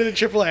ever been to the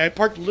AAA. I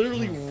parked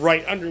literally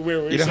right under where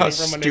we were You know sitting how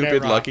from Monday Night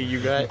stupid Raw. lucky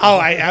you got? Oh,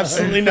 I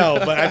absolutely know,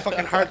 but I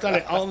fucking harped on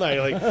it all night.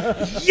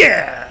 Like,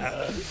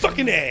 yeah,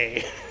 fucking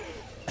A.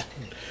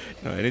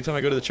 No, anytime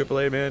I go to the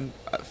AAA, man,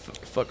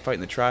 fuck fighting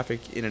the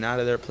traffic in and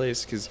out of their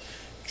place because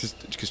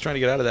trying to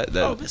get out of that.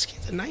 Oh,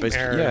 Biscuit's a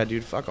nightmare. Yeah,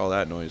 dude, fuck all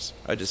that noise.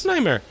 I It's just a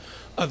nightmare.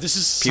 This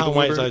is People Sam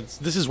mover? Whiteside's.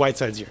 This is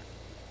Whiteside's year.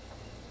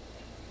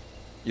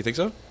 You think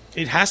so?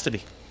 It has to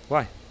be.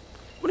 Why?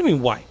 What do you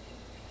mean, why?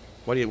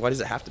 Why does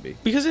it have to be?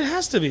 Because it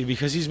has to be.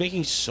 Because he's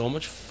making so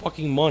much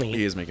fucking money.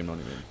 He is making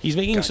money, man. He's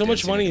making so Goddamn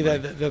much money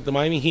making that the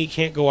Miami Heat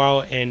can't go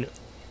out and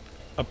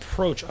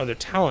approach other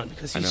talent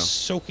because I he's know.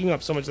 soaking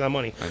up so much of that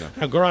money. I know.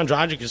 Now, Goran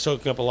Dragic is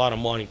soaking up a lot of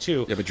money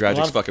too. Yeah, but A lot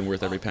Dragic's of- fucking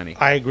worth every penny,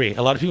 I agree.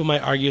 A lot of people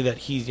might argue that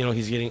he's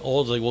getting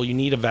old. Like, well, you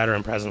need a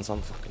veteran presence on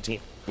the fucking team,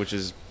 which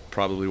is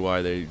probably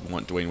why they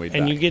want Dwayne Wade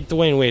and back. you get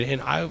Dwayne Wade,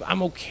 and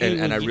I'm okay.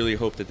 and I with really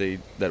hope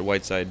that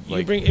Whiteside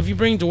if you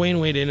bring Dwayne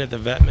Wade in at the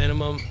vet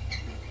minimum,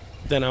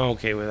 then I'm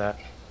okay with that.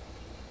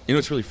 You know,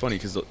 it's really funny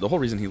because the whole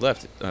reason he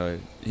left,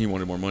 he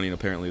wanted more money, and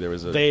apparently there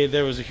was a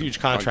There was a huge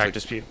contract Contract.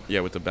 dispute, yeah,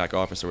 with the back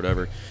office or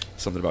whatever,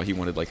 something about he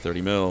wanted like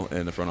 30 mil,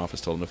 and the front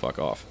office told him to fuck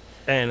off,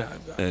 and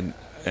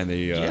and they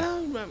yeah,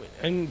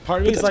 and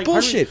part of But me is that's like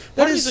bullshit. Part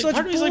That of me is like, such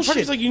part of me is like, part of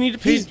me is like, you need to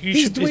pay.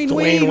 He's It's Dwayne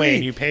Dwayne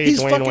Wade. You pay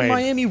He's Dwayne fucking Wade.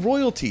 Miami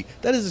royalty.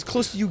 That is as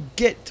close as you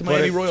get to But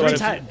Miami if-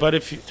 royalty. but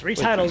if you, Three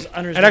titles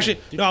under his and name. actually,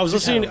 no, I was Three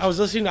listening. titles. I was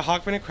listening to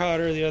Hawkman and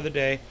Crowder the other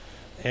day,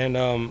 and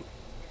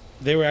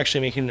they were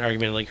actually making an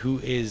argument like who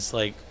is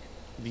like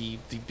the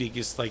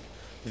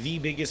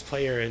biggest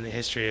player in the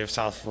history of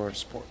South Florida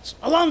sports.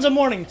 Alonzo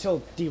Mourning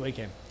till D-Wade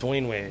came.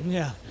 Dwayne Wade.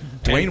 Yeah.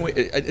 Dwayne Wade.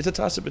 It's a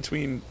toss up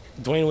between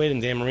Dwayne Wade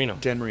and Dan Marino.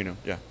 Dan Marino.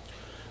 Yeah,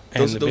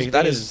 And those, the those, big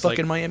that thing is fucking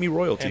like, Miami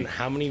royalty. And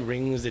how many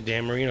rings did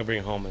Dan Marino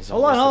bring home? Is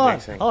Hold always on, the hold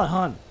big thing. on,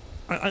 hold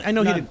on. I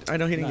know None. he did. I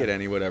know he didn't None. get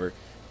any. Whatever,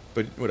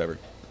 but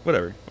whatever.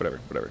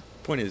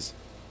 Point is,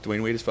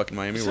 Dwayne Wade is fucking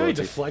Miami So he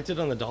royalty. deflected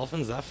on the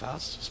Dolphins that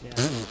fast. Just-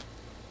 Yeah.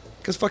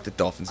 Because fuck the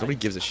Dolphins. Nobody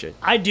gives a shit.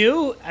 I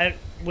do.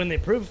 When they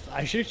prove,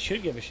 I should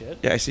give a shit.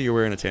 Yeah, I see you're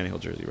wearing a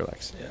Tannehill jersey.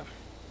 Relax. Yeah.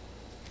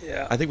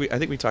 Yeah. I think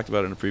we talked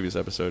about it in a previous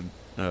episode.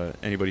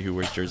 Anybody who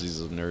wears jerseys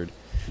is a nerd.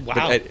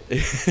 Wow. But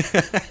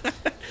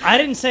I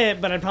didn't say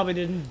it, but I probably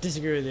didn't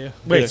disagree with you.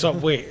 Wait,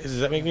 does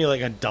that make me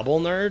like a double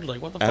nerd?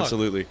 Like what the fuck?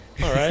 absolutely.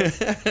 All right.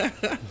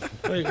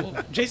 Like,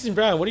 well, Jason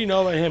Brown, what do you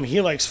know about him?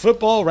 He likes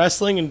football,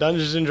 wrestling, and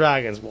Dungeons and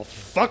Dragons. Well,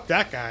 fuck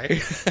that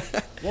guy.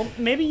 Well,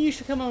 maybe you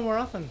should come on more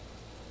often.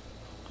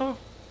 Oh,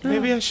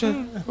 maybe I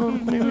should. Oh,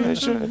 maybe I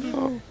should.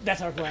 Oh.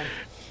 That's our plan.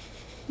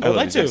 I would love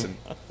like you, to. Jackson.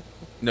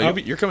 No,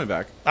 you're coming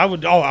back. I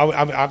would. Oh,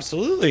 I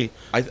absolutely.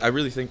 I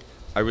really think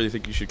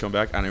you should come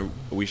back, and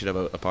we should have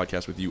a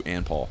podcast with you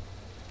and Paul.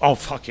 Oh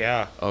fuck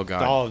yeah. Oh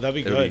god. Oh, that'd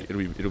be good.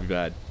 It'll be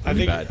bad. I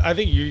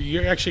think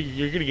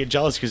you're gonna get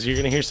jealous because you're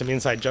gonna hear some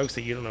inside jokes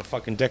that you don't know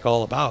fucking dick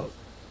all about.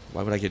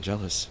 Why would I get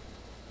jealous?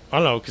 I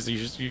don't know because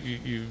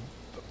you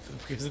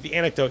because of the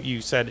anecdote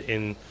you said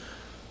in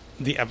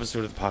the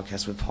episode of the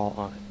podcast with Paul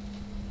on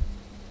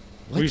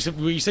it. Where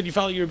you said you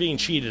felt like you were being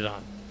cheated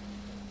on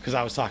because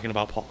I was talking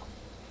about Paul.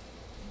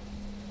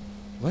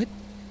 What?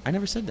 I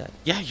never said that.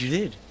 Yeah, you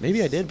did.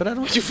 Maybe I did, but I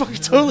don't. You fucking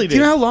totally Do you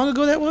did. know how long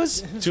ago that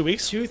was? 2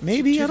 weeks?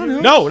 Maybe I don't know.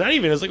 No, not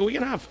even. It's like a week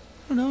and a half.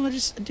 I don't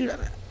know.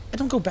 I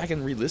don't go back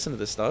and re-listen to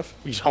this stuff.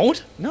 You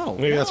don't? No.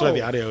 Maybe that's why no.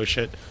 the audio is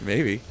shit.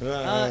 Maybe.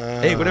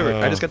 Hey, whatever.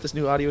 I just got this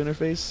new audio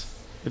interface.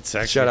 It's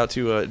sexy. Shout out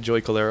to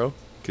Joey Calero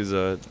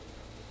because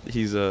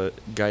he's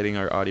guiding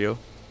our audio.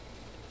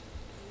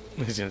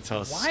 He's gonna tell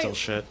us Why? still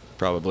shit.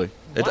 Probably.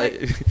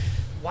 Why?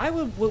 Why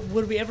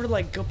would we ever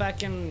like go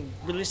back and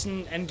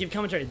listen and give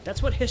commentary?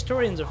 That's what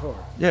historians are for.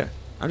 Yeah,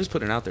 I'm just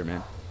putting it out there,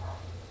 man.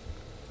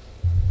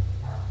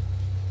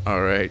 All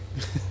right,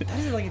 That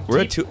is like a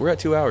we're deep, at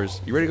 2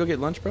 hours. You ready to go get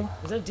lunch, bro?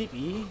 Is that a deep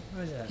E?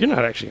 What is that? You're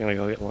not actually gonna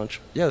go get lunch,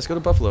 Yeah, let's go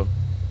to Buffalo.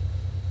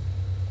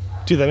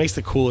 dude. That makes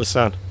the coolest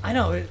sound. I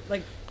know.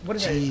 Like, what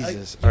is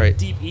Jesus. that? All right.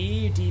 Deep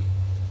E, deep.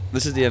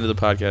 This is the end of the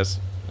podcast.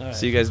 All right.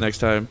 See you guys next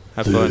time.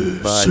 Have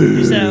fun. Bye.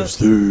 Peace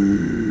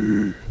out.